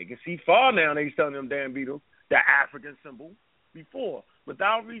 Yeah, they can see far now, they studying them damn beetles, the African symbol, before,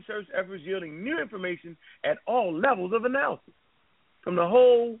 without research efforts yielding new information at all levels of analysis, from the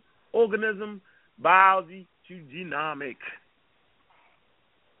whole organism, biology, to genomic.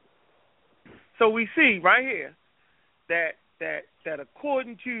 So we see right here that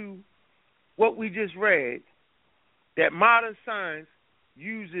according to what we just read, that modern science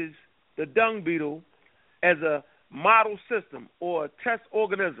uses the dung beetle as a model system or a test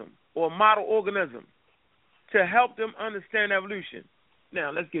organism or model organism to help them understand evolution.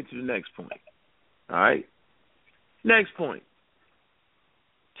 Now, let's get to the next point. All right? Next point.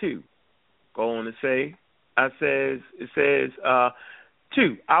 2. Go on to say, it says,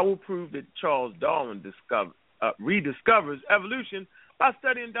 2, I will prove that Charles Darwin rediscovers evolution by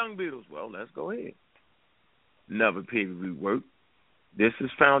studying dung beetles. Well, let's go ahead. Another peer-reviewed work. This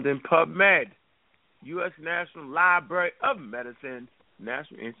is found in PubMed, U.S. National Library of Medicine,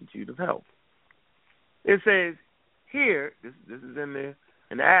 National Institute of Health. It says, here, this is in the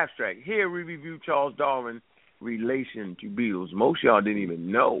abstract, here we review Charles Darwin's relation to beetles. Most of y'all didn't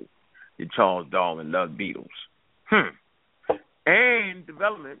even know that Charles Darwin loved beetles. And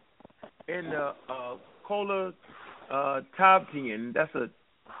development in the Coleopterian, that's a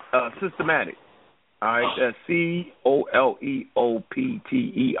systematic. All right, that's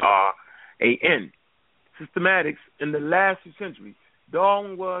Coleopterian. systematics in the last 2 centuries,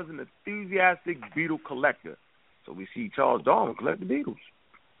 Darwin was an enthusiastic beetle collector. So we see Charles Darwin collected beetles.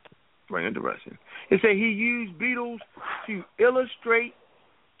 Very interesting. It said he used beetles to illustrate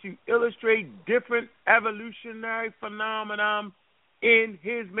different evolutionary phenomena in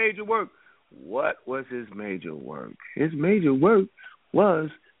his major work. What was his major work? His major work was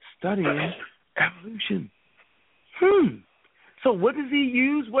studying evolution. So what does he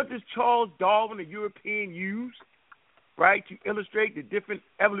use? What does Charles Darwin, a European, use, right, to illustrate the different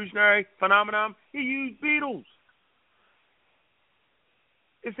evolutionary phenomena? He used beetles.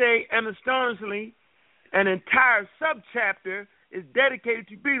 It's and astonishingly, an entire subchapter is dedicated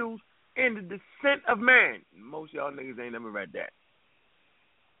to beetles in the descent of man. Most of y'all niggas ain't never read that.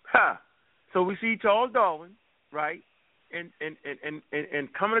 So we see Charles Darwin, right, and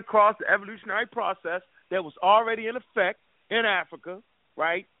coming across the evolutionary process that was already in effect in Africa,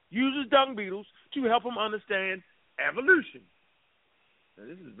 right, uses dung beetles to help him understand evolution. Now,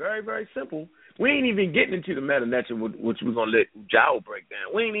 this is very, very simple. We ain't even getting into the meta-nature, which we're going to let Ujao break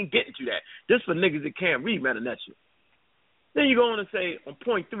down. We ain't even getting to that. This for niggas that can't read meta-nature. Then you go on to say, on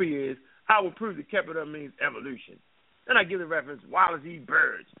point 3 is, I will prove that Kepler means evolution. Then I give the reference, Wallace E.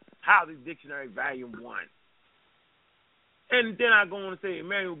 Burge, Howley's Dictionary, Volume 1. And then I go on to say,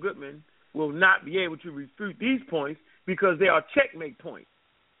 Emmanuel Goodman will not be able to refute these points because they are checkmate points.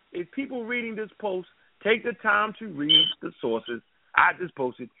 If people reading this post take the time to read the sources I just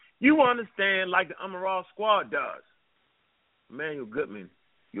posted, you understand like the Amaral Squad does. Emmanuel Goodman,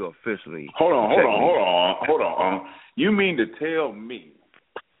 you're officially... Hold on. You mean to tell me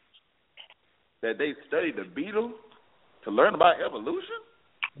that they studied the beetle to learn about evolution?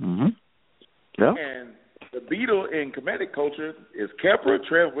 Mm-hmm. Yeah. And the beetle in Kemetic culture is Kepler,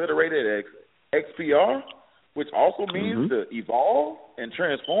 transliterated XPR, which also means to evolve and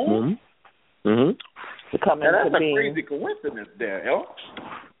transform. To come and into that's being. a crazy coincidence there, yo.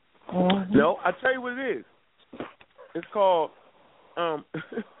 No, I tell you what it is. It's called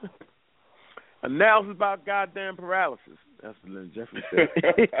Analysis About Goddamn Paralysis. That's what Lynn Jeffrey said.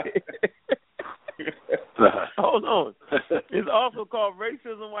 Hold on. It's also called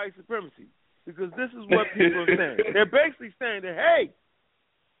racism, white supremacy, because this is what people are saying. They're basically saying that, hey,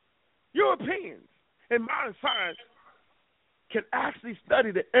 Europeans in modern science can actually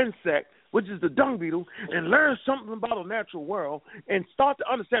study the insect, which is the dung beetle, and learn something about the natural world and start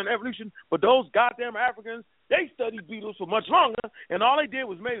to understand evolution. But those goddamn Africans, they studied beetles for much longer, and all they did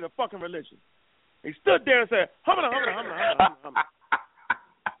was made it a fucking religion. They stood there and said, humma.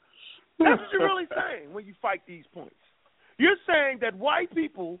 That's what you're really saying when you fight these points. You're saying that white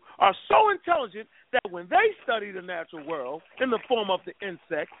people are so intelligent that when they study the natural world in the form of the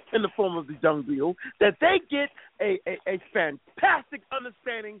insect, in the form of the dung beetle, that they get a fantastic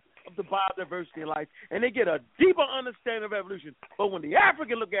understanding of the biodiversity in life, and they get a deeper understanding of evolution. But when the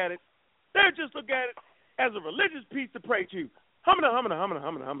African look at it, they just look at it as a religious piece to pray to. Humma.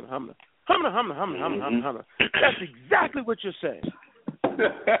 That's exactly what you're saying.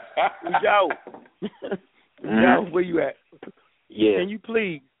 Ujao, where you at? Yeah. Can you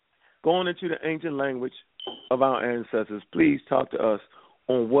please, going into the ancient language of our ancestors, please talk to us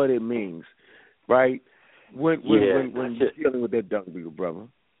on what it means, right? When you're dealing with that dung beetle, brother.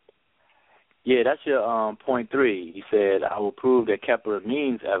 Yeah, that's your point 3. You said, I will prove that Kepler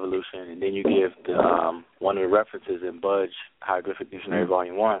means evolution, and then you give the one of the references in Budge, Hieroglyphic Dictionary,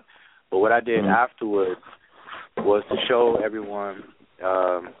 Volume 1. But what I did afterwards was to show everyone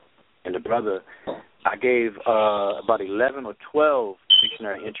and the brother, I gave about 11 or 12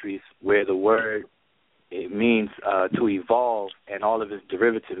 dictionary entries where the word, it means to evolve and all of its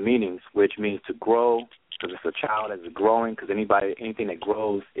derivative meanings, which means to grow, because it's a child that's growing, because anything that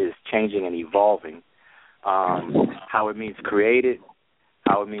grows is changing and evolving. How it means created,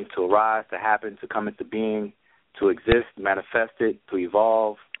 how it means to arise, to happen, to come into being, to exist, manifested, to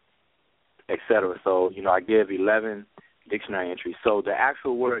evolve, etc. So, I give 11 dictionary entries. So the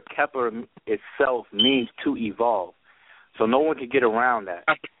actual word Kepler itself means to evolve. So no one can get around that.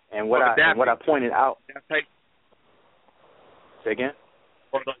 And what I pointed out. Say again?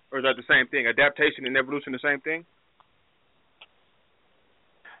 Or is that the same thing? Adaptation and evolution the same thing?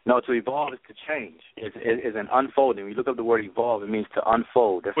 No, to evolve is to change. It's an unfolding. When you look up the word evolve, it means to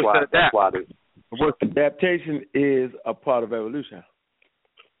unfold. That's why adaptation is a part of evolution.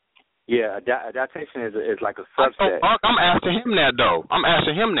 Yeah, adaptation is like a subset. I'm asking him that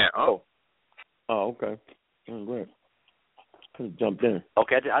though. Oh, okay. Great. Jump in.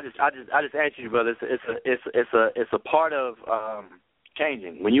 Okay, I just answered you, brother. It's a part of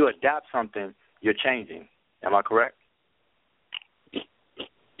changing. When you adapt something, you're changing. Am I correct?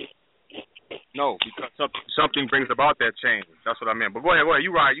 No, because something brings about that change. That's what I meant. But go ahead.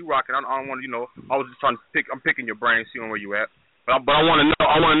 You rocking. I don't want to. I was just trying to pick. I'm picking your brain, seeing where you at. But I want to know.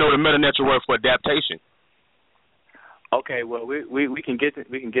 I want to know the meta-nature word for adaptation. Okay. Well, we can get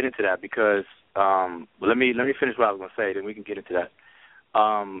into that because let me finish what I was going to say. Then we can get into that.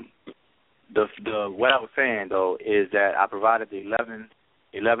 The what I was saying though is that I provided the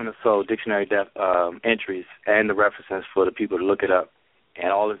 11 or so dictionary entries and the references for the people to look it up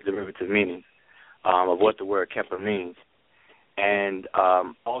and all its derivative meanings of what the word Keper means. And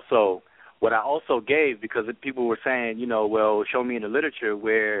also, what I also gave, because people were saying, well, show me in the literature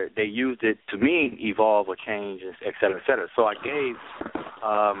where they used it to mean evolve or change, et cetera, et cetera. So I gave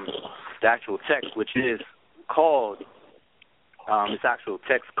the actual text, which is called, this actual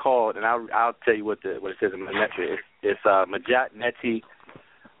text called, and I'll tell you what it says in my lecture. It's Majat Neti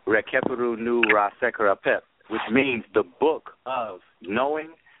Rekeperu Nu Ra Sekara Pep, which means the book of knowing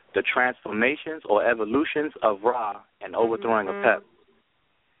the transformations or evolutions of Ra and overthrowing a Pep.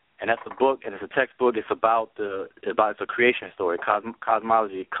 And that's a book, and it's a textbook. It's it's a creation story,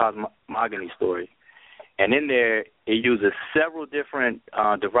 cosmogony story. And in there, it uses several different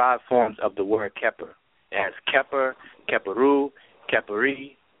derived forms of the word Keper. It has Keper, Keperu,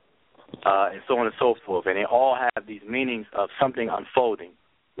 Keperi, and so on and so forth. And they all have these meanings of something unfolding,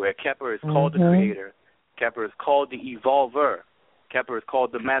 where Keper is called the creator, Keper is called the evolver, Keper is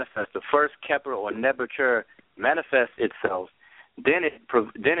called the manifestor. First, Keper or Nebuchadnezzar manifests itself. Then it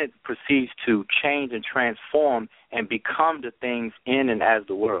proceeds to change and transform and become the things in and as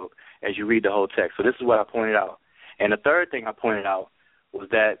the world, as you read the whole text. So this is what I pointed out. And the third thing I pointed out was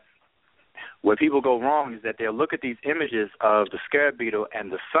that where people go wrong is that they'll look at these images of the scarab beetle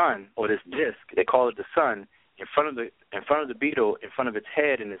and the sun, or this disc, they call it the sun, in front of the beetle, in front of its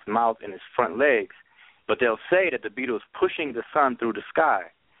head and its mouth and its front legs. But they'll say that the beetle is pushing the sun through the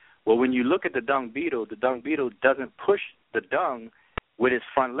sky. Well, when you look at the dung beetle doesn't push the dung with its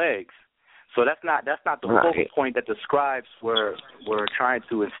front legs. So that's not the focal point that the scribes were trying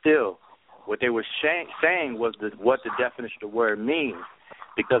to instill. What they were saying was what the definition of the word means,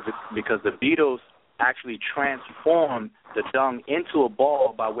 because the beetles actually transform the dung into a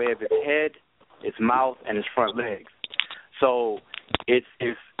ball by way of its head, its mouth, and its front legs. So it's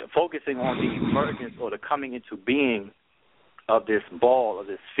focusing on the emergence or the coming into being of this ball, of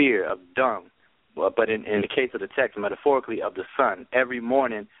this sphere of dung. But in the case of the text, metaphorically, of the sun. Every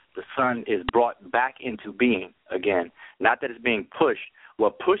morning, the sun is brought back into being again. Not that it's being pushed.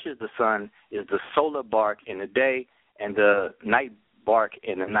 What pushes the sun is the solar bark in the day and the night bark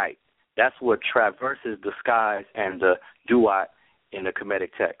in the night. That's what traverses the skies and the duat in the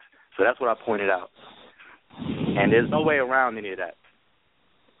Kemetic text. So that's what I pointed out. And there's no way around any of that.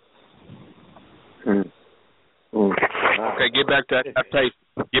 Okay, get back to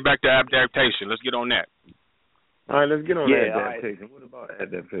adaptation. Let's get on that. All right, let's get on that adaptation. Right. What about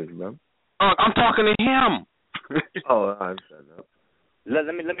adaptation, bro? I'm talking to him. I'm sorry. Let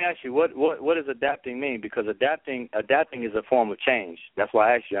me ask you, what does adapting mean? Because adapting is a form of change. That's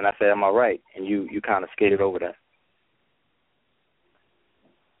why I asked you, and I said, am I right? And you kind of skated over that.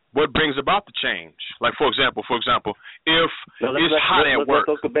 What brings about the change? Like, for example, if it's hot at work.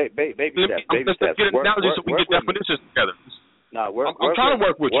 Let's go baby steps. Let's get analogies so we can get definitions together. I'm trying to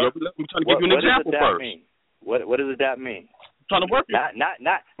work with you. I'm trying to give you an example first. What does adapt mean? I'm trying to work with you.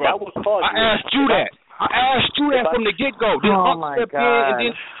 That was caused. I asked you that. From the get-go. Oh, my God.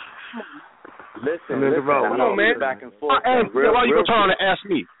 Listen, come on, man. Back and forth. I asked you. Why you gonna turn on and ask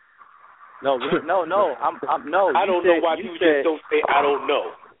me? No. I don't know why people just don't say I don't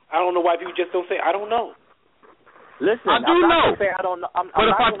know. I don't know why people just don't say I don't know. Listen, I do know. I don't know. I'm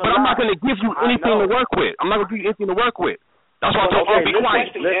not going to give you anything to work with. I'm not going to give you anything to work with. That's why I'll be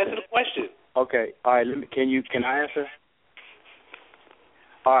quiet. Answer the question. Okay. All right. Can I answer?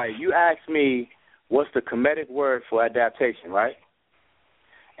 All right. You asked me what's the Kemetic word for adaptation, right?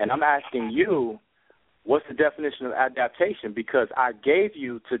 And I'm asking you, what's the definition of adaptation? Because I gave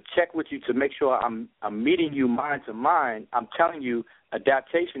you to check with you to make sure I'm meeting you mind to mind. I'm telling you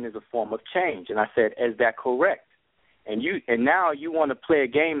adaptation is a form of change. And I said, is that correct? And now you want to play a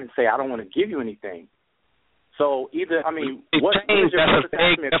game and say, I don't want to give you anything. So what change, that's a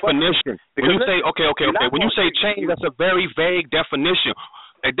vague definition. When you say, okay. When you say change, that's a very vague definition.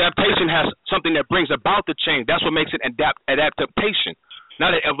 Adaptation has something that brings about the change. That's what makes it adaptation,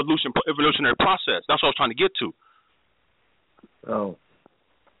 not an evolutionary process. That's what I was trying to get to. Oh.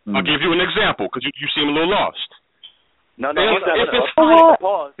 I'll give you an example because you seem a little lost. No,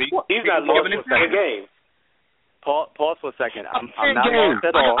 pause. He's not lost for a game. Pause for a second. I'm not lost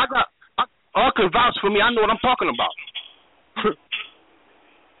at all. All can vouch for me. I know what I'm talking about.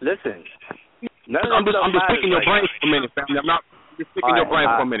 Listen, I'm just picking your brain for a minute, family. I'm not just picking your brain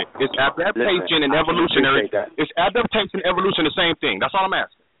for a minute. It's adaptation and evolutionary. It's adaptation and evolution, the same thing. That's all I'm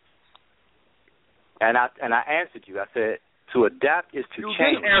asking. And I answered you. I said to adapt is to change.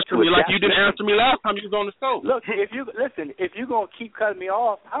 You didn't answer me like you didn't answer me last time you was on the show. Look, if you're gonna keep cutting me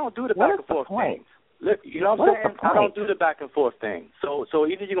off, I don't do the back and forth thing. Look, you know what I'm saying? I don't do the back and forth thing. So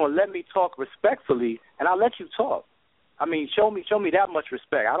either you're gonna let me talk respectfully, and I'll let you talk. I mean, show me that much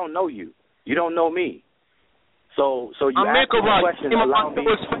respect. I don't know you. You don't know me. So you asked me a question. Allow me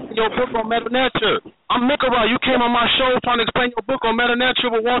to explain your book on meta nature. I'm Mikarai. You came on my show trying to explain your book on meta nature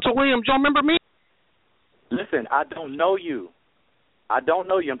with Walter Williams. You remember me? Listen, I don't know you. I'm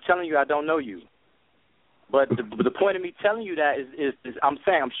telling you, I don't know you. But the point of me telling you that is I'm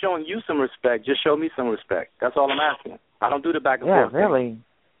saying I'm showing you some respect. Just show me some respect. That's all I'm asking. I don't do the back and forth. Yeah, really.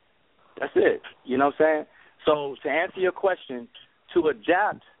 That's it. You know what I'm saying? So to answer your question, to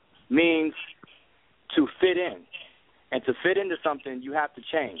adapt means to fit in. And to fit into something, you have to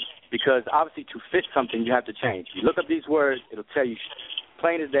change. Because obviously to fit something, you have to change. You look up these words, it'll tell you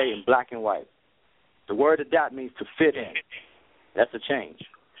plain as day in black and white. The word adapt means to fit in. That's a change.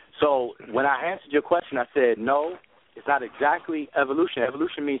 So when I answered your question, I said, no, it's not exactly evolution.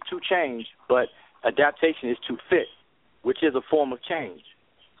 Evolution means to change, but adaptation is to fit, which is a form of change.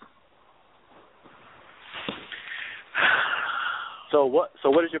 So what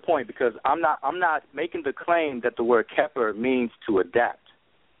is your point? Because I'm not making the claim that the word keper means to adapt.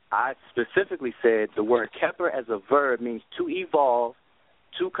 I specifically said the word keper as a verb means to evolve,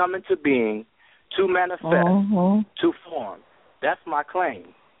 to come into being, to manifest, to form. That's my claim.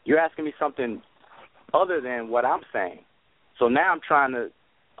 You're asking me something other than what I'm saying. So now I'm trying to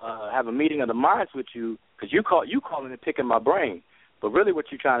have a meeting of the minds with you because you calling and picking my brain. But really what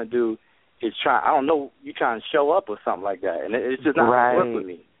you're trying to do is you're trying to show up or something like that. And it's just not going to work with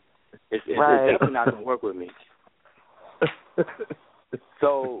me. It's definitely not going to work with me.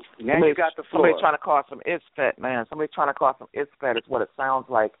 So now you got the floor. Somebody trying to cause some ispet, man. Somebody trying to cause some ispet is what it sounds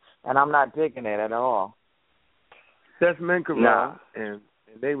like, and I'm not digging it at all. That's Mikarai, and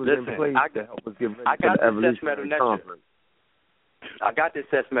they was in place to help us get ready for the evolutionary conference. I got this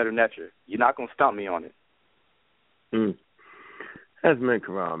Seth Metanetra. You're not going to stump me on it. That's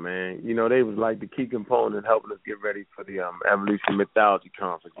Mikarai, man. You know, they was like the key component helping us get ready for the Evolution Mythology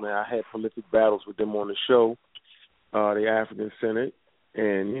Conference. Man, I had prolific battles with them on the show, the African Senate,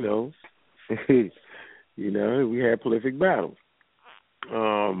 and you know, we had prolific battles.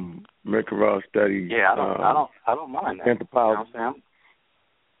 Mikarai studied. Yeah, I don't mind that. Anthropology. You know what I'm saying?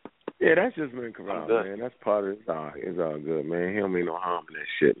 Yeah, that's just Mikarai, man. That's part of it. It's all good, man. He don't mean no harm in that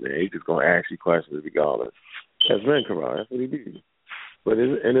shit, man. He just gonna ask you questions regardless. That's Mikarai. That's what he did. But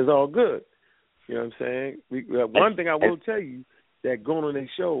it's all good. You know what I'm saying? One thing I will tell you, that going on their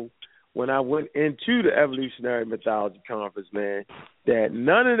show, when I went into the Evolutionary Mythology Conference, man, that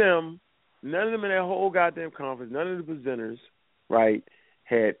none of them in that whole goddamn conference, none of the presenters, right,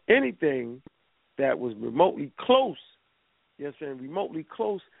 had anything that was remotely close, you know what I'm saying, remotely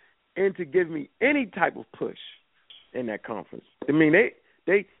close into giving me any type of push in that conference. I mean,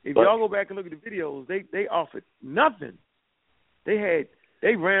 they if y'all go back and look at the videos, they offered nothing. They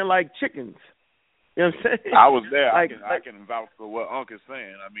ran like chickens. You know what I'm saying? I was there. I can vouch for what Unc is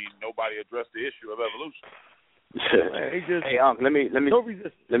saying. I mean, nobody addressed the issue of evolution. Hey, Unc, let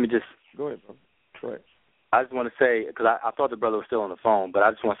me just go ahead, bro. Go ahead. I just want to say, because I thought the brother was still on the phone, but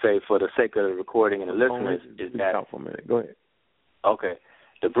I just want to say, for the sake of the recording and the listeners, is that for a minute. Go ahead. Okay,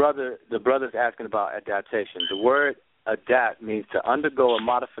 the brother's asking about adaptation. The word adapt means to undergo a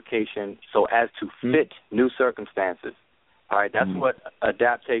modification so as to fit new circumstances. All right, that's what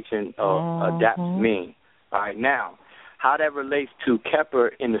adaptation adapt mean. All right, now, how that relates to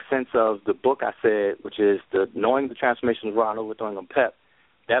Keper in the sense of the book I said, which is the Knowing the Transformation of Ra and Overthrowing of Pep,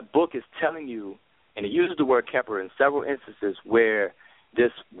 that book is telling you, and it uses the word Keper in several instances where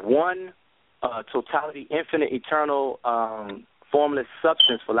this one totality, infinite, eternal, formless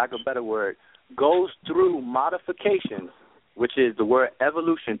substance, for lack of a better word, goes through modifications, which is the word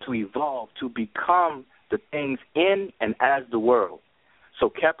evolution, to evolve, to become the things in and as the world. So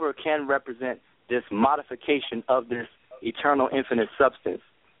Keper can represent this modification of this eternal, infinite substance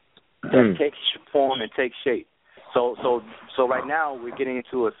that takes form and takes shape. So right now we're getting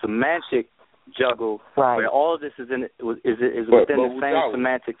into a semantic juggle where all of this is within the same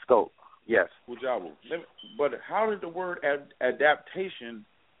semantic scope. Yes. But how did the word adaptation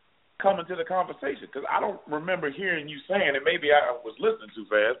come into the conversation? Because I don't remember hearing you saying it. Maybe I was listening too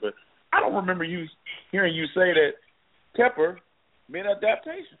fast, but I don't remember hearing you say that Keper meant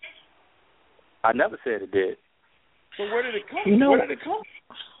adaptation. I never said it did. So where did it come from? Where did it come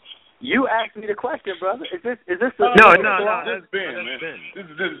from? You asked me the question, brother. Is this No. This is Ben, man. This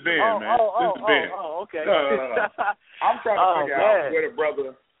is Ben, man. This is Ben. Okay. No. I'm trying to figure out where the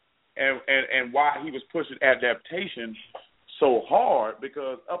brother and why he was pushing adaptation so hard,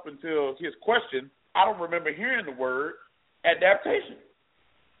 because up until his question, I don't remember hearing the word adaptation.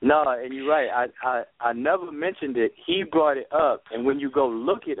 No, and you're right. I never mentioned it. He brought it up, and when you go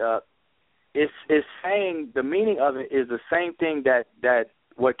look it up, it's saying the meaning of it is the same thing that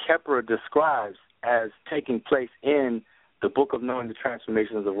what Kepler describes as taking place in the Book of Knowing the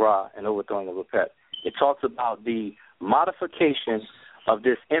Transformations of Ra and Overthrowing of Apep. It talks about the modification of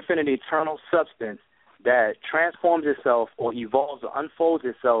this infinite eternal substance that transforms itself or evolves or unfolds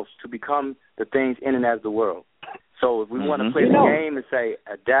itself to become the things in and as the world. So if we want to play the game and say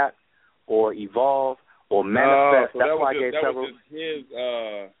adapt or evolve or manifest, that's why I gave several. That was his,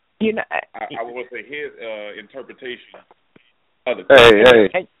 I would say his interpretation of the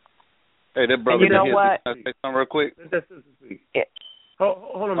Hey, that brother. You know what? Can I say something real quick?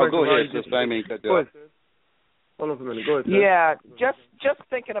 Hold on, go ahead, sister. I mean, cut you off. Hold on for a minute. Go ahead. Yeah, just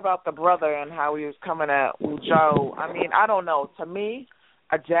thinking about the brother and how he was coming at Joe. I mean, I don't know. To me,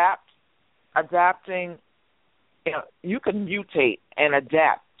 adapting, you can mutate and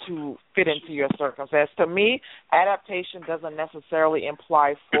adapt to fit into your circumstance. To me, adaptation doesn't necessarily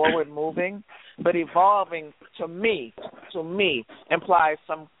imply forward moving, but evolving to me implies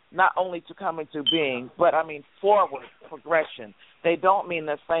some not only to come into being, but I mean forward progression. They don't mean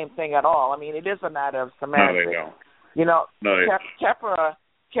the same thing at all. I mean, it is a matter of semantics. No, they don't.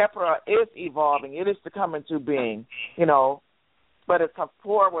 Kepra is evolving. It is to come into being, but it's a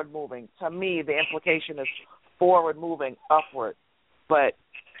forward moving. To me, the implication is forward moving, upward. But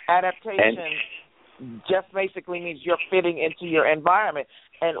adaptation just basically means you're fitting into your environment.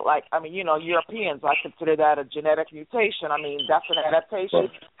 And Europeans, I consider that a genetic mutation. I mean, that's an adaptation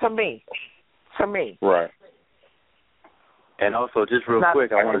to me. Right. And also, just real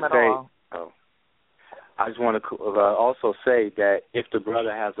quick, I want to say, I just want to also say that if the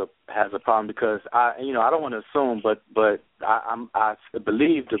brother has a problem, because I don't want to assume, but I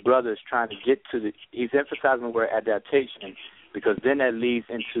believe the brother is trying to get to he's emphasizing the word adaptation, because then that leads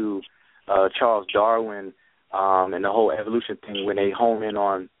into Charles Darwin and the whole evolution thing when they home in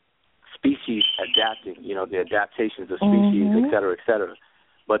on species adapting, the adaptations of species, et cetera, et cetera.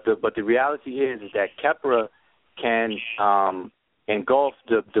 But the reality is that Kepler can engulf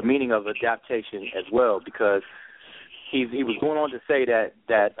the meaning of adaptation as well, because he was going on to say that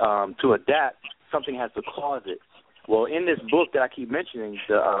to adapt, something has to cause it. Well, in this book that I keep mentioning,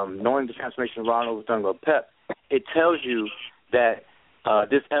 the Knowing the Transformation of Ra and Overthrowing of Apep, it tells you that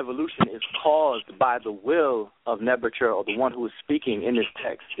this evolution is caused by the will of Nebuchadnezzar, or the one who is speaking in this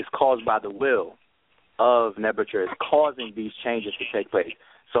text. It's caused by the will of Nebuchadnezzar. It's causing these changes to take place.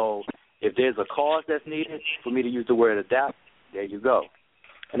 So if there's a cause that's needed for me to use the word adapt, there you go.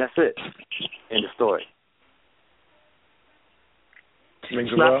 And that's it in the story.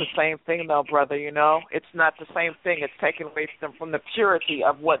 It's not the same thing, though, brother, It's not the same thing. It's taken away from the purity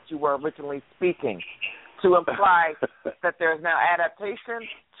of what you were originally speaking. To imply that there's now adaptation,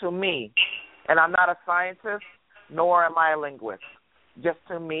 to me, and I'm not a scientist, nor am I a linguist. Just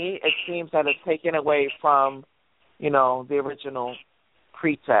to me, it seems that it's taken away from, the original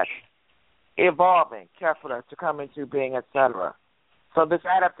pretext. Evolving, Kepler, to come into being, etc. So this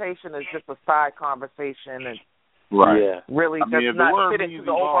adaptation is just a side conversation, and really does not fit into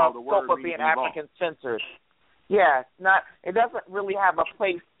the overall scope of being African-centered. Yeah, it doesn't really have a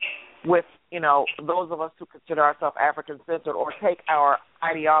place with, those of us who consider ourselves African-centered or take our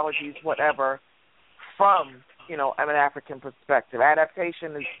ideologies, whatever, from, an African perspective.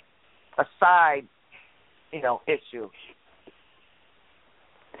 Adaptation is a side, issue.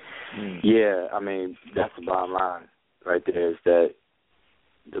 Yeah, I mean, that's the bottom line right there, is that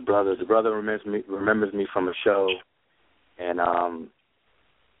the brother remembers me from a show, and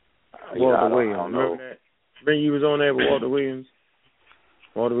Walter Williams. I don't know. Remember you was on there with Walter Williams?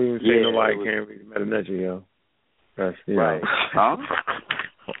 Walter Williams said nobody can't read Meta-Netra, yo. That's right. Huh?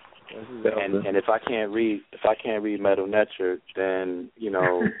 And if I can't read Meta-Netra, then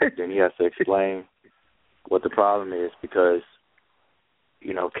then he has to explain what the problem is, because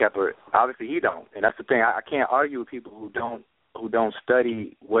Kepler, obviously he don't, and that's the thing. I can't argue with people who don't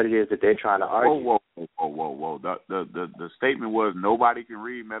study what it is that they're trying to argue. Whoa! The statement was nobody can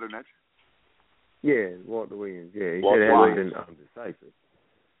read Meta-Netra. Yeah, Walter Williams. Yeah, he said it hasn't been deciphered.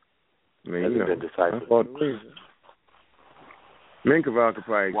 I mean, hasn't been deciphered. Walter Williams. Minkaval could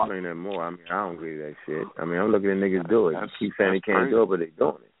probably explain that more. I mean, I don't agree with that shit. I mean, I'm looking at niggas do it. Keep saying they can't do it, but they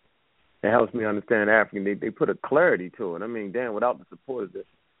doing it. It helps me understand African. They put a clarity to it. I mean, damn, without the support of the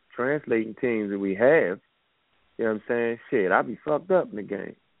translating teams that we have. You know what I'm saying? Shit, I be fucked up in the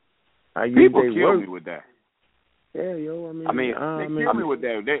game. People kill me with that. Yeah, yo. They kill me with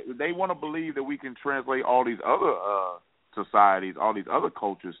that. They want to believe that we can translate all these other societies, all these other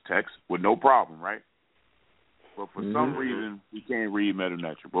cultures' texts with no problem, right? But for some reason, we can't read Medu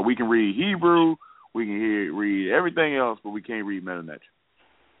Neter. But we can read Hebrew, we can read everything else, but we can't read Medu Neter.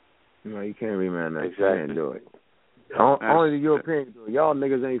 No, you can't read Medu Neter. Exactly. You can't do it. Only the Europeans do it. Y'all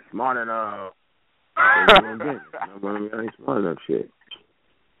niggas ain't smart enough. Ain't smart enough shit.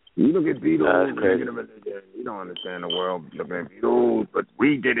 You look at Beatles, you don't understand the world looking at Beatles, but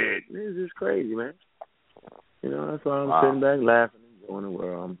we did it. This is crazy, man. You know, that's why I'm sitting back laughing and enjoying the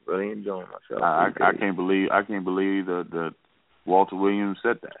world. I'm really enjoying myself. I can't believe that Walter Williams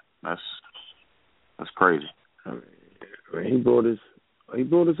said that. That's crazy. I mean, he brought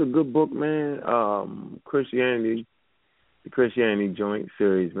us a good book, man. Christianity, the Christianity Joint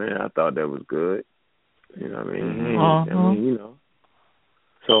series, man. I thought that was good. You know what I mean? I mean, you know.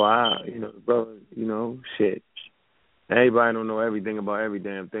 So brother, shit. Everybody don't know everything about every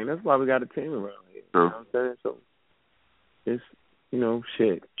damn thing. That's why we got a team around here. True. You know what I'm saying? So it's,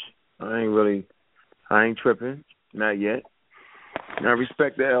 shit. I ain't tripping, not yet. And I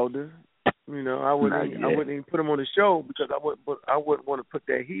respect the elder. You know, I wouldn't even put him on the show because I wouldn't want to put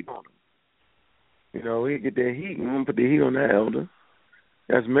that heat on him. You know, he'd get that heat, and I'm gonna put the heat on that elder.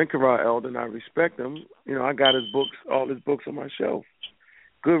 That's Menkara elder, and I respect him. You know, I got all his books on my shelf.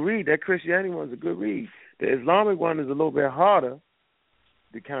 Good read. That Christianity one's a good read. The Islamic one is a little bit harder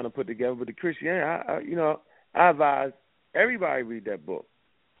to kind of put together, but the Christianity, I advise everybody read that book.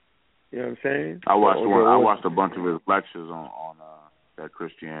 You know what I'm saying? I watched a bunch of his lectures on that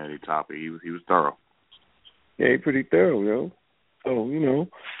Christianity topic. He was thorough. Yeah, he's pretty thorough, yo. So,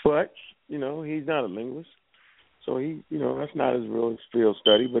 but, he's not a linguist. So that's not his real field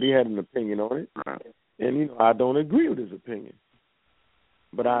study, but he had an opinion on it. Right. And, I don't agree with his opinion.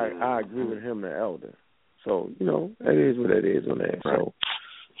 But I agree with him, the elder. So, that is what it is on that. Right.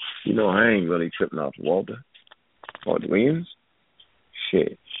 So, I ain't really tripping off Walter Williams.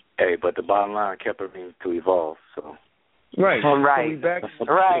 Shit. Hey, but the bottom line, Kepler means to evolve, so. Right. Right.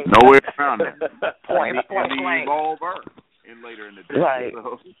 Right. Nowhere around that. Point blank. Evolver later in the day. Right.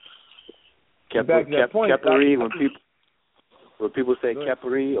 So. Kepleri, when people say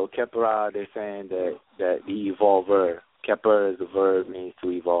Kepleri or Kepera, they're saying that the evolver. Keper is the verb, means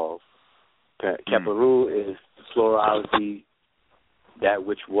to evolve. Keperu is plurality, that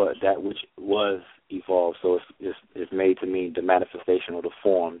which was evolved. So it's made to mean the manifestation or the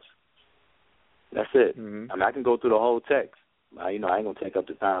forms. That's it. Mm-hmm. I mean, I can go through the whole text. I ain't gonna take up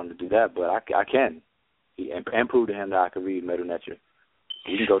the time to do that, but I can, and prove to him that I can read Medu Neter.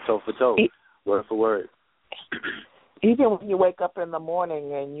 You can go toe for toe, word for word. Even when you wake up in the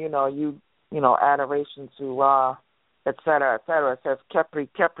morning and you adoration to Ra, et cetera, it says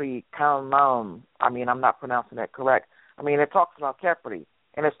Kepri, come. I mean, I'm not pronouncing that correct. I mean, it talks about Kepri,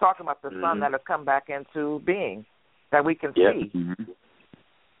 and it's talking about the sun that has come back into being that we can see.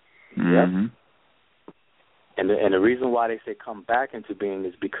 Mm-hmm. And the reason why they say come back into being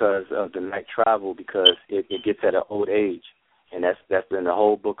is because of the night travel, because it gets at an old age. And that's in the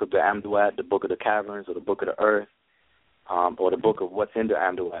whole book of the Amduat, the book of the caverns, or the book of the earth, or the book of what's in the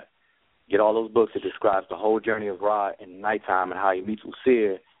Amduat. Get all those books that describes the whole journey of Ra in nighttime and how he meets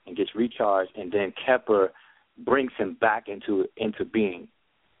Usir and gets recharged, and then Kepler brings him back into being,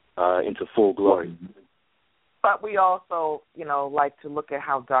 into full glory. But we also, like to look at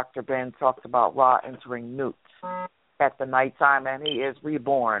how Dr. Ben talks about Ra entering Nut at the nighttime, and he is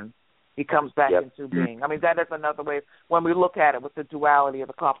reborn. He comes back into being. I mean, that is another way, when we look at it with the duality of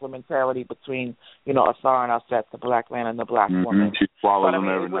the complementarity between, Asar and Aset, the black man and the black woman. She swallows him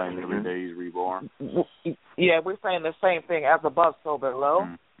every night and every day he's reborn. Yeah, we're saying the same thing, as above, so below.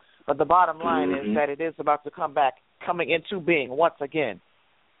 But the bottom line is that it is about to come back, coming into being once again.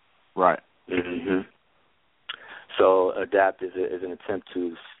 Right. Mm-hmm. So adapt is an attempt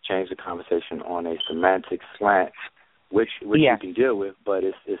to change the conversation on a semantic slant, which you can deal with, but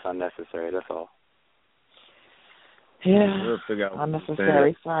it's unnecessary. That's all. Yeah,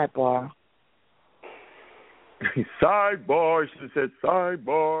 unnecessary sidebar. Sidebar. She said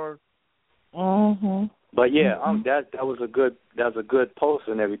sidebar. Mm-hmm. But yeah, that was a good post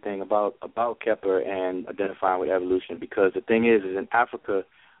and everything about Kepler and identifying with evolution, because the thing is in Africa,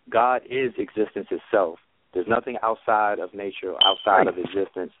 God is existence itself. There's nothing outside of nature, outside of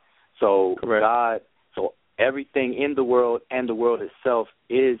existence. So God, so everything in the world and the world itself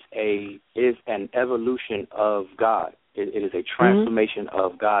is an evolution of God. It is a transformation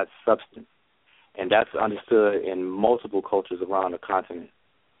of God's substance, and that's understood in multiple cultures around the continent.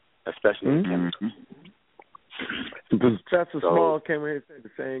 especially with chemistry. Professor Small came in and said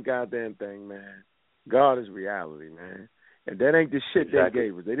the same goddamn thing, man. God is reality, man. And that ain't the shit they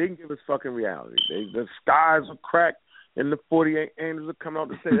gave us. They didn't give us fucking reality. The skies were cracked and the 48 angels will come out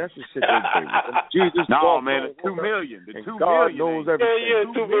to say that's the shit they gave us. And Jesus, no, man, the 2 million. The 2 God million. knows everything. Yeah,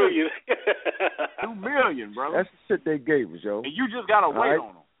 2 million. 2 million, brother. That's the shit they gave us, yo. And you just gotta wait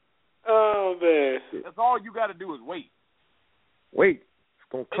on them. Oh man. That's all you gotta do is wait. Wait.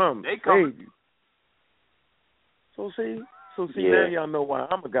 It's gonna come. They come. So see, now y'all know why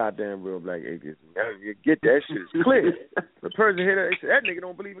I'm a goddamn real black atheist. You get that shit. It's clear. The person here, they say, that nigga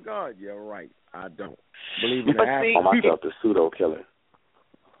don't believe in God. Yeah, right. I don't. Believe in the call myself the pseudo killer.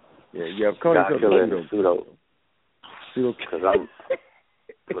 Yeah, call yourself the pseudo. Because I'm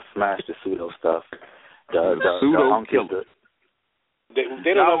gonna smash the pseudo stuff. The pseudo killer. They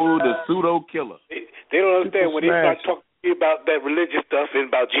don't the pseudo killer. They don't understand when they start talking about that religious stuff and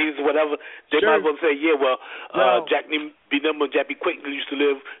about Jesus, whatever. They might as well say, Jack B. Quick used to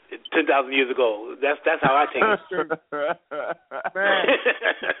live 10,000 years ago. That's how I take it.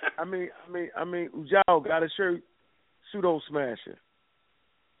 Man, I mean, Ujao got a shirt, pseudo smasher.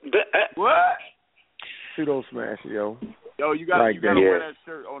 What? Pseudo smasher, yo. Yo, you gotta wear that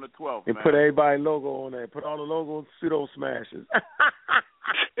shirt on the 12th, and man. put everybody's logo on there. Put all the logos, pseudo smashers.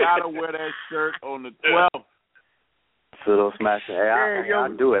 Gotta wear that shirt on the 12th. Pseudo smashing. Hey,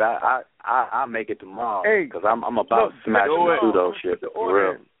 I'll do it. I'll make it tomorrow. Because I'm about smashing the pseudo shit. For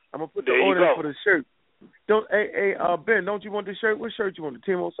real. I'm gonna put the order in for the shirt. Ben, don't you want the shirt? What shirt you want? The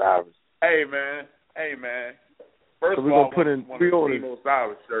Team Osiris? Hey man. First of all, put in pre-order Team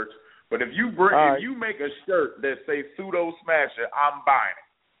Osiris shirts. But if you make a shirt that say pseudo smasher, I'm buying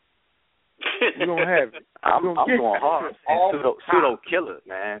it. You don't have it. I'm going hard. Pseudo killer,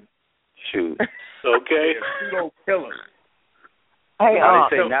 man. Shoot. Okay. Pseudo killer. Hey,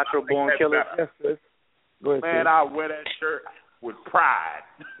 they say natural born killer. Yes, sis. Go ahead, man, I wear that shirt with pride.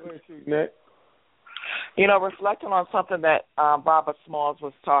 You know, reflecting on something that Baba Smalls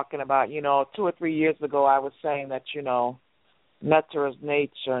was talking about, 2 or 3 years ago, I was saying that, nature is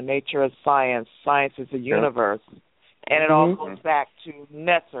nature is science is the universe. And it all goes back to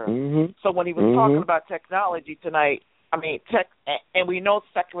Netzer. Mm-hmm. So when he was talking about technology tonight, and we know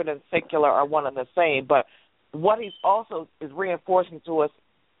secular and secular are one and the same, but what he's also is reinforcing to us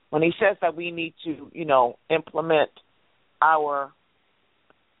when he says that we need to, implement our,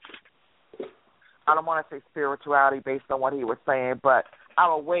 I don't want to say spirituality based on what he was saying, but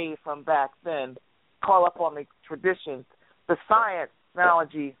our way from back then, call up on the traditions. The science,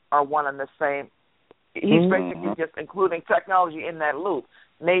 technology are one and the same. He's basically just including technology in that loop.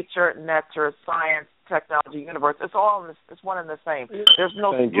 Nature, science, technology, universe. It's one and the same. There's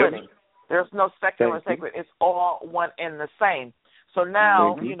no splitting. There's no secular and sacred. It's all one and the same. So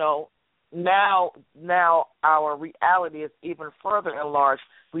now, now our reality is even further enlarged.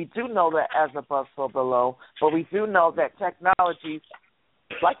 We do know that as above, so below, but we do know that technology,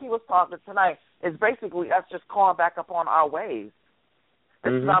 like he was talking tonight, is basically us just calling back upon our ways.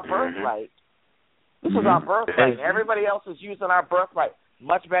 This is our birthright. This is our birthright. Everybody else is using our birthright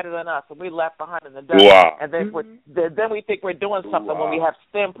much better than us, and we left behind in the dust. Wow. And then we think we're doing something when we have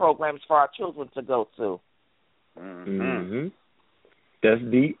STEM programs for our children to go to. That's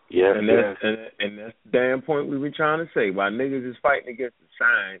deep. Yeah, and that's the damn point we were trying to say. While niggas is fighting against the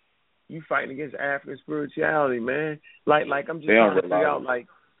science, you fighting against African spirituality, man. Like I'm just trying to figure out, like,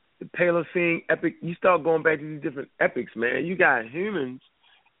 the Paleocene epic. You start going back to these different epics, man. You got humans,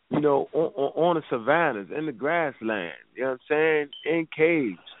 on the savannas, in the grasslands, you know what I'm saying, in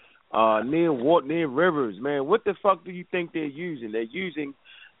caves, near rivers, man. What the fuck do you think they're using?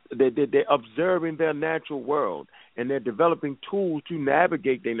 They're observing their natural world, and they're developing tools to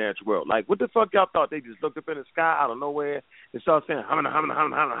navigate their natural world. Like, what the fuck y'all thought? They just looked up in the sky out of nowhere and started saying, hamna, hamna,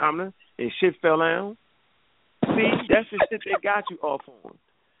 hamna, hamna, hamna, and shit fell down? See, that's the shit they got you off on.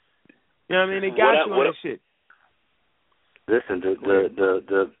 You know what I mean? They got you on that shit. Listen,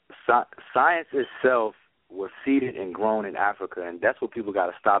 the science itself was seeded and grown in Africa, and that's what people got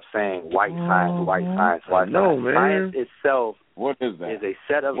to stop saying. White science, white science, white science. No, man. Science itself what is that? Is a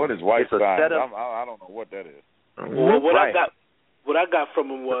set of. What is white science? I don't know what that is. Well, what I got from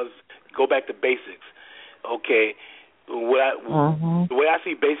him was go back to basics. Okay, the way I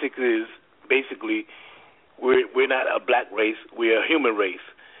see basics is basically we're not a black race, we're a human race,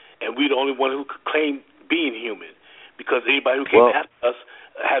 and we're the only one who could claim being human, because anybody who came after us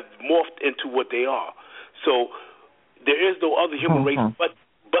have morphed into what they are. So there is no other human race but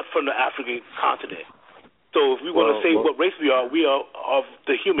from the African continent. So if we want to say what race we are of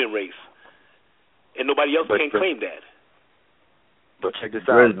the human race, and nobody else can claim that. But check this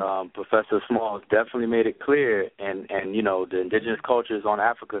out. Professor Smalls definitely made it clear, and the indigenous cultures on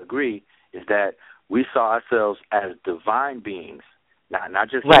Africa agree, is that we saw ourselves as divine beings, not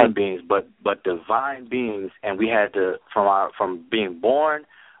just human beings, but divine beings, and we had to from being born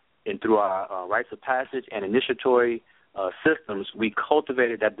and through our rites of passage and initiatory systems, we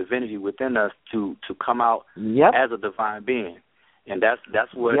cultivated that divinity within us to come out as a divine being, and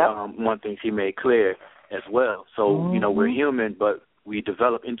that's what one thing he made clear as well. So we're human, but we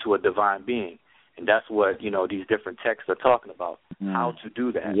develop into a divine being, and that's what these different texts are talking about, how to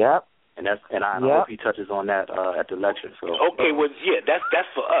do that. And I hope he touches on that at the lecture. So okay, well, that's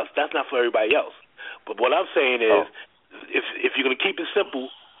for us. That's not for everybody else. But what I'm saying is, if you're going to keep it simple,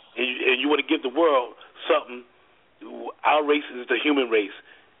 and you want to give the world something, our race is the human race.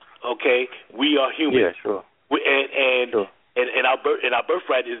 Okay, we are human. Yeah, sure. And our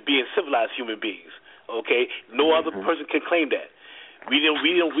birthright is being civilized human beings. Okay, no other person can claim that. We don't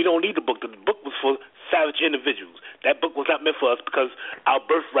need the book. The book was for savage individuals. That book was not meant for us because our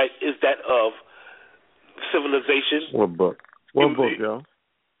birthright is that of civilization. What book? What book, yo?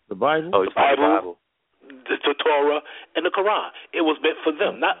 The Bible? Oh, it's the Bible. The Torah and the Quran. It was meant for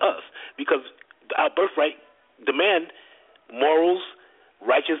them, not us, because our birthright demand morals,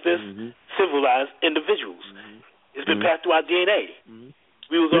 righteousness, civilized individuals. It's been passed through our DNA.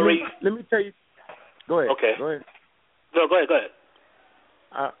 We was already. Let me tell you. Go ahead. Okay. Go ahead. No, go ahead.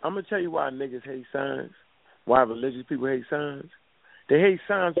 I'm going to tell you why niggas hate science, why religious people hate science. They hate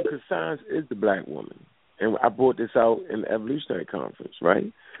science because science is the black woman. And I brought this out in the evolutionary conference, right?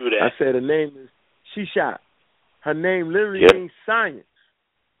 True that. I said her name is Shisha. Her name literally means science.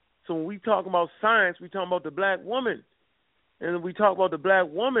 So when we talk about science, we talk about the black woman. And when we talk about the black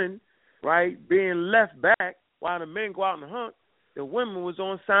woman, right, being left back while the men go out and hunt, the women was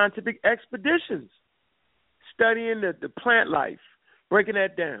on scientific expeditions, studying the plant life, breaking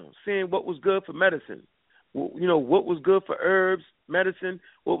that down, seeing what was good for medicine, what was good for herbs, medicine,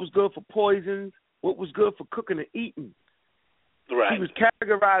 what was good for poisons, what was good for cooking and eating. Right. She was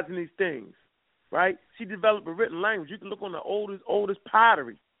categorizing these things, right? She developed a written language. You can look on the oldest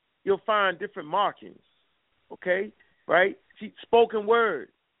pottery. You'll find different markings, okay, right? Spoken word,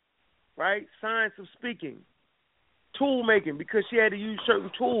 right? Science of speaking, tool making, because she had to use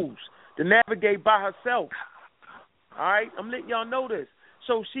certain tools to navigate by herself. All right, I'm letting y'all know this.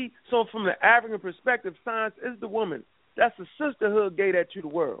 So from the African perspective, science is the woman. That's the sisterhood gave that to the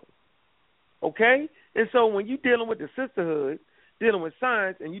world. Okay? And so when you're dealing with the sisterhood, dealing with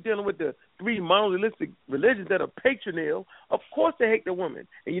science, and you're dealing with the three monolithic religions that are patronal, of course they hate the woman.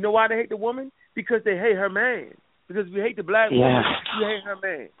 And you know why they hate the woman? Because they hate her man. Because if you hate the black woman, you hate her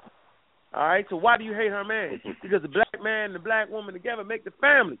man. All right? So why do you hate her man? Because the black man and the black woman together make the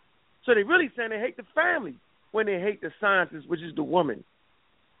family. So they really saying they hate the family when they hate the scientist, which is the woman.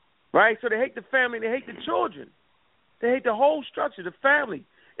 Right? So they hate the family and they hate the children. They hate the whole structure. The family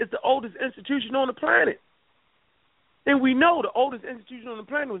is the oldest institution on the planet. And we know the oldest institution on the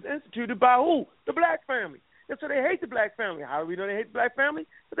planet was instituted by who? The black family. And so they hate the black family. How do we know they hate the black family?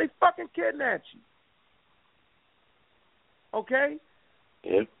 Because they fucking kidnapped you. Okay?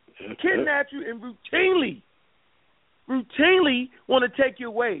 Yep. Kidnap you and routinely want to take you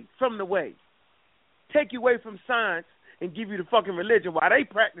away from the way. Take you away from science and give you the fucking religion while they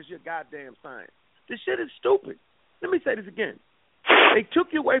practice your goddamn science. This shit is stupid. Let me say this again. They took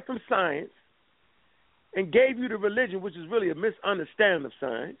you away from science and gave you the religion, which is really a misunderstanding of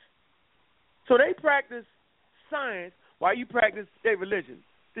science. So they practice science while you practice their religion.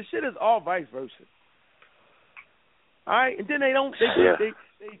 This shit is all vice versa. All right? And then they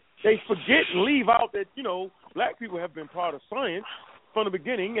forget and leave out that, black people have been part of science from the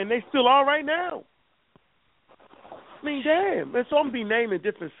beginning, and they still are right now. I mean, damn. And so I'm going to be naming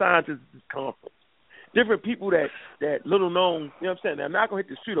different scientists at this conference. Different people that little known, you know what I'm saying? Now, I'm not going to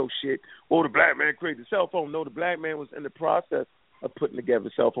hit the pseudo shit. The black man created the cell phone. No, the black man was in the process of putting together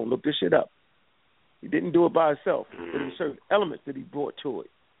the cell phone. Look this shit up. He didn't do it by himself. There were certain elements that he brought to it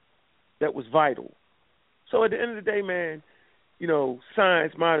that was vital. So at the end of the day, man,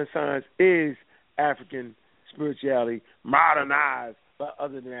 science, modern science is African spirituality modernized by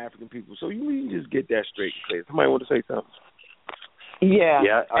other than African people. So you need to just get that straight and clear. Somebody want to say something?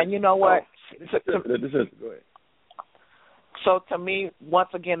 Yeah. And you know what? Go ahead. So to me, once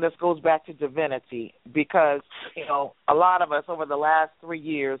again, this goes back to divinity because, a lot of us over the last 3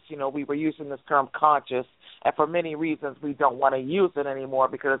 years, we were using this term conscious, and for many reasons we don't want to use it anymore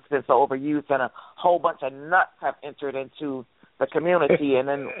because it's been so overused and a whole bunch of nuts have entered into the community and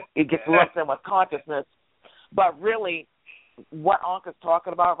then it gets lumped in with consciousness. But really, what Ankh is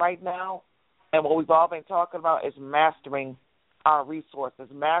talking about right now and what we've all been talking about is mastering our resources,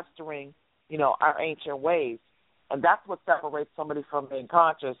 mastering, our ancient ways. And that's what separates somebody from being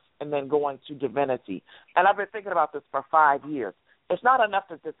conscious and then going to divinity. And I've been thinking about this for 5 years. It's not enough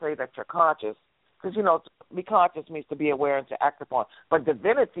to say that you're conscious, because, to be conscious means to be aware and to act upon. But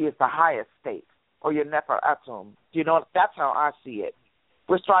divinity is the highest state, or your Nefer Atum. That's how I see it.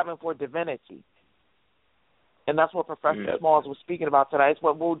 We're striving for divinity. And that's what Professor Smalls was speaking about today. It's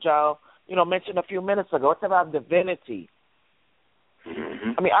what Wu Zhao, mentioned a few minutes ago. It's about divinity.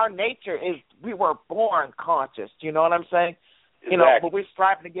 Mm-hmm. I mean, our nature is, we were born conscious. You know what I'm saying? Exactly. But we're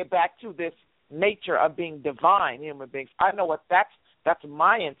striving to get back to this nature of being divine human beings. I know what that's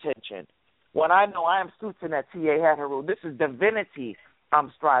my intention. When I know I am suiting at T.A. Haru, this is divinity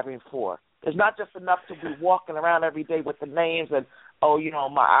I'm striving for. It's not just enough to be walking around every day with the names and,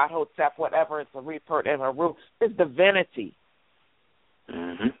 my Ahotep, whatever, it's a Repert and Haru. It's divinity.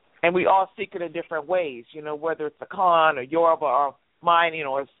 Mm-hmm. And we all seek it in different ways, whether it's a Khan or Yoruba or mine,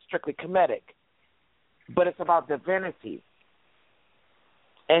 it's strictly Kemetic. But it's about divinity.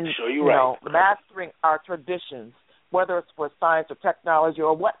 And, right. Mastering our traditions, whether it's for science or technology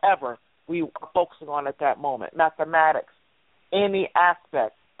or whatever we are focusing on at that moment, mathematics, any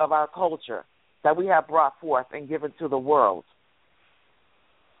aspect of our culture that we have brought forth and given to the world.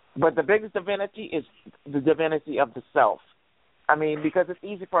 But the biggest divinity is the divinity of the self. I mean, because it's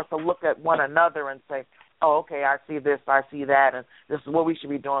easy for us to look at one another and say, oh, okay, I see this, I see that, and this is what we should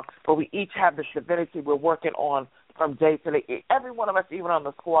be doing. But we each have this divinity we're working on from day to day. Every one of us, even on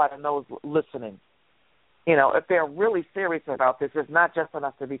the squad, and those listening, if they're really serious about this, it's not just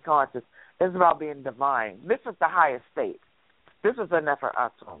enough to be conscious. It's about being divine. This is the highest state. This is the Nefer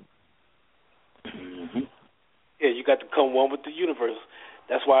Atum. Mm-hmm. Yeah, you got to come one with the universe.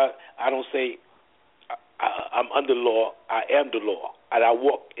 That's why I don't say I'm under law. I am the law, and I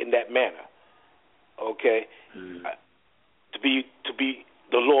walk in that manner. Okay, to be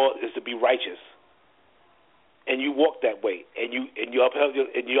the law is to be righteous, and you walk that way, and you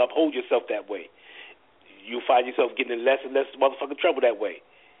uphold yourself that way. You find yourself getting in less and less motherfucking trouble that way.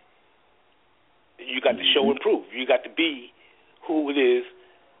 You got to show and prove. You got to be who it is,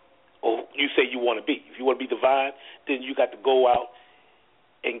 or you say you want to be. If you want to be divine, then you got to go out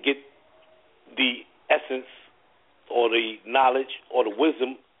and get the essence or the knowledge or the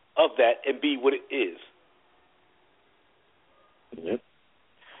wisdom of that and be what it is. Yep.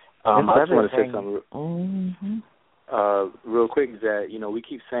 I just want to say something real quick, is that, we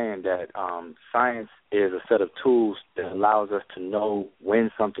keep saying that science is a set of tools that allows us to know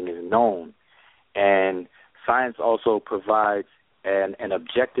when something is known. And science also provides an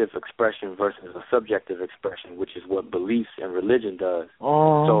objective expression versus a subjective expression, which is what beliefs and religion does.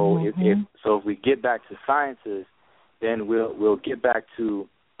 So if we get back to sciences, then we'll get back to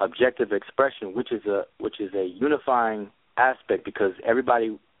objective expression, which is a unifying aspect, because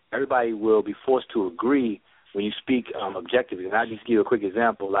everybody will be forced to agree when you speak objectively. And I'll just give you a quick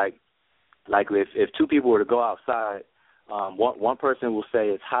example. Like if two people were to go outside, one person will say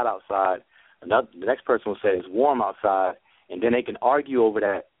it's hot outside, the next person will say it's warm outside, and then they can argue over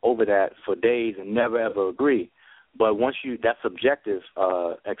that for days and never ever agree. But that's subjective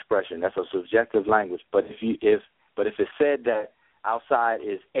expression. That's a subjective language. But if it's said that outside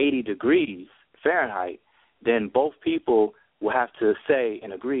is 80 degrees Fahrenheit, then both people will have to say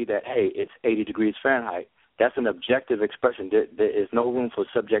and agree that, hey, it's 80 degrees Fahrenheit. That's an objective expression. There is no room for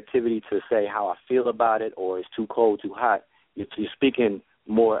subjectivity to say how I feel about it, or it's too cold, too hot. You're speaking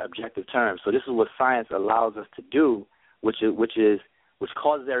more objective terms. So this is what science allows us to do, which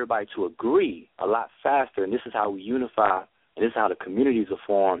causes everybody to agree a lot faster. And this is how we unify, and this is how the communities are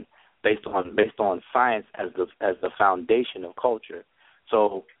formed based on science as the foundation of culture.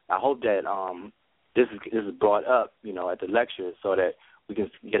 So I hope that this is brought up, at the lecture, so that we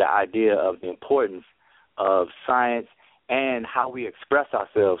can get an idea of the importance of science and how we express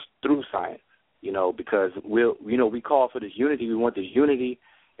ourselves through science. Because we call for this unity. We want this unity,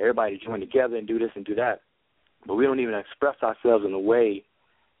 everybody to join together and do this and do that. But we don't even express ourselves in a way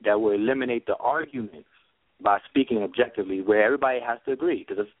that will eliminate the arguments by speaking objectively, where everybody has to agree.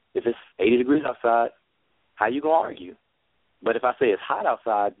 Because if it's 80 degrees outside, how you going to argue? But if I say it's hot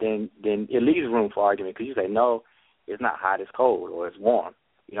outside, then it leaves room for argument, because you say, no, it's not hot, it's cold, or it's warm.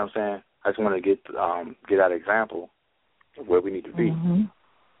 You know what I'm saying? I just want to get that example of where we need to be. Mm-hmm.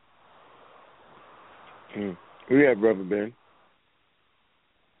 Who you at, Brother Ben?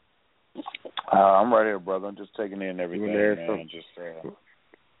 I'm right here, brother. I'm just taking in everything, man.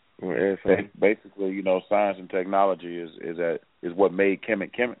 Basically, science and technology is what made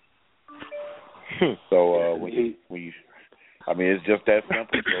Kemet. So when you, it's just that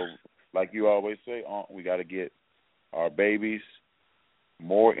simple. So like you always say, we got to get our babies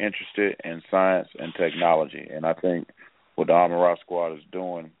more interested in science and technology. And I think what the Amon-Ra Squad is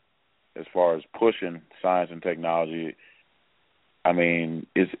doing as far as pushing science and technology, I mean,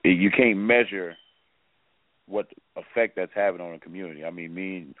 you can't measure what effect that's having on the community. I mean,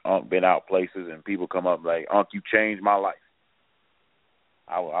 me and Unc been out places and people come up like, Unc, you changed my life.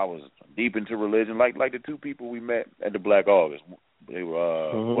 I was deep into religion, like the two people we met at the Black August. They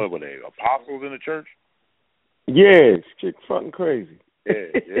were what were they? Apostles in the church? Yeah, it's shit fucking crazy.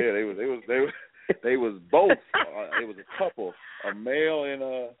 Yeah, they was both. It was a couple, a male and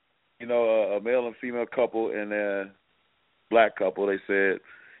a male and female couple and a black couple. They said,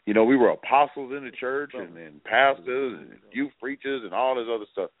 we were apostles in the church and pastors and youth preachers and all this other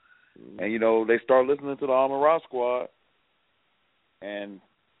stuff. And they started listening to the Amon-Ra Squad, and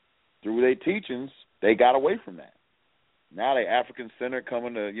through their teachings, they got away from that. Now they African centered,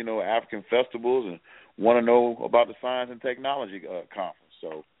 coming to African festivals and want to know about the Science and Technology Conference.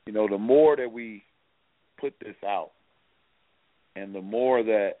 So the more that we put this out, and the more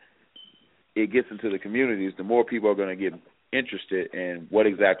that it gets into the communities, the more people are going to get interested in what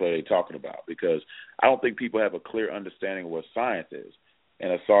exactly are they talking about. Because I don't think people have a clear understanding of what science is.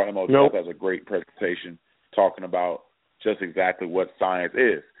 And Asar Imhotep has a great presentation talking about just exactly what science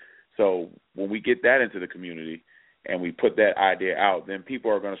is. So when we get that into the community and we put that idea out, then people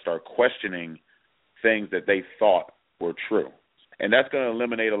are going to start questioning things that they thought were true. And that's going to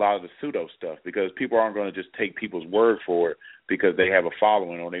eliminate a lot of the pseudo stuff, because people aren't going to just take people's word for it because they have a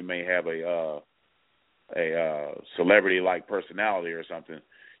following or they may have a celebrity-like personality or something.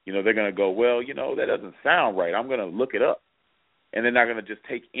 They're going to go, well, that doesn't sound right. I'm going to look it up. And they're not going to just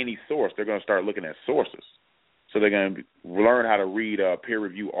take any source. They're going to start looking at sources. So they're going to learn how to read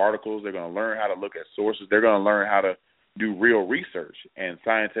peer-reviewed articles. They're going to learn how to look at sources. They're going to learn how to do real research and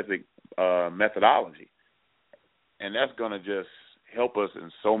scientific methodology. And that's going to just help us in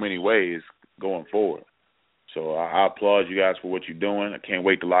so many ways going forward. So I applaud you guys for what you're doing. I can't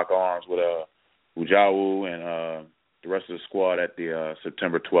wait to lock arms with Ujawu and the rest of the squad at the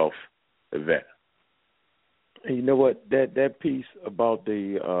September 12th event. And you know what? That piece about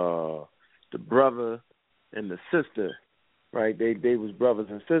the brother and the sister, right? They was brothers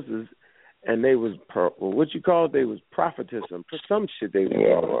and sisters, and they was they was prophetism for some shit. They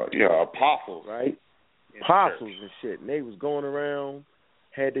was apostles, right? Apostles and shit, and they was going around,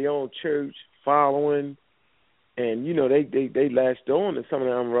 had their own church following, and they latched on to some of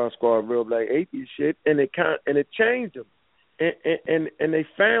the Amon-Ra Squad real black atheist shit, and it changed them, and their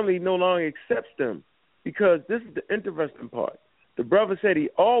family no longer accepts them, because this is the interesting part. The brother said he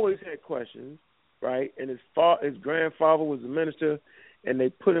always had questions, right? And his grandfather was a minister, and they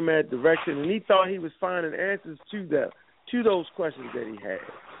put him at direction, and he thought he was finding answers to those questions that he had,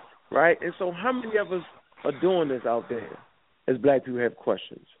 right? And so how many of us are doing this out there as black people have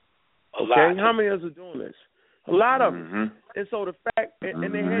questions? Okay, how many of us are doing this? A lot of them. And so the fact, and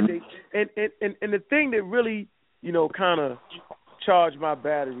they had and the thing that really, kind of charged my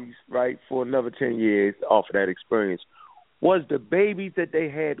batteries, right, for another 10 years off of that experience, was the babies that they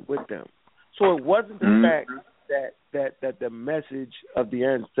had with them. So it wasn't the fact that the message of the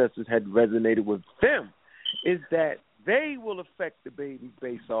ancestors had resonated with them, is that they will affect the babies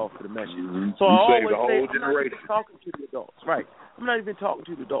based off of the message. So I always say, I'm not even talking to the adults, right? I'm not even talking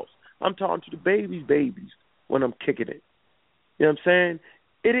to the adults. I'm talking to the babies when I'm kicking it. You know what I'm saying?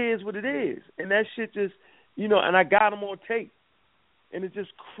 It is what it is. And that shit just, and I got them on tape. And it's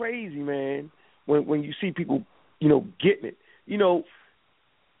just crazy, man, when you see people, getting it.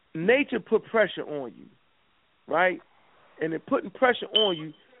 Nature put pressure on you, right? And in putting pressure on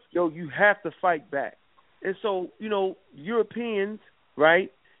you, you have to fight back. And so, Europeans,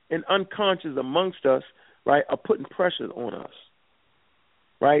 right, and unconscious amongst us, right, are putting pressure on us,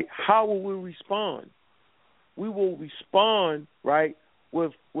 right? How will we respond? We will respond, right,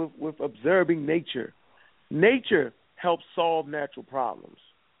 with observing nature. Nature helps solve natural problems,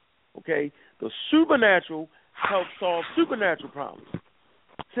 okay? The supernatural helps solve supernatural problems.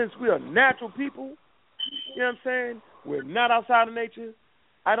 Since we are natural people, you know what I'm saying, we're not outside of nature,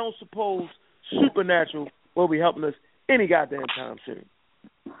 I don't suppose supernatural will be helping us any goddamn time soon.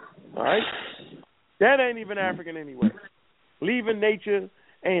 All right? That ain't even African anyway. Leaving nature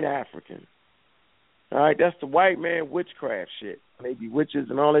ain't African. All right? That's the white man witchcraft shit. Maybe witches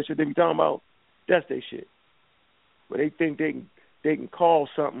and all that shit they be talking about. That's their shit. But they think they can call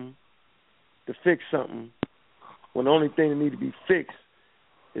something to fix something when the only thing that need to be fixed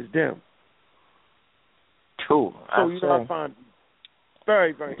is them. True. So, I find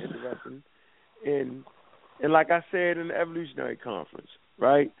very, very interesting. And like I said in the Evolutionary Conference,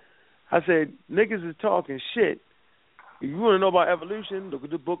 right? I said, niggas is talking shit If you want to know about evolution, look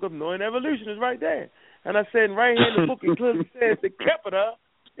at the book of Knowing Evolution. It's right there. And I said right here in the book, it clearly says the Kepler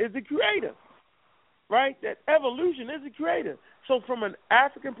is the creator, right? That evolution is the creator. So from an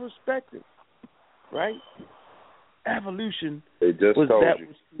African perspective, right, evolution was that was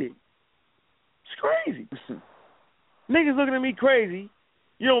created. It's crazy. Niggas looking at me crazy.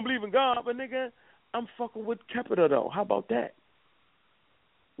 You don't believe in God, but nigga, I'm fucking with Kepler though. How about that?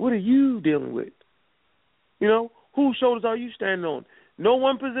 What are you dealing with? You know, whose shoulders are you standing on? No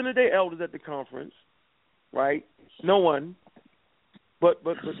one presented their elders at the conference, right? No one, but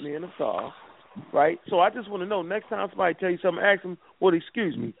me and the star, right? So I just want to know, next time somebody tell you something, ask them, well,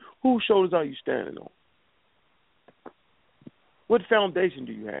 excuse me, whose shoulders are you standing on? What foundation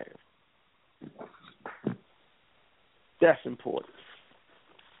do you have? That's important.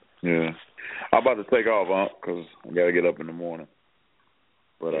 Yeah. I'm about to take off, because I got to get up in the morning.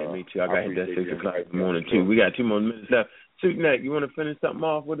 But, yeah, me too. I got to hit that 6 o'clock in the morning, too. We got 2 more minutes left. Suit Neck, you want to finish something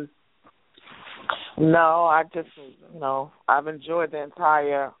off with us? No, I just, I've enjoyed the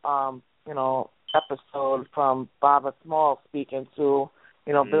entire, episode from Baba Small speaking to,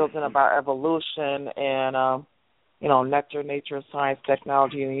 building about evolution and, nectar, nature, science,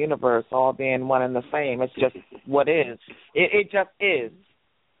 technology, and the universe all being one and the same. It's just what is. It just is.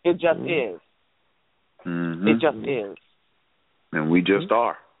 It just is. Mm-hmm. It just is. And we just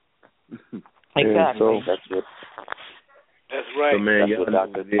are. Exactly. That's what. That's right. So, man, that's what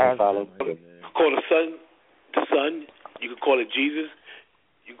Dr. D follows. Call the sun. You can call it Jesus.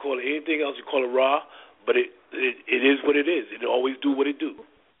 You can call it anything else. You call it Ra. But it is what it is. It always do what it do.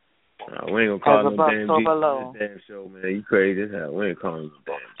 We ain't gonna call no damn Jesus below. this damn show, man. You crazy as hell. We ain't calling no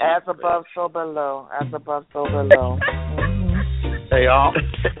damn Jesus. As above, so below. As above, so below. Hey, y'all.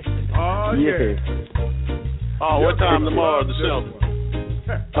 Oh, yeah. Oh, what time tomorrow? The show?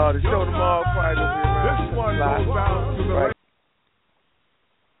 The show tomorrow probably will be around. This one goes out to the